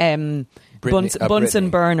 Bunsen Brittany.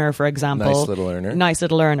 burner, for example. Nice little earner. Nice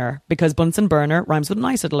little earner. Because Bunsen burner rhymes with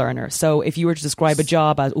nice little earner. So if you were to describe a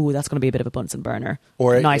job as, oh, that's going to be a bit of a Bunsen burner.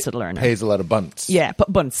 Or nice it little earner. pays a lot of bunts. Yeah,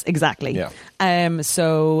 bunts, exactly. Yeah.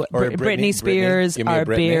 So Or Britney Spears, Give me a our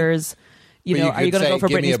Britney. beers. You But know, you are you could going to say, go for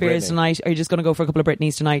 "Give me Britney a Spears Britney." tonight? Are you just going to go for a couple of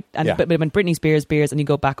Britneys tonight? And Yeah. but when Britney Spears, and you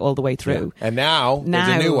go back all the way through. And now, there's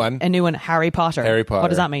a new one. A new one, Harry Potter. Harry Potter. What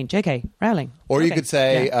does that mean? J.K. Rowling. Or you Okay. could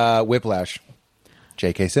say Yeah. Whiplash.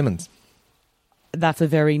 J.K. Simmons. That's a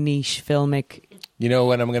very niche filmic. You know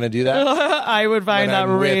when I'm going to do that? I would find When that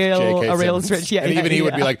I'm with J.K. a real Simmons. stretch. Yeah, and even he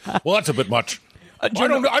would be yeah. like, well, that's a bit much. I you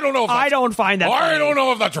know- don't know if that's, I don't find that I funny. don't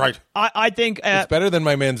know if that's right. I think It's better than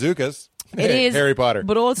my Manzoukas. it is Harry Potter.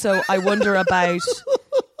 But also, I wonder about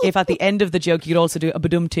if at the end of the joke you could also do a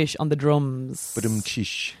badum-tish on the drums,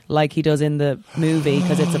 Ba-dum-chish. like he does in the movie,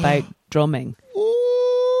 because it's about drumming.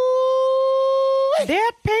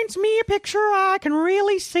 That paints me a picture I can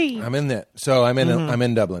really see. I'm in that. So I'm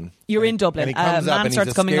in Dublin. You're in Dublin. And he comes up man and he's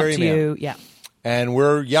starts a coming up scary to man. you. Yeah. And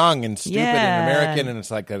we're young and stupid Yeah. and American, and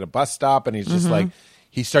it's like at a bus stop, and he's just like,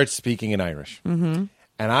 he starts speaking in Irish. Mm-hmm.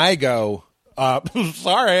 And I go,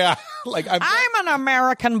 sorry, like I'm an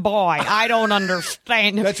American boy. I don't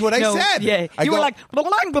understand. That's what I said. Yeah. I You go- were like, It's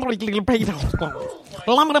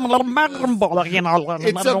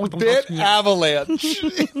a bit avalanche.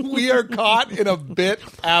 We are caught in a bit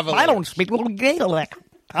avalanche. I don't speak Gaelic.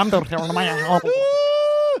 I'm the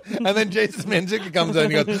And then Jason Manzukis comes on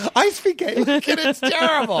and he goes, I speak Gaelic and it's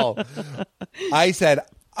terrible. I said,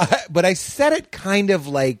 but I said it kind of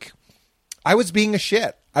like I was being a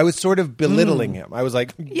shit. I was sort of belittling him. I was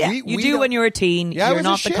like, Yeah, you do when you're a teen. Yeah, I you're was a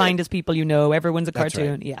not the shit. kindest people you know. Everyone's a That's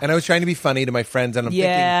cartoon. right. Yeah. And I was trying to be funny to my friends, and I'm thinking,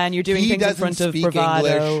 and you're doing he things in doesn't front of speak bravado.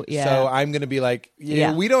 English, Yeah. so I'm going to be like,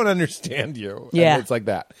 Yeah. we don't understand you. Yeah. And it's like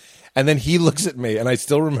that. And then he looks at me, and I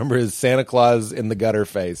still remember his Santa Claus in the gutter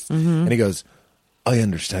face, and he goes, I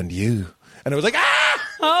understand you. And I was like,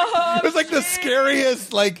 ah! It was like the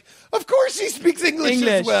scariest, like, of course he speaks English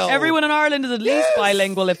as well. Everyone in Ireland is at least Yes.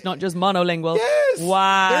 bilingual, if not just monolingual. Yes.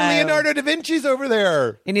 Wow. They're Leonardo da Vinci's over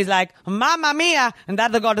there. And he's like, Mamma mia, and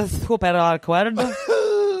that got a super awkward.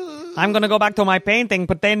 I'm going to go back to my painting,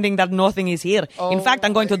 pretending that nothing is here. In fact,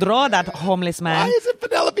 I'm going to draw that homeless man. Why is it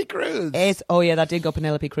Penelope Cruz? Oh, yeah, that did go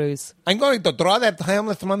Penelope Cruz. I'm going to draw that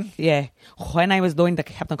homeless man. Yeah. When I was doing the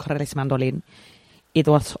Captain Corellis mandolin, it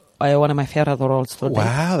was one of my favorite roles today.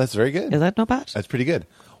 Wow, that's very good. Is that not bad? That's pretty good.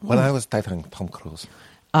 When I was dating Tom Cruise.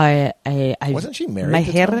 I Wasn't she married My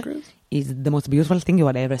to hair Tom Cruise? is the most beautiful thing you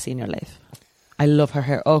will ever see in your life. I love her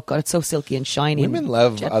hair. Oh God, it's so silky and shiny. Women and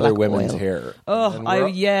love jet other black women's oil. hair. Oh,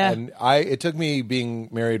 And yeah. And it took me being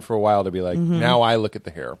married for a while to be like, now I look at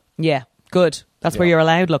the hair. Yeah, good. That's where Yeah. you're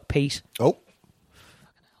allowed. Look, Pete. Oh.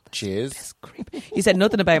 Cheers. He said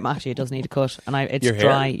nothing about Matty. It does need a cut, and it's Your hair?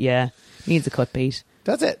 dry. Yeah, needs a cut, Pete.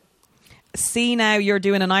 That's it. See, now you're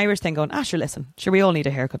doing an Irish thing, going, sure, listen, sure, we all need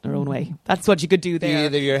a haircut in our own way. That's what you could do there.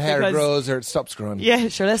 Either your hair Because- grows or it stops growing. Yeah,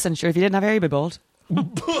 sure, listen, sure, if you didn't have hair, you'd be bald.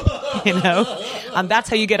 You know? And that's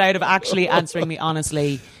how you get out of actually answering me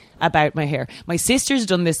honestly about my hair. My sister's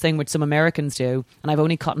done this thing which some Americans do, and I've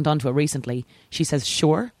only cottoned onto it recently. She says,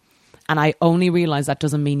 sure. And I only realised that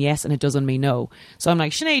doesn't mean yes and it doesn't mean no. So I'm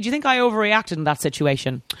like, Sinead, do you think I overreacted in that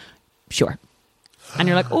situation? Sure. And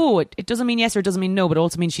you're like, oh, it doesn't mean yes or it doesn't mean no, but it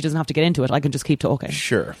also means she doesn't have to get into it. I can just keep talking.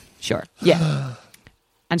 Sure. Sure. Yeah.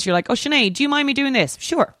 And you're like, oh, Sinead, do you mind me doing this?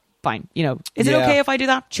 Sure. Fine. You know, is it Yeah. okay if I do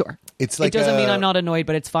that? Sure. It's like it doesn't mean a- I'm not annoyed,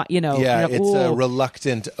 but it's fine. You know, Yeah, you're like, it's a "Oh."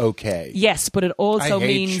 reluctant okay. Yes, but it also I hate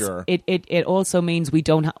means sure. it also means we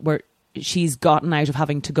don't where she's gotten out of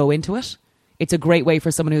having to go into it. It's a great way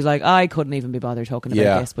for someone who's like, I couldn't even be bothered talking about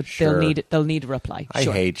Yeah, this, but sure. they'll need a reply. I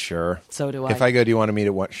Sure. hate sure. So do I. If I go, do you want to meet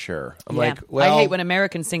at what? Sure. I'm Yeah. like, well, I hate when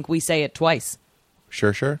Americans think we say it twice.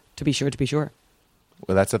 sure. To be sure, to be sure.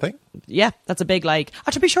 Well, that's the thing. Yeah, that's a big like,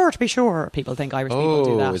 to be sure, to be sure. People think Irish people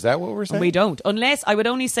do that. Is that what we're saying? And we don't. Unless I would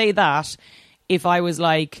only say that if I was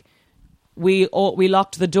like, we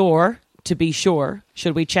locked the door to be sure.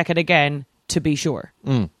 Should we check it again to be sure?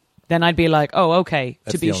 Then I'd be like, oh, okay.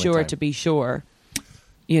 That's to the be only sure, time. to be sure.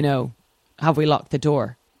 You know, have we locked the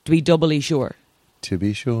door? To be doubly sure. To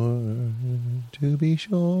be sure. To be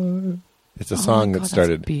sure. It's a Oh song my that God,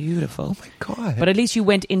 started. That's beautiful. God. But at least you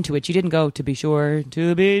went into it. You didn't go to be sure,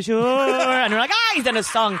 to be sure. And you're like, he's in a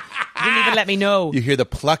song. You didn't even let me know. You hear the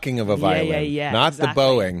plucking of a violin, yeah, not exactly. the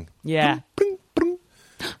bowing. Yeah. Bring, bring.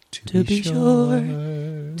 To be sure,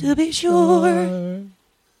 to be sure.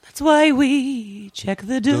 That's why we check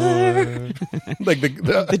the door. Like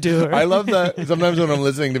the door. I love that. Sometimes when I'm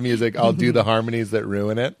listening to music, I'll do the harmonies that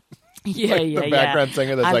ruin it. Yeah, Like the background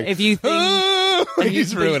singer that's And like, if you think, and you he's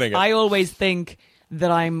think- ruining it. I always think that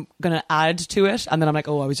I'm going to add to it, and then I'm like,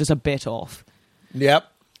 oh, I was just a bit off. Yep.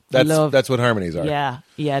 That's what harmonies are.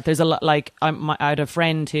 Yeah. There's a lot. Like I had a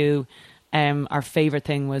friend who, our favorite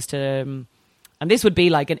thing was to, and this would be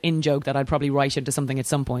like an in joke that I'd probably write into something at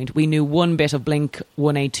some point. We knew one bit of Blink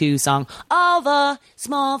 182 song, All the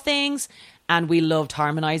Small Things, and we loved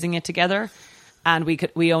harmonizing it together. And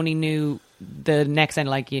we only knew the next end,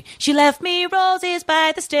 like, she left me roses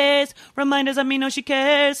by the stairs, reminders of me know she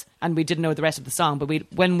cares. And we didn't know the rest of the song, but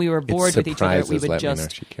when we were bored with each other, we would let me know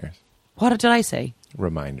just. she cares. What did I say?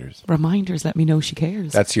 Reminders. Reminders let me know she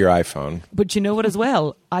cares. That's your iPhone. But you know what as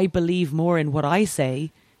well? I believe more in what I say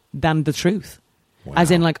than the truth. Wow. As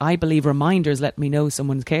in, like, I believe reminders let me know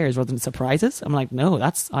someone cares rather than surprises. I'm like, no,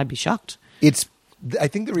 I'd be shocked. I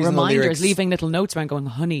think the reason Reminders, the lyrics, leaving little notes around going,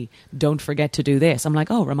 honey, don't forget to do this. I'm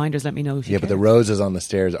like, oh, reminders let me know she yeah, cares. but the roses on the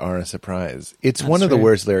stairs aren't a surprise. It's That's one of the true.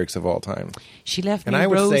 worst lyrics of all time. She left And me I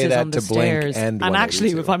would roses say that on the to Blink stairs. and actually,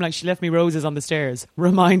 182. if I'm like, she left me roses on the stairs,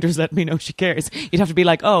 reminders let me know she cares. You'd have to be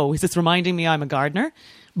like, oh, is this reminding me I'm a gardener?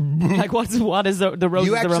 Like, what is the roses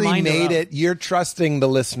You the actually reminder made of? it. You're trusting the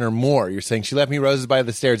listener more. You're saying she left me roses by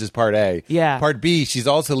the stairs is part A. Yeah. Part B, she's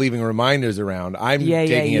also leaving reminders around. I'm Yeah,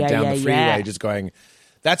 taking yeah, it down yeah, the freeway, yeah. just going,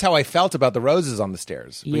 That's how I felt about the roses on the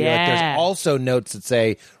stairs. But you're like, Yeah. there's also notes that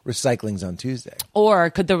say recycling's on Tuesday.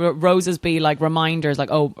 Or could the roses be like reminders,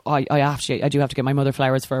 like, oh, I do have to get my mother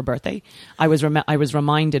flowers for her birthday. I was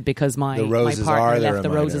reminded because my The roses partner are the left the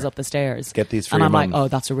reminder. roses up the stairs. Get these for and your I'm like, mum. oh,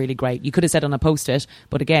 that's a really great. You could have said on a post-it,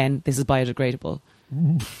 but again, this is biodegradable.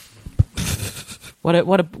 What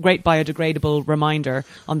a great biodegradable reminder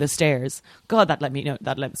on the stairs. God, that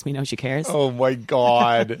lets me know she cares. Oh my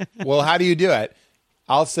God. Well, how do you do it?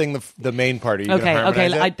 I'll sing the main part. Are you gonna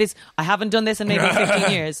harmonize it? I haven't done this in maybe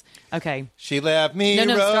 15 years. Okay. She left me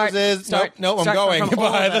No, roses. start no, I'm from going all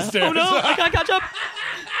by of the them. stairs. Oh no, I can't catch up.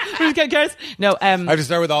 Who's getting cares? No, I have to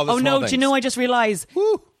start with all the oh small no, things. do you know? I just realised.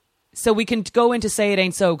 Woo. So we can go into Say It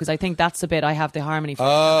Ain't So, because I think that's the bit I have the harmony for.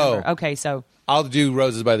 Oh. Okay, so I'll do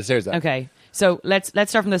roses by the stairs then. okay, so let's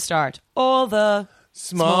start from the start. All the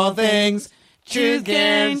Small things, truth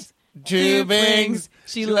gains, tubings.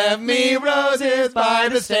 She left me roses by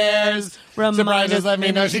the stairs. Surprises let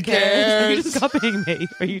me know she Are you cares. just copying me?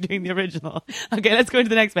 Or are you doing the original? Okay, let's go into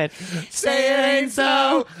the next bit. Say it ain't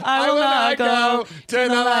so, I will not go. Turn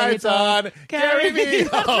the lights on, carry me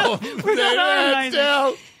home. We're not harmonizing.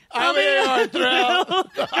 Still, I'm in your thrill.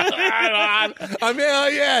 A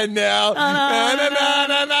million now. Na, na, na,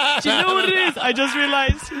 na, na. Do you know what it is? I just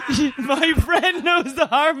realised my friend knows the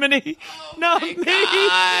harmony, not me.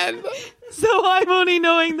 God. So I'm only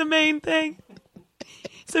knowing the main thing.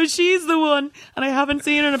 So she's the one, and I haven't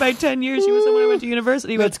seen her in about 10 years. She was someone I went to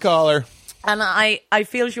university with. Let's call her. And I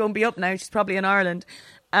feel she won't be up now. She's probably in Ireland.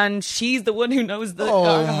 And she's the one who knows the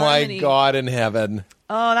Oh harmony. my God in heaven.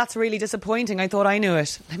 Oh, that's really disappointing. I thought I knew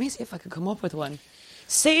it. Let me see if I could come up with one.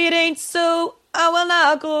 Say it ain't so, I will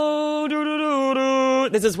not go. Do, do, do, do.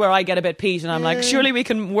 This is where I get a bit peeved, and I'm like, surely we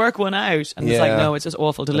can work one out. And it's like, Yeah. no, it's just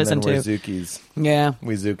awful to listen And then to. we're Zookies. Yeah.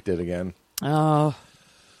 We zooked it again. Oh,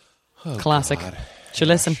 classic. God. Should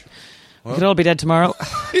listen. We could all be dead tomorrow.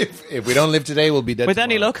 If we don't live today, we'll be dead With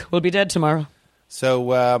any tomorrow. luck, we'll be dead tomorrow.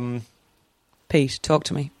 So, Pete, talk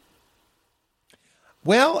to me.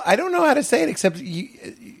 well, I don't know how to say it except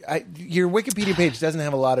your Wikipedia page doesn't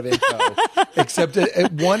have a lot of info except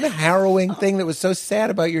one harrowing thing that was so sad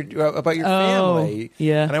about your family.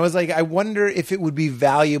 yeah. And I was like, I wonder if it would be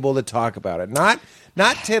valuable to talk about it. Not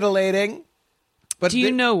titillating, but Do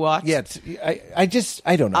you know what? Yeah,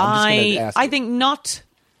 I don't know. I'm just going to ask. I think not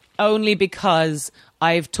only because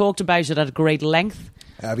I've talked about it at great length.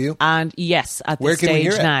 Have you? And yes, at Where this can we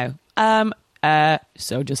stage hear it? now.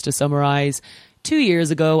 So just to summarise, 2 years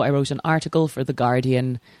ago, I wrote an article for The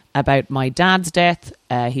Guardian about my dad's death.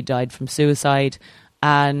 He died from suicide,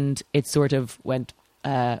 and it sort of went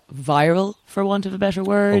viral, for want of a better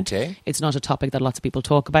word. Okay. It's not a topic that lots of people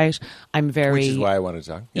talk about. I'm very... Which is why I wanted to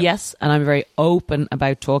talk. Yeah. Yes, and I'm very open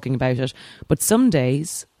about talking about it. But some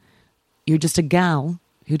days, you're just a gal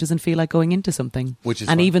who doesn't feel like going into something. Which is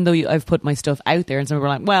and fine. even though I've put my stuff out there, and some people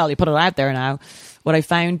are like, well, you put it out there now. What I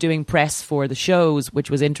found doing press for the shows, which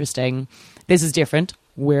was interesting, this is different.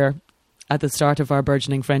 We're at the start of our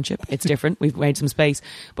burgeoning friendship. It's different. We've made some space.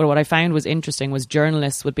 But what I found was interesting was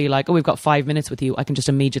journalists would be like, oh, we've got 5 minutes with you. I can just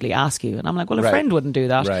immediately ask you. And I'm like, well, a Right. friend wouldn't do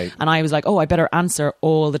that. Right. And I was like, oh, I better answer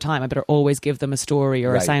all the time. I better always give them a story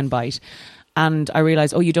or Right. a soundbite. And I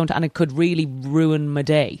realised, oh, you don't, and it could really ruin my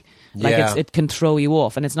day. Like Yeah. it can throw you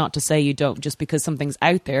off. And it's not to say you don't, just because something's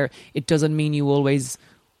out there, it doesn't mean you always...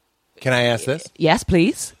 Can I ask this? Yes,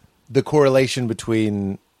 please. The correlation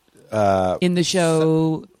between In the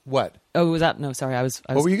show... what? Oh, was that? No, sorry. I was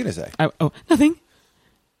What were you going to say? Oh, nothing.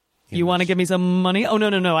 You want to give me some money? Oh,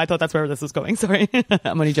 no. I thought that's where this was going. Sorry.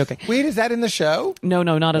 I'm only joking. Wait, is that in the show? No,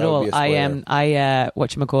 not at That would all. be a spoiler.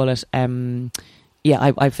 Whatchamacallit,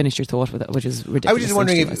 yeah, I finished your thought with it, which is ridiculous. I was just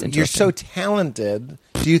wondering Thanks to you. if you're so talented,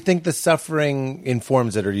 do you think the suffering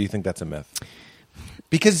informs it, or do you think that's a myth?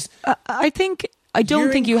 Because I don't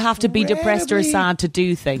You're think you have to be depressed or incredibly- sad to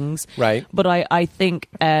do things. Right. But I think...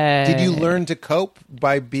 did you learn to cope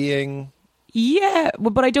by being... Yeah,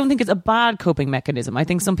 but I don't think it's a bad coping mechanism. I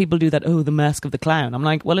think some people do that, oh, the mask of the clown. I'm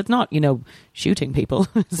like, well, it's not, shooting people.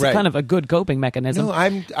 It's Right. kind of a good coping mechanism. No,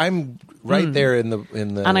 I'm right there in the...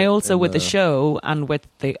 And I also, with the show and with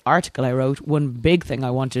the article I wrote, one big thing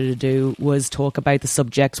I wanted to do was talk about the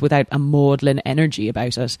subjects without a maudlin energy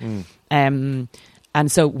about it. And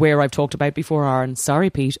so where I've talked about before are, and sorry,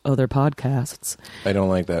 Pete, other podcasts. I don't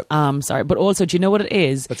like that. Sorry. But also, do you know what it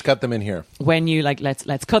is? Let's cut them in here. When you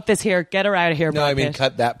let's cut this here, get her out of here. No, Brad I mean Pitt.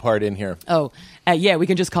 cut that part in here. Oh, yeah, we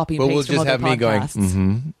can just copy and But paste we'll from just other have me going,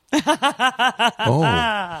 podcasts.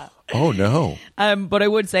 Oh no. But I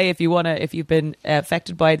would say if you've been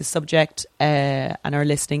affected by the subject and are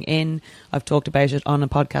listening in, I've talked about it on a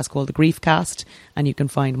podcast called The Grief Cast, and you can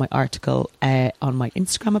find my article on my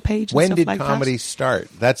Instagram page. And When stuff did like comedy that. start?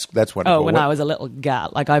 That's wonderful. Oh, when I was a little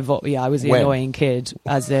gal, like I was the When? annoying kid.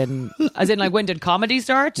 As in, like when did comedy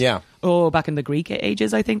start? Yeah. Oh, back in the Greek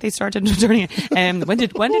ages, I think they started turning it. When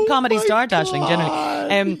did comedy start? Aisling,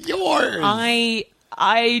 generally, yours.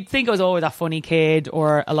 I think I was always a funny kid,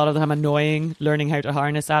 or a lot of the time annoying, learning how to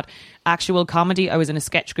harness that. Actual comedy, I was in a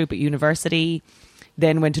sketch group at university,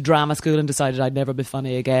 then went to drama school and decided I'd never be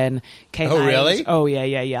funny again. Came out. Really? Oh,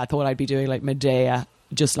 yeah. I thought I'd be doing like Medea,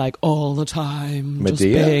 just like all the time.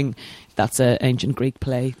 Medea? Just being, that's an ancient Greek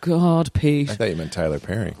play. God, Pete. I thought you meant Tyler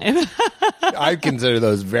Perry. I consider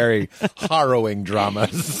those very harrowing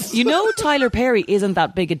dramas. You know, Tyler Perry isn't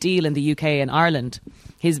that big a deal in the UK and Ireland.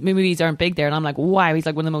 His movies aren't big there, and I'm like, wow, he's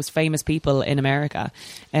like one of the most famous people in America.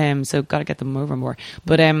 So got to get them over more.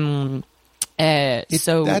 But so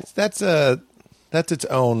that's its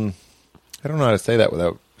own. I don't know how to say that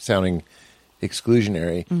without sounding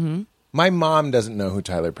exclusionary. Mm-hmm. My mom doesn't know who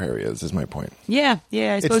Tyler Perry is my point. yeah,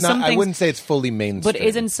 I suppose It's not. some I things- wouldn't say it's fully mainstream. But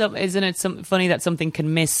isn't it funny that something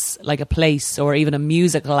can miss like a place or even a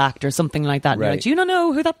musical act or something like that? And you're Right. like, do you not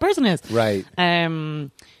know who that person is? Right.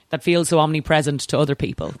 That feels so omnipresent to other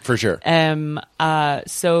people. For sure. Yeah,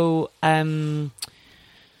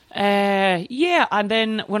 and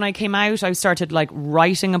then when I came out, I started like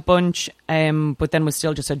writing a bunch, but then was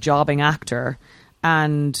still just a jobbing actor.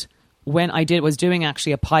 And when I was doing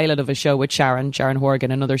actually a pilot of a show with Sharon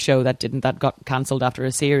Horgan, another show that got cancelled after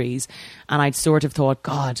a series, and I'd sort of thought,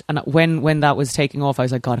 God, and when that was taking off, I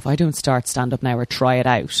was like, God, if I don't start stand up now or try it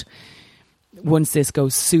out, once this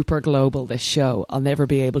goes super global, this show, I'll never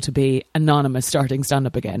be able to be anonymous starting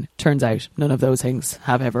stand-up again. Turns out none of those things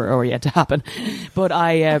have ever or yet to happen. But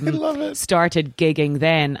I love it. started gigging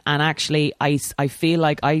then, and actually I feel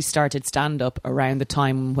like I started stand-up around the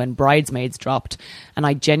time when Bridesmaids dropped, and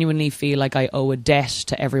I genuinely feel like I owe a debt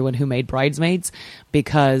to everyone who made Bridesmaids,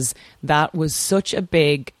 because that was such a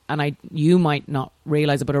big, and you might not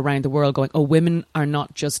realise it, but around the world going, oh, women are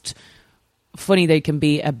not just funny, they can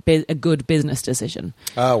be a good business decision.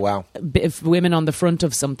 Oh wow! If women on the front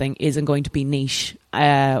of something isn't going to be niche,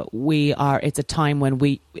 it's a time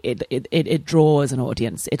when it draws an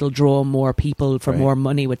audience. It'll draw more people for more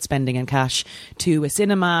money with spending and cash to a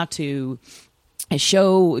cinema, to a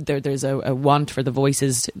show. There's a want for the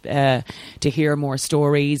voices to hear more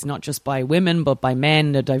stories, not just by women but by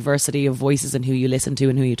men, a diversity of voices and who you listen to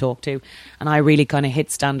and who you talk to. And I really kind of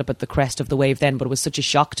hit stand-up at the crest of the wave then, but it was such a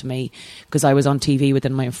shock to me because I was on TV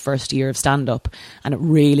within my first year of stand-up, and it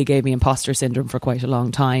really gave me imposter syndrome for quite a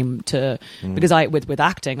long time because with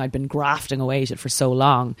acting I'd been grafting away at it for so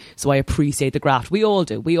long, so I appreciate the graft. We all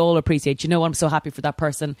do. We all appreciate, I'm so happy for that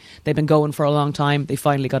person. They've been going for a long time. They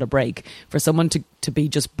finally got a break. For someone to be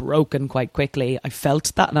just broken quite quickly, I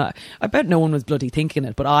felt that, and I bet no one was bloody thinking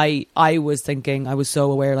it, but I was thinking, I was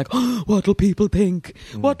so aware, like, oh, what'll people think?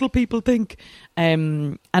 What'll people think?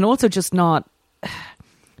 And also just not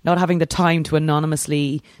having the time to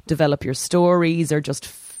anonymously develop your stories, or just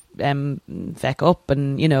feck up,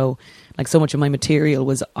 and like so much of my material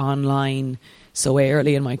was online so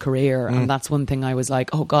early in my career, and that's one thing I was like,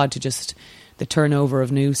 oh God, to just the turnover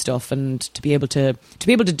of new stuff, and to be able to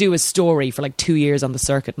do a story for like 2 years on the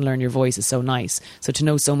circuit and learn your voice is so nice. So to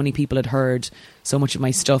know so many people had heard so much of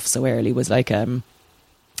my stuff so early was like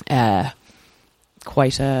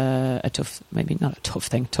quite a tough, maybe not a tough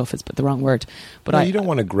thing. Tough is but the wrong word. But you don't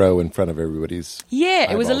want to grow in front of everybody's.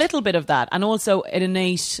 Yeah, it was a eyeballs. little bit of that, and also an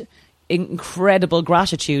innate, incredible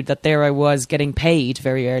gratitude that there I was getting paid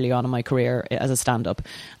very early on in my career as a stand-up,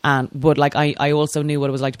 but like I also knew what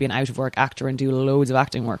it was like to be an out-of-work actor and do loads of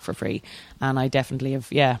acting work for free, and I definitely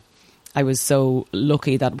have. Yeah, I was so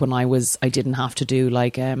lucky that when I didn't have to do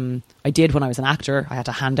like I did when I was an actor. I had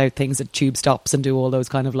to hand out things at tube stops and do all those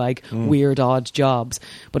kind of like weird odd jobs,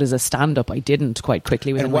 but as a stand-up I didn't quite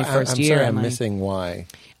quickly within my first year. Sorry, I'm missing why.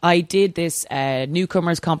 I did this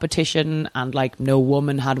newcomers competition, and like no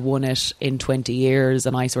woman had won it in 20 years,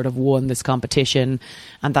 and I sort of won this competition,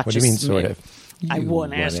 and that What just do you mean, sort of? I You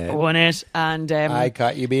won it, and I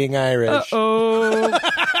caught you being Irish.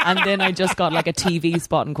 and then I just got like a TV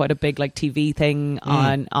spot and quite a big like TV thing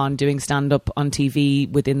on doing stand up on TV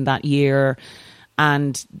within that year.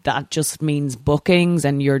 And that just means bookings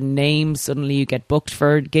and your name. Suddenly you get booked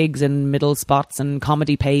for gigs in middle spots, and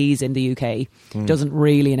comedy pays in the UK. Doesn't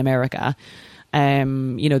really in America.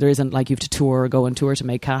 There isn't like you have to tour or go on tour to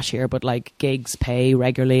make cash here, but like gigs pay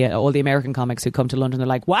regularly. All the American comics who come to London, they're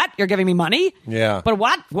like, what? You're giving me money? Yeah. But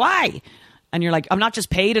what? Why? and you're like, I'm not just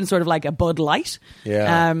paid in sort of like a Bud Light.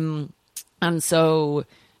 Yeah. And so,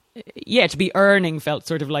 yeah, to be earning felt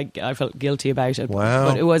sort of like I felt guilty about it. Wow.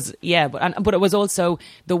 But it was, yeah, but it was also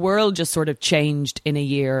the world just sort of changed in a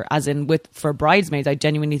year. As in, for Bridesmaids, I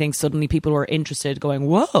genuinely think suddenly people were interested, going,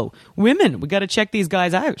 "Whoa, women, we got to check these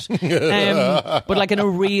guys out." But like in a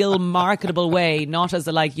real marketable way, not as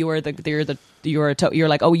a, like you're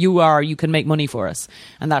like, oh, you can make money for us,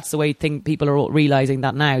 and that's the way people are realizing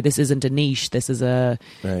that now. This isn't a niche. This is a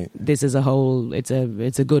whole. It's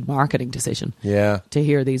a good marketing decision. Yeah. To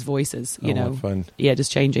hear these voices, you know, what fun. Yeah,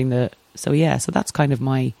 just changing so that's kind of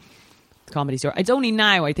my comedy story. It's only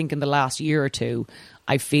now, I think, in the last year or two,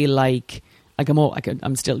 I feel like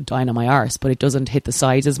I'm still dying on my arse, but it doesn't hit the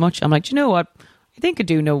sides as much. I'm like, you know what? I think I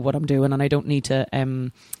do know what I'm doing, and I don't need to.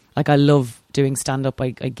 Like, I love doing stand up. I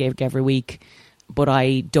gig every week. But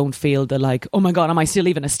I don't feel the like, oh my God, am I still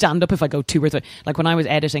even a stand-up if I go 2 or 3? Like when I was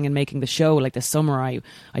editing and making the show, like this summer, I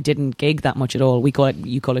didn't gig that much at all. You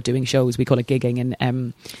call it doing shows. We call it gigging.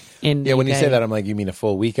 Yeah, when you say that, I'm like, you mean a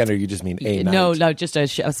full weekend or you just mean a night? No, just a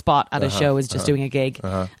spot at a show is just doing a gig.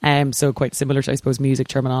 So quite similar to, I suppose, music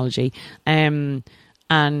terminology. And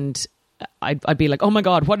I'd be like, oh my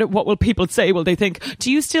God, what will people say? Will they think,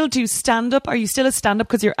 do you still do stand-up? Are you still a stand-up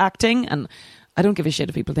because you're acting? And I don't give a shit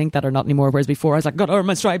if people think that or not anymore. Whereas before I was like, gotta earn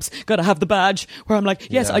my stripes, gotta have the badge. Where I'm like,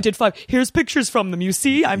 yes, I did 5. Here's pictures from them. You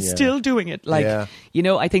see, I'm still doing it. Like, you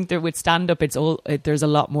know, I think that with stand up, there's a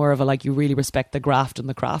lot more of a like, you really respect the graft and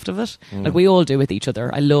the craft of it. Like we all do with each other.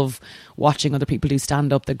 I love watching other people do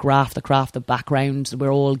stand up, the graft, the craft, the background.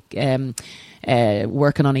 We're all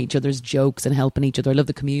working on each other's jokes and helping each other. I love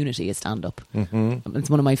the community of stand up. It's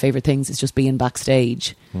one of my favorite things. It's just being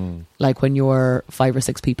backstage, like when you're 5 or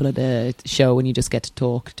 6 people at a show and you just get to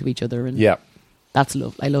talk to each other. And that's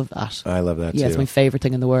love. I love that. I love that too. Yeah, it's my favorite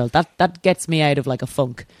thing in the world. That gets me out of like a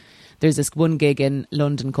funk. There's this one gig in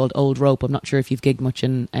London called Old Rope. I'm not sure if you've gigged much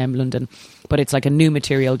in London, but it's like a new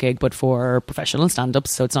material gig, but for professional stand-ups.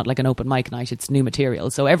 So it's not like an open mic night. It's new material.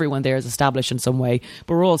 So everyone there is established in some way,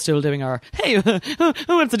 but we're all still doing our, hey,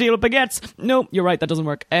 what's the deal with baguettes? No, you're right. That doesn't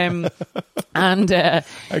work. And I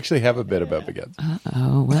actually have a bit about baguettes.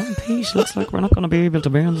 Oh, well, Pete, looks like we're not going to be able to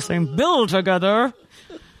be on the same bill together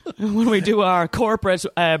when we do our corporate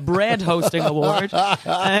bread hosting award.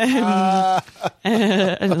 Like,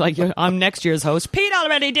 I'm next year's host. Pete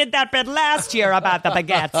already did that bit last year about the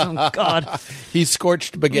baguettes. Oh God, he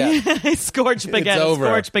scorched baguette. Scorched baguette. It's over.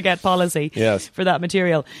 Scorched baguette policy. Yes. For that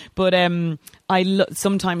material. But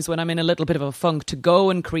sometimes when I'm in a little bit of a funk, to go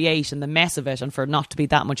and create and the mess of it, and for it not to be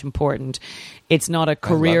that much important, it's not a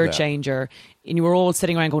career changer. And you were all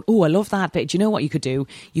sitting around going, oh, I love that bit. Do you know what you could do?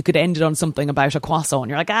 You could end it on something about a croissant.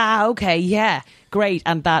 You're like, okay, yeah, great.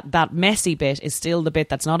 And that messy bit is still the bit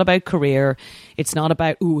that's not about career. It's not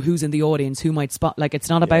about, who's in the audience, who might spot. Like, it's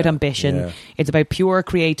not about ambition. Yeah. It's about pure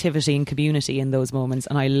creativity and community in those moments.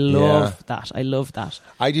 And I love that. I love that.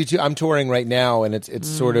 I do too. I'm touring right now, and it's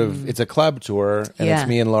sort of, it's a club tour, and it's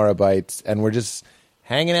me and Laura Bites, and we're just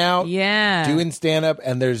hanging out, doing stand-up,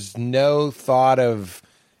 and there's no thought of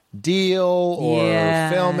deal or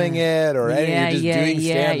filming it or anything. You're just doing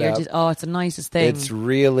stand-up. It's the nicest thing. It's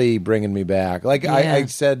really bringing me back. Like I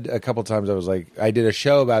said a couple times, I was like, I did a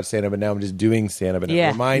show about stand-up, and now I'm just doing stand-up, and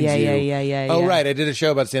it reminds you. Oh, right, I did a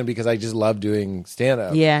show about stand-up because I just love doing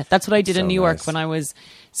stand-up. Yeah, that's what I did in New York when I was.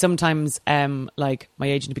 Sometimes, like, my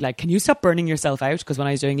agent would be like, can you stop burning yourself out? Because when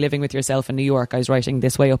I was doing Living With Yourself in New York, I was writing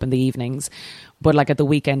This Way Up in the evenings. But, like, at the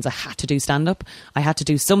weekends, I had to do stand-up. I had to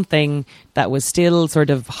do something that was still sort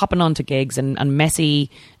of hopping onto gigs and messy,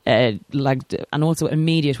 and also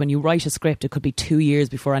immediate. When you write a script, it could be 2 years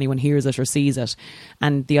before anyone hears it or sees it.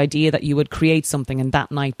 And the idea that you would create something and that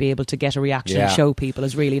night be able to get a reaction and show people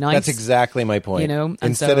is really nice. That's exactly my point. You know?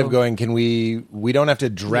 Instead of going, we don't have to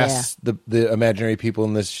dress the imaginary people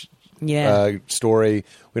in this story.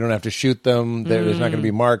 We don't have to shoot them. There's not going to be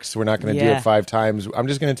marks. We're not going to do it 5 times. I'm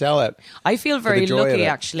just going to tell it. I feel very lucky,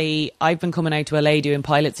 actually. I've been coming out to LA doing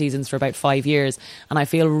pilot seasons for about 5 years, and I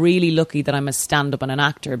feel really lucky that I'm a stand-up and an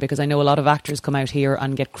actor, because I know a lot of actors come out here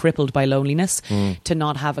and get crippled by loneliness to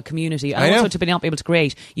not have a community, and also to not be able to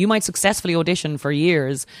create. You might successfully audition for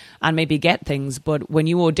years and maybe get things, but when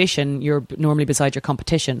you audition, you're normally beside your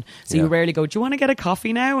competition. So you rarely go, do you want to get a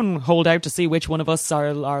coffee now, and hold out to see which one of us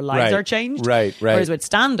our lives are changed? Right. Whereas with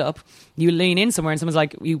stand-up, you lean in somewhere and someone's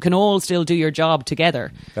like, you can all still do your job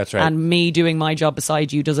together. That's right. And me doing my job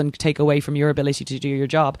beside you doesn't take away from your ability to do your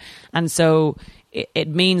job. And so it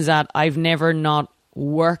means that I've never not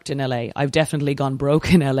worked in LA. I've definitely gone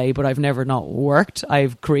broke in LA, but I've never not worked.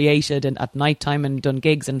 I've created at nighttime and done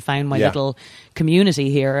gigs and found my little community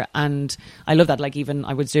here. And I love that. Like, even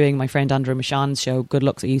I was doing my friend Andrew Michon's show, Good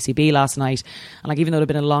Looks at UCB last night. And like, even though it had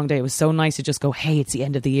been a long day, it was so nice to just go, hey, it's the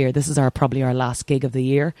end of the year. This is probably our last gig of the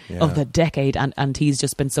year, of the decade. And he's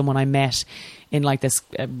just been someone I met in like this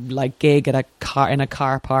like gig at in a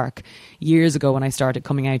car park years ago when I started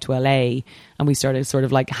coming out to LA, and we started sort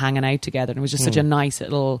of like hanging out together, and it was just such a nice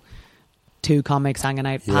little two comics hanging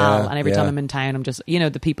out pal. And every time I'm in town, I'm just,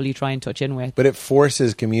 the people you try and touch in with. But it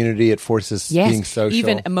forces community. It forces being social.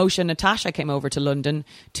 Even Emotion Natasha came over to London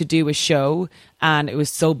to do a show, and it was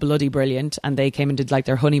so bloody brilliant. And they came and did like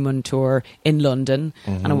their honeymoon tour in London,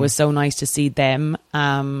 and it was so nice to see them.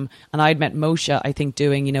 And I'd met Moshe, I think,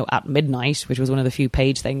 doing At Midnight, which was one of the few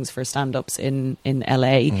page things for stand-ups in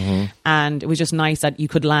LA. And it was just nice that you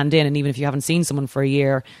could land in, and even if you haven't seen someone for a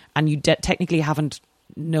year and you technically haven't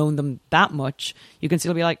known them that much, you can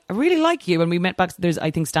still be like, I really like you. And we met back, there's,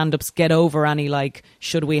 I think, stand-ups get over any like,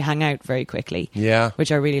 should we hang out very quickly,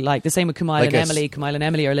 which I really like. The same with Kumail and Emily. Kumail and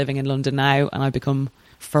Emily are living in London now, and I've become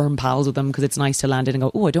firm pals with them because it's nice to land in and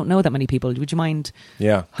go, oh, I don't know that many people, would you mind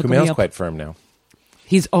Kumail's quite firm now.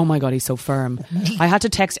 He's, oh my God, he's so firm. I had to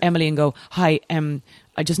text Emily and go, hi,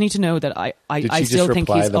 I just need to know that I still think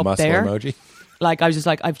he's the up there. Emoji? Like, I was just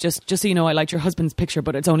like, I've just so you know, I liked your husband's picture,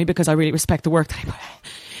 but it's only because I really respect the work that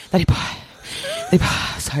he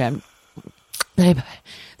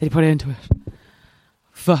put into it.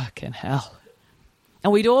 Fucking hell.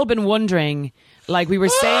 And we'd all been wondering, like, we were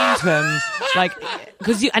saying to him, like,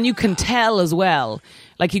 because you can tell as well,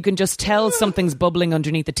 like, you can just tell something's bubbling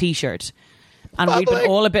underneath the t-shirt. And we'd been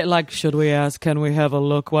all a bit like, should we ask, can we have a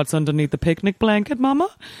look what's underneath the picnic blanket, mama?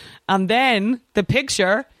 And then the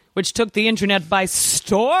picture, which took the internet by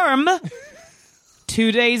storm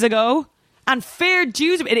 2 days ago, and fair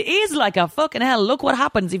dues, it is like a fucking hell. Look what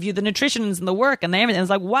happens if you the nutrition's and the work and everything. It's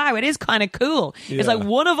like, wow, it is kind of cool. It's like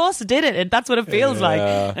one of us did it, and that's what it feels like.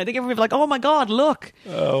 And I think everybody's like, oh my God, look.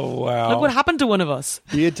 Oh, wow. Look what happened to one of us.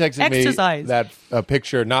 He had texted me that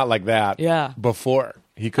picture, not like that, before.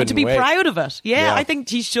 He couldn't to be wait. Proud of it. Yeah, I think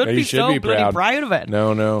he should be so bloody proud of it.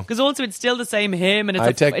 No. Because also it's still the same him, and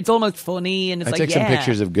it's almost funny, and it's I took some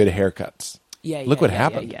pictures of good haircuts. Look what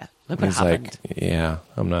happened. Yeah. Look what happened. Like,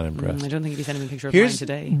 I'm not impressed. I don't think he'd be sending me a picture of mine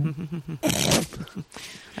today.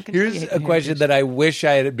 Here's a question that I wish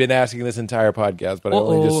I had been asking this entire podcast, but I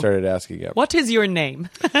only just started asking it. What is your name?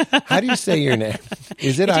 How do you say your name?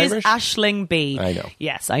 Is it Irish? It is Aisling B. I know.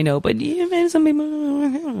 Yes, I know, but some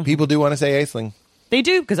people... People do want to say Aisling. They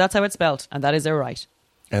do, because that's how it's spelled, and that is their right.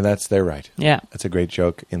 And that's their right. Yeah. That's a great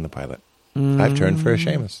joke in the pilot. I've turned for a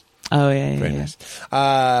Seamus. Oh, yeah. Very nice.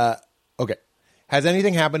 Okay. Has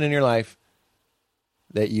anything happened in your life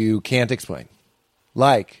that you can't explain?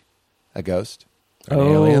 Like a ghost? Or an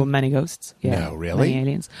alien? Many ghosts. Yeah. No, really? Many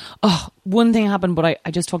aliens. Oh, one thing happened, but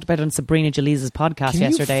I just talked about it on Sabrina Jaleesa's podcast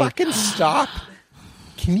yesterday. Can you fucking stop?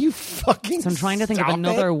 Can you fucking So I'm trying to think of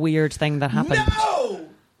another weird thing that happened. No!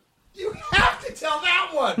 You have to tell that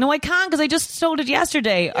one! No, I can't, because I just told it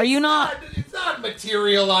yesterday. Are you not? It's not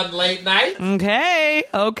material on late night.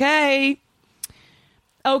 Okay.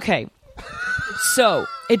 So,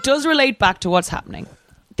 it does relate back to what's happening.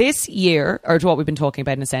 This year, or to what we've been talking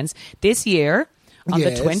about in a sense, this year, on the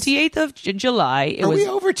 28th of July... Are we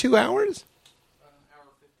over 2 hours?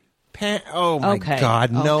 Oh, my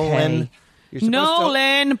God. Nolan.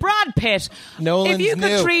 Nolan, Brad Pitt. Nolan's if you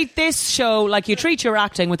could treat this show like you treat your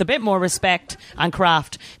acting with a bit more respect and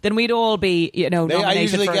craft, then we'd all be, nominated I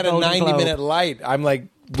usually for get a Golden 90-minute light. I'm like...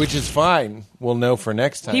 Which is fine. We'll know for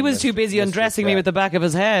next time. He was too busy undressing me with the back of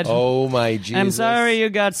his head. Oh, my Jesus. I'm sorry you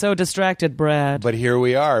got so distracted, Brad. But here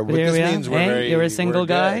we are. This means you're a single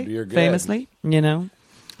guy, You're good. famously,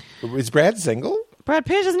 Is Brad single? Brad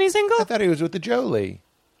Pitt, isn't he single? I thought he was with the Jolie.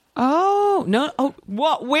 Oh, no. Oh,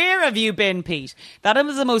 what? Where have you been, Pete? That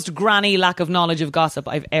was the most granny lack of knowledge of gossip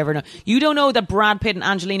I've ever known. You don't know that Brad Pitt and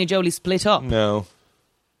Angelina Jolie split up? No.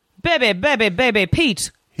 Baby,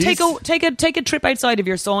 Pete. Take a trip outside of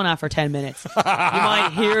your sauna for 10 minutes. You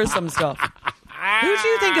might hear some stuff. Who do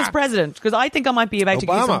you think is president? Because I think I might be about to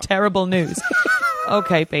give you some terrible news.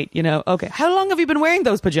 Okay, Pete, okay. How long have you been wearing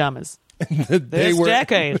those pajamas? This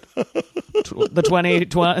decade. The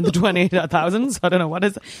 20,000s? I don't know. What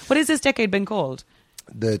is this decade been called?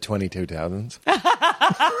 The 22,000s.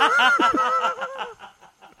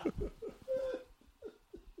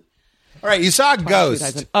 All right, you saw a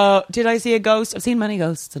ghost. Did I see a ghost? I've seen many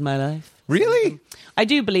ghosts in my life. Really? I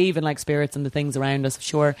do believe in like spirits and the things around us,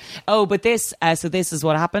 sure. Oh, but this is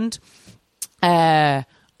what happened.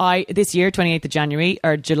 This year, 28th of January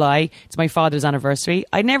or July, it's my father's anniversary.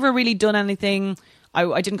 I'd never really done anything.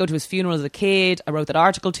 I didn't go to his funeral as a kid. I wrote that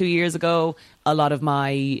article 2 years ago. A lot of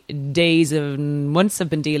my days and months have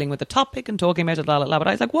been dealing with the topic and talking about it, blah, blah, blah. But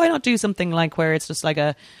I was like, why not do something like where it's just like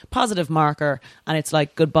a positive marker and it's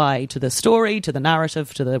like goodbye to the story, to the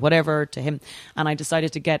narrative, to the whatever, to him. And I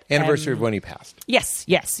decided to get... Anniversary of when he passed. Yes.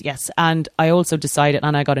 And I also decided,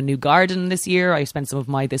 and I got a new garden this year. I spent some of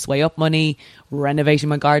my This Way Up money renovating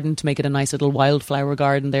my garden to make it a nice little wildflower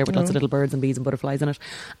garden there with lots of little birds and bees and butterflies in it.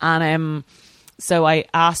 And... So I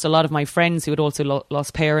asked a lot of my friends who had also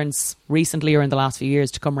lost parents recently or in the last few years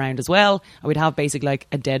to come round as well. I would have basically like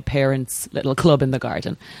a dead parents little club in the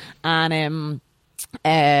garden, and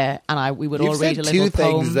we would all read a little two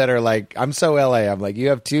poem. Things that are like, I'm so LA. I'm like, you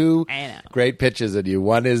have two great pitches in you.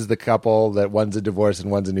 One is the couple that one's a divorce and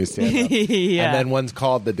one's a new stand-up, yeah. And then one's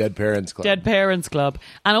called the Dead Parents Club. Dead Parents Club,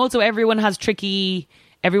 and also everyone has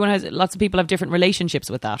lots of people have different relationships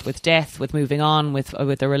with that, with death, with moving on, with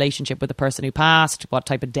a relationship with the person who passed, what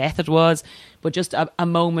type of death it was, but just a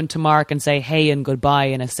moment to mark and say hey and goodbye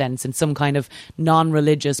in a sense, in some kind of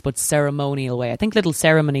non-religious but ceremonial way. I think little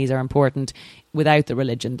ceremonies are important without the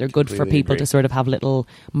religion. They're good for people to sort of have little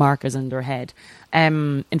markers in their head.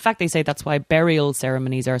 In fact, they say that's why burial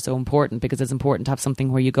ceremonies are so important, because it's important to have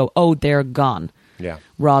something where you go, oh, they're gone. Yeah.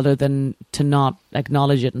 Rather than to not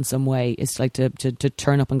acknowledge it in some way. It's like to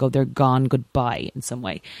turn up and go, they're gone, goodbye in some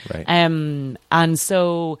way. Right. And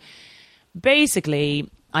so basically,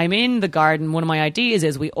 I'm in the garden. One of my ideas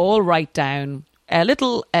is we all write down a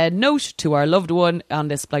little note to our loved one on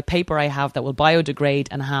this like paper I have that will biodegrade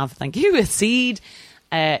and have, thank you, a seeds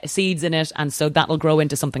in it. And so that'll grow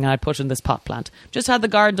into something I'd put in this pot plant. Just had the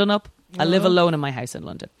garden done up. I live alone in my house in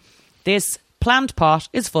London. This plant pot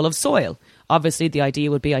is full of soil. Obviously, the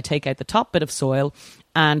idea would be I take out the top bit of soil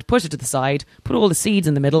and put it to the side, put all the seeds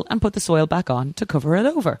in the middle and put the soil back on to cover it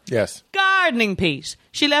over. Yes. Gardening, Pete.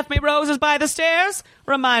 She left me roses by the stairs.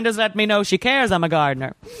 Reminders let me know she cares I'm a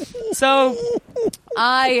gardener. So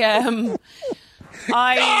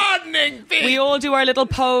Gardening, Pete. we all do our little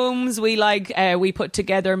poems. We we put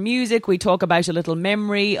together music. We talk about a little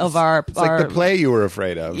memory of our... It's like the play you were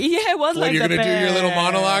afraid of. Yeah, it was What, like you're the going to do your little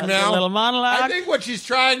monologue now? A little monologue. I think what she's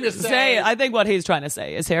trying to say... I think what he's trying to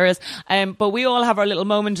say is here is, but we all have our little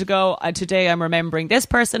moment to go. Today I'm remembering this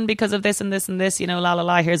person because of this and this and this, la la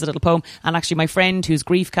la. Here's a little poem. And actually my friend whose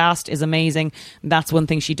Griefcast is amazing. That's one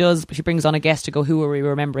thing she does. She brings on a guest to go, who are we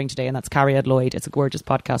remembering today? And that's Carrie Ad Lloyd. It's a gorgeous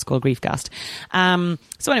podcast called Griefcast.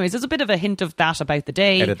 So anyways, there's a bit of a hint of that about the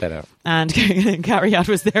day. Edit that out. And Carrie Ad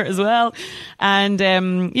was there as well. And,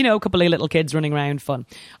 a couple of little kids running around, fun.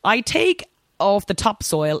 I take off the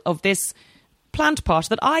topsoil of this plant pot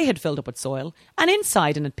that I had filled up with soil, and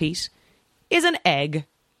inside in it, Pete, is an egg.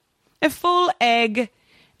 A full egg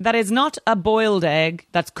that is not a boiled egg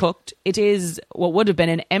that's cooked. It is what would have been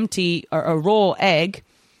an empty or a raw egg,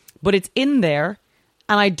 but it's in there,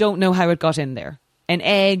 and I don't know how it got in there. An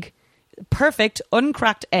egg... perfect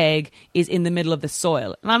uncracked egg is in the middle of the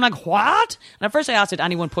soil, and I'm like, what? And at first I asked, did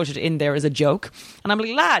anyone put it in there as a joke? And I'm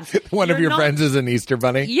like, lads, one of your friends is an Easter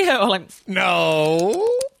bunny. Yeah, well, like, no,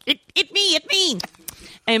 it me.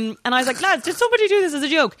 And I was like, lads, did somebody do this as a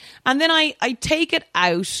joke? And then I take it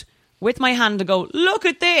out with my hand and go, look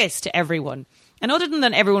at this, to everyone. And other than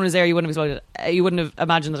that, everyone was there, you wouldn't have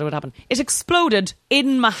imagined that it would happen. It exploded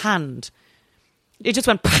in my hand. It just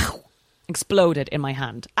went pow. Exploded in my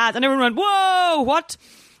hand. And everyone went, whoa, what?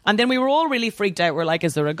 And then we were all really freaked out. We're like,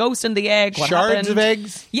 is there a ghost in the egg? What Shards happened? of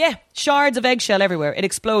eggs? Yeah, shards of eggshell everywhere. It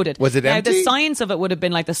exploded. Was it empty? Now, the science of it would have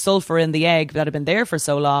been like the sulfur in the egg that had been there for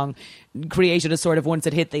so long created a sort of, once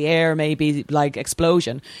it hit the air, maybe like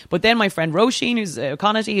explosion. But then my friend Roisin, who's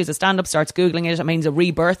Connaughty, who's a stand-up, starts Googling it. It means a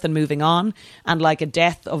rebirth and moving on, and like a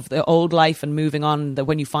death of the old life and moving on, that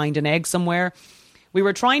when you find an egg somewhere. We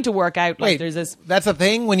were trying to work out, like, wait, there's this... That's a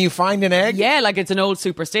thing when you find an egg? Yeah, like it's an old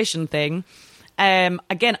superstition thing.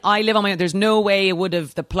 Again, I live on my own. There's no way it would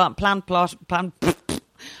have... The plant plot...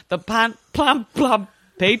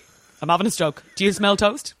 Pete, I'm having a stroke. Do you smell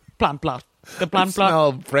toast? Plant plot. The plant plot.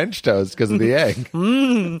 Smell French toast because of the egg.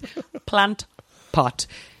 Plant pot.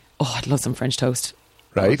 Oh, I'd love some French toast.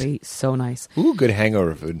 That Right? would be so nice. Ooh, good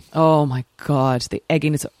hangover food. Oh my God, the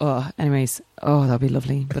egginess. That'd be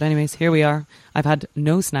lovely. But anyways, here we are. I've had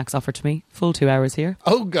no snacks offered to me. Full 2 hours here.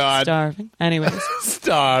 Oh, God. Starving. Anyways,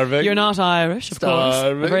 Starving. you're not Irish, of course.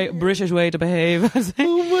 Starving. A very British way to behave.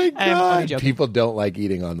 Oh, my only God. joking. People don't like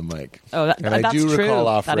eating on the mic. Oh, and I that's do true. recall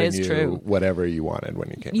That offering is you true. whatever you wanted when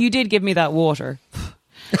you came. You did give me that water.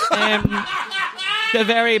 The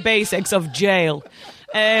very basics of jail.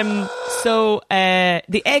 So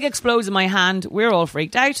the egg explodes in my hand. We're all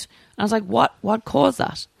freaked out. And I was like, what caused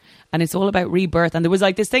that? And it's all about rebirth. And there was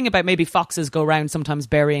like this thing about maybe foxes go around sometimes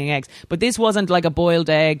burying eggs. But this wasn't like a boiled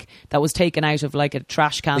egg that was taken out of like a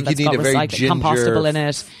trash can that's got compostable in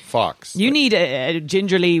it. Fox. You need a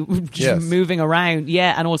gingerly moving around.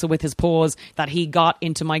 Yeah, and also with his paws that he got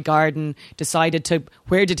into my garden, decided to,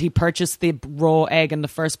 where did he purchase the raw egg in the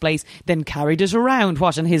first place, then carried it around,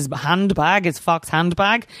 what, in his handbag, his fox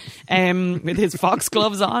handbag, with his fox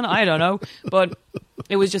gloves on? I don't know. But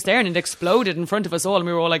it was just there and it exploded in front of us all and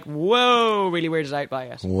we were all like, whoa, really weirded out by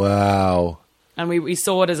it. Wow. And we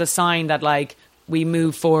saw it as a sign that like, we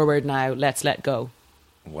move forward now, let's let go.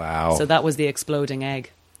 Wow. So that was the exploding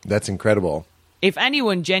egg. That's incredible. If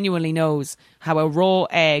anyone genuinely knows how a raw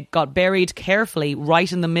egg got buried carefully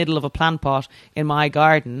right in the middle of a plant pot in my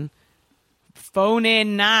garden, phone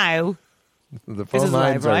in now. The This is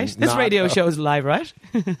live, right? This radio show is live, right?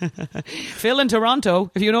 Phil in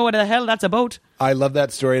Toronto, if you know what the hell that's about. I love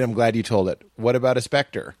that story and I'm glad you told it. What about a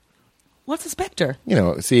specter? What's a spectre? You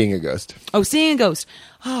know, seeing a ghost. Oh, seeing a ghost.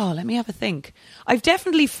 Oh, let me have a think. I've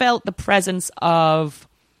definitely felt the presence of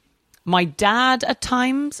my dad at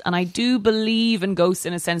times, and I do believe in ghosts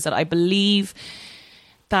in a sense that I believe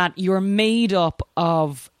that you're made up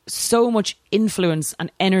of so much influence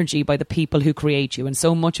and energy by the people who create you, and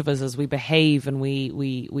so much of us as we behave and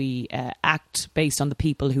we act based on the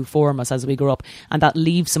people who form us as we grow up, and that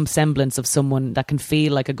leaves some semblance of someone that can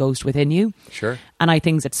feel like a ghost within you. Sure. And I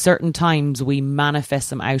think at certain times we manifest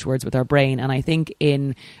them outwards with our brain, and I think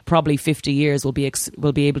in probably 50 years we'll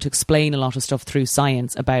be able to explain a lot of stuff through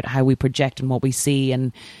science about how we project and what we see,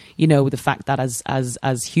 and you know, the fact that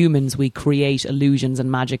as humans we create illusions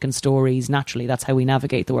and magic and stories naturally. That's how we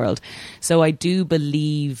navigate the world. So I do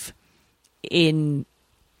believe in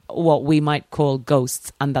what we might call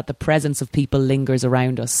ghosts, and that the presence of people lingers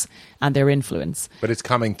around us and their influence. But it's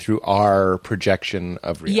coming through our projection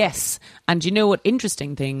of reality. Yes. And you know what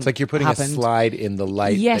interesting thing It's like you're putting happened? a slide in the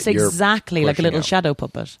light. Yes, that you're exactly, like a pushing little out. shadow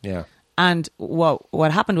puppet. Yeah. And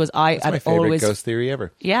what happened was That's my I'd favorite always ghost theory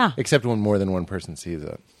ever. Yeah. Except when more than one person sees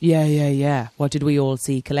it. Yeah. What did we all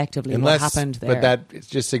see collectively? What happened there? But that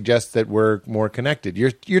just suggests that we're more connected.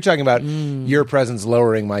 You're talking about your presence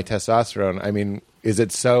lowering my testosterone. I mean, is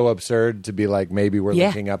it so absurd to be like maybe we're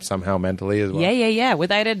linking up somehow mentally as well? Yeah,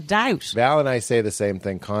 without a doubt. Val and I say the same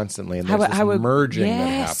thing constantly, and there's this merging that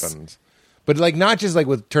yes. happens. But like not just like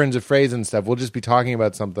with turns of phrase and stuff. We'll just be talking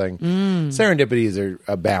about something. Serendipities are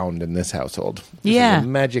abound in this household. This is a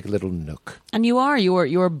magic little nook. And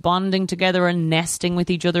you're bonding together and nesting with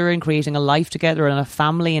each other and creating a life together and a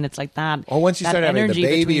family, and it's like that. Oh, once you start having the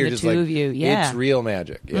baby, you're just like, it's real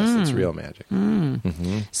magic. Yes, it's real magic.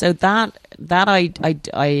 Mm-hmm. So that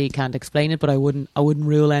I can't explain it, but I wouldn't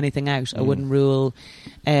rule anything out. I wouldn't rule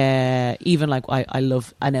even like I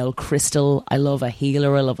love an El Crystal, I love a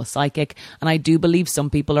healer, I love a psychic, and I do believe some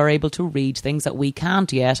people are able to read things that we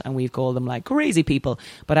can't yet, and we've called them like crazy people.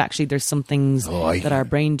 But actually, there's some things that our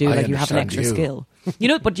brain do, like you have an extra skill. You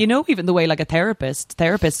know, but you know, even the way like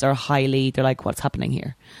therapists are they're like, what's happening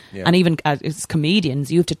here? Yeah. And even as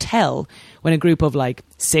comedians, you have to tell when a group of like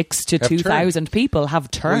 6 to 2,000 people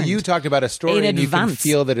have turned. Well, you talked about a story and you can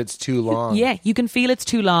feel that it's too long. Yeah, you can feel it's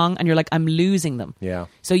too long and you're like, I'm losing them. Yeah.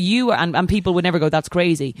 So you are, and people would never go, that's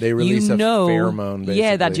crazy. They release a pheromone, basically.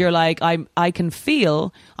 Yeah, that you're like, I can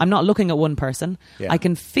feel, I'm not looking at one person. Yeah. I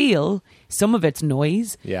can feel some of it's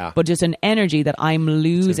noise, but just an energy that I'm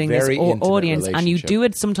losing this audience. And you do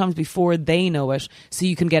it sometimes before they know it, so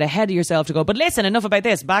you can get ahead of yourself to go, but listen, enough about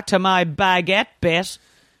this. Back to my baguette bit.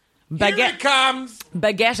 Here it comes!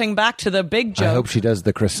 Baguetting back to the big joke. I hope she does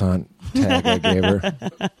the croissant tag I gave her.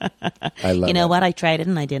 I love it. You know what? I tried it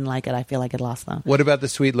and I didn't like it. I feel like it lost that. What about the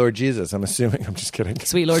sweet Lord Jesus? I'm assuming. I'm just kidding.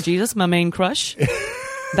 Sweet Lord Jesus, my main crush.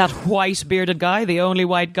 That white bearded guy, the only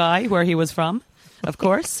white guy where he was from. Of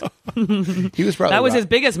course. He was probably that was his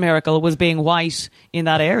biggest miracle, was being white in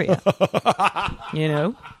that area. You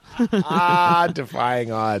know?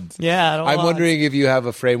 Defying odds. Yeah. I'm wondering if you have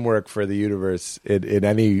a framework for the universe in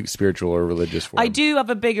any spiritual or religious form. I do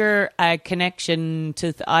have a bigger connection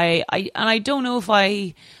to... I don't know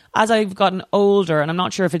if as I've gotten older, and I'm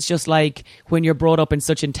not sure if it's just like when you're brought up in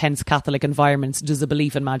such intense Catholic environments, does the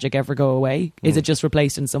belief in magic ever go away? Is it just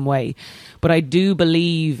replaced in some way? But I do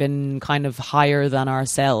believe in kind of higher than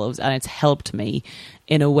ourselves, and it's helped me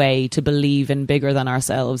in a way to believe in bigger than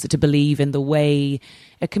ourselves, to believe in the way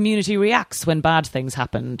a community reacts when bad things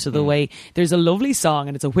happen, to the way... There's a lovely song,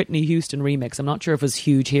 and it's a Whitney Houston remix. I'm not sure if it's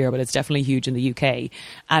huge here, but it's definitely huge in the UK.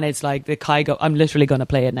 And it's like the Kygo... I'm literally going to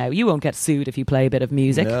play it now. You won't get sued if you play a bit of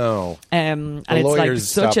music. No. And the it's like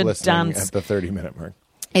lawyers such stop a listening dance... at the 30-minute mark.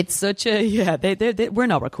 It's such a we're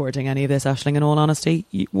not recording any of this, Aisling. In all honesty,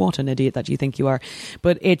 what an idiot that you think you are.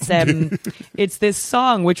 But it's it's this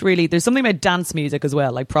song which really, there's something about dance music as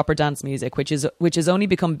well, like proper dance music, which has only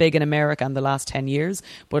become big in America in the last 10 years.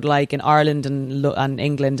 But like in Ireland and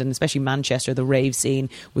England and especially Manchester, the rave scene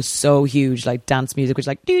was so huge. Like dance music, which is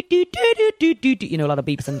like do do do do do do do, you know, a lot of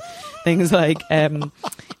beeps and things like.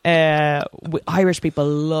 Irish people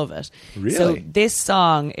love it. Really? So this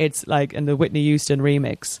song, it's like in the Whitney Houston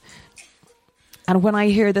remix. And when I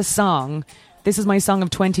hear this song, this is my song of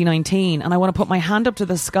 2019, and I want to put my hand up to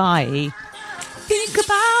the sky. Think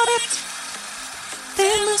about it.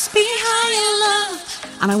 There must be higher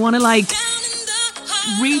love. And I want to like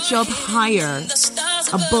reach up higher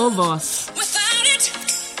above us.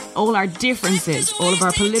 All our differences, all of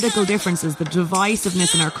our political differences, the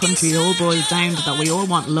divisiveness in our country, it all boils down to that we all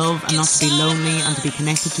want love and not to be lonely and to be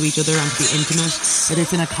connected to each other and to be intimate. Whether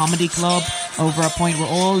it's in a comedy club, over a point, we're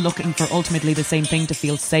all looking for ultimately the same thing, to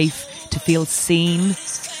feel safe, to feel seen.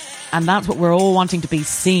 And that's what we're all wanting, to be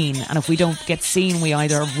seen. And if we don't get seen, we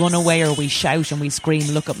either run away or we shout and we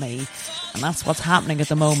scream, look at me. And that's what's happening at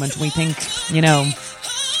the moment. We think, you know...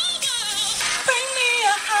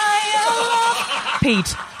 Pete,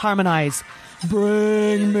 harmonise.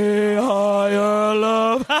 Bring me higher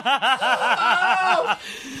love.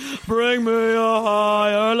 Bring me a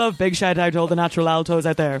higher love. Big shout out to all the natural altos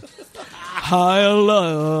out there. Higher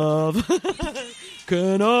love.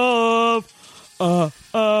 Can of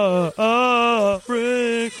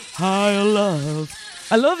bring higher love.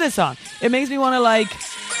 I love this song. It makes me want to like,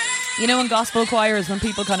 you know, in gospel choirs when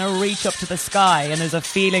people kind of reach up to the sky and there's a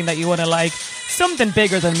feeling that you want to like something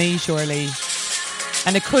bigger than me, surely.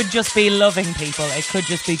 And it could just be loving people. It could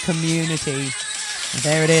just be community. And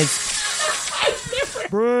there it is.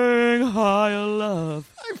 Bring higher love.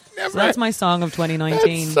 So that's my song of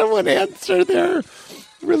 2019. Someone answer their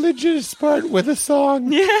religious part with a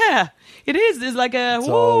song. Yeah, it is. There's like a, That's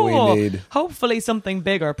all we need. Hopefully something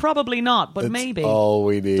bigger. Probably not, but That's maybe. all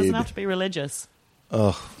we need. Doesn't have to be religious.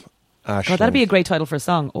 Oh, Aisling. God, that'd be a great title for a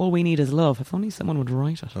song. All we need is love. If only someone would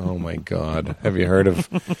write it. Oh my God. Have you heard of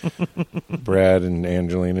Brad and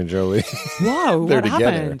Angelina Jolie? Whoa, They're what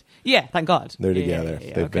together. happened? Yeah, thank God. They're Yeah, together.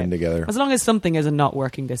 yeah, They've been together. As long as something isn't not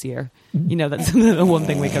working this year. You know, that's the one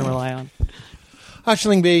thing we can rely on.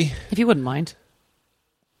 Aisling B. If you wouldn't mind.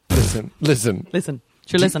 Listen. Listen.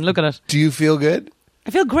 Sure, listen, look at it. Do you feel good? I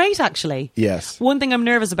feel great, actually. Yes. One thing I'm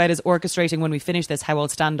nervous about is orchestrating when we finish this, how I'll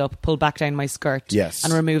stand up, pull back down my skirt, Yes.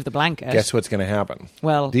 and remove the blanket. Guess what's going to happen?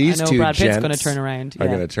 Well, These I know two Brad Pitt's gents going to turn around. are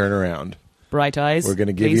Yeah. going to turn around. Bright eyes. We're going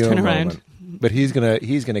to give Please you turn a around. moment. But he's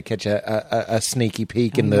gonna catch a sneaky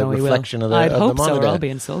peek in the No, he will. reflection of the I'd of hope the so, monitor. or I'll be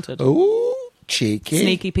insulted. Ooh, cheeky.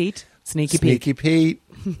 Sneaky Pete. Sneaky Pete. Sneaky Pete.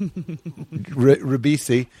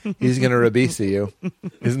 Ribisi. He's going to Ribisi you.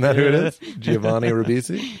 Isn't that who it is? Giovanni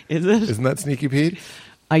Ribisi? Is it? Isn't that Sneaky Pete?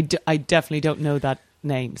 I definitely don't know that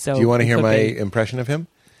name. So Do you want to it hear could my be. impression of him?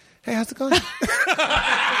 Hey, how's it going?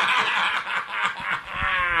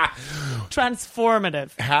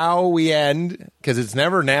 Transformative? How we end, because it's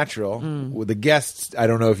never natural. With the guests, I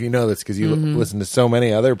don't know if you know this because you listen to so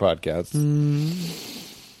many other podcasts.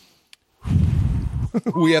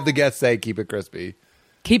 We have the guests say, keep it crispy.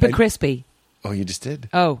 Keep it crispy. Oh, you just did?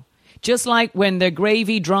 Oh, just like when the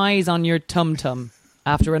gravy dries on your tum-tum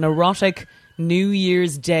after an erotic New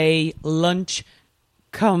Year's Day lunch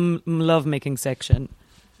cum lovemaking session.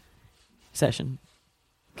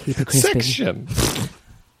 Keep it crispy. Section.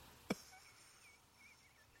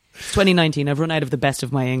 It's 2019. I've run out of the best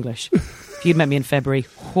of my English. If you'd met me in February,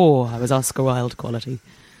 I was Oscar Wilde quality.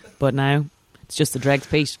 But now, it's just the dregs,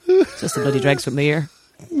 Pete. It's just the bloody dregs from the ear.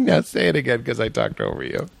 Now say it again because I talked over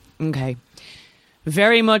you. Okay.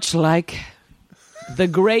 Very much like the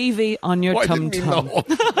gravy on your tum-tum.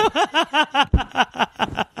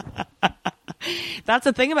 That's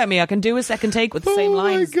the thing about me. I can do a second take with the same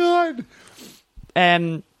lines. Oh my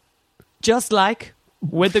God. Just like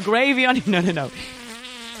with the gravy on... No.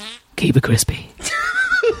 Keep it crispy.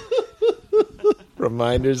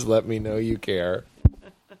 Reminders let me know you care.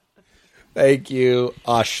 Thank you,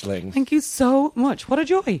 Aisling. Thank you so much. What a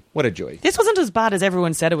joy. What a joy. This wasn't as bad as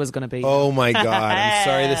everyone said it was going to be. Oh my God. I'm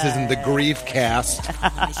sorry this isn't the grief cast.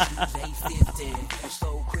 I'm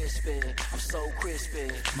so crispy,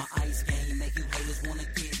 my ice game make you haters wanna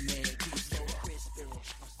get mad.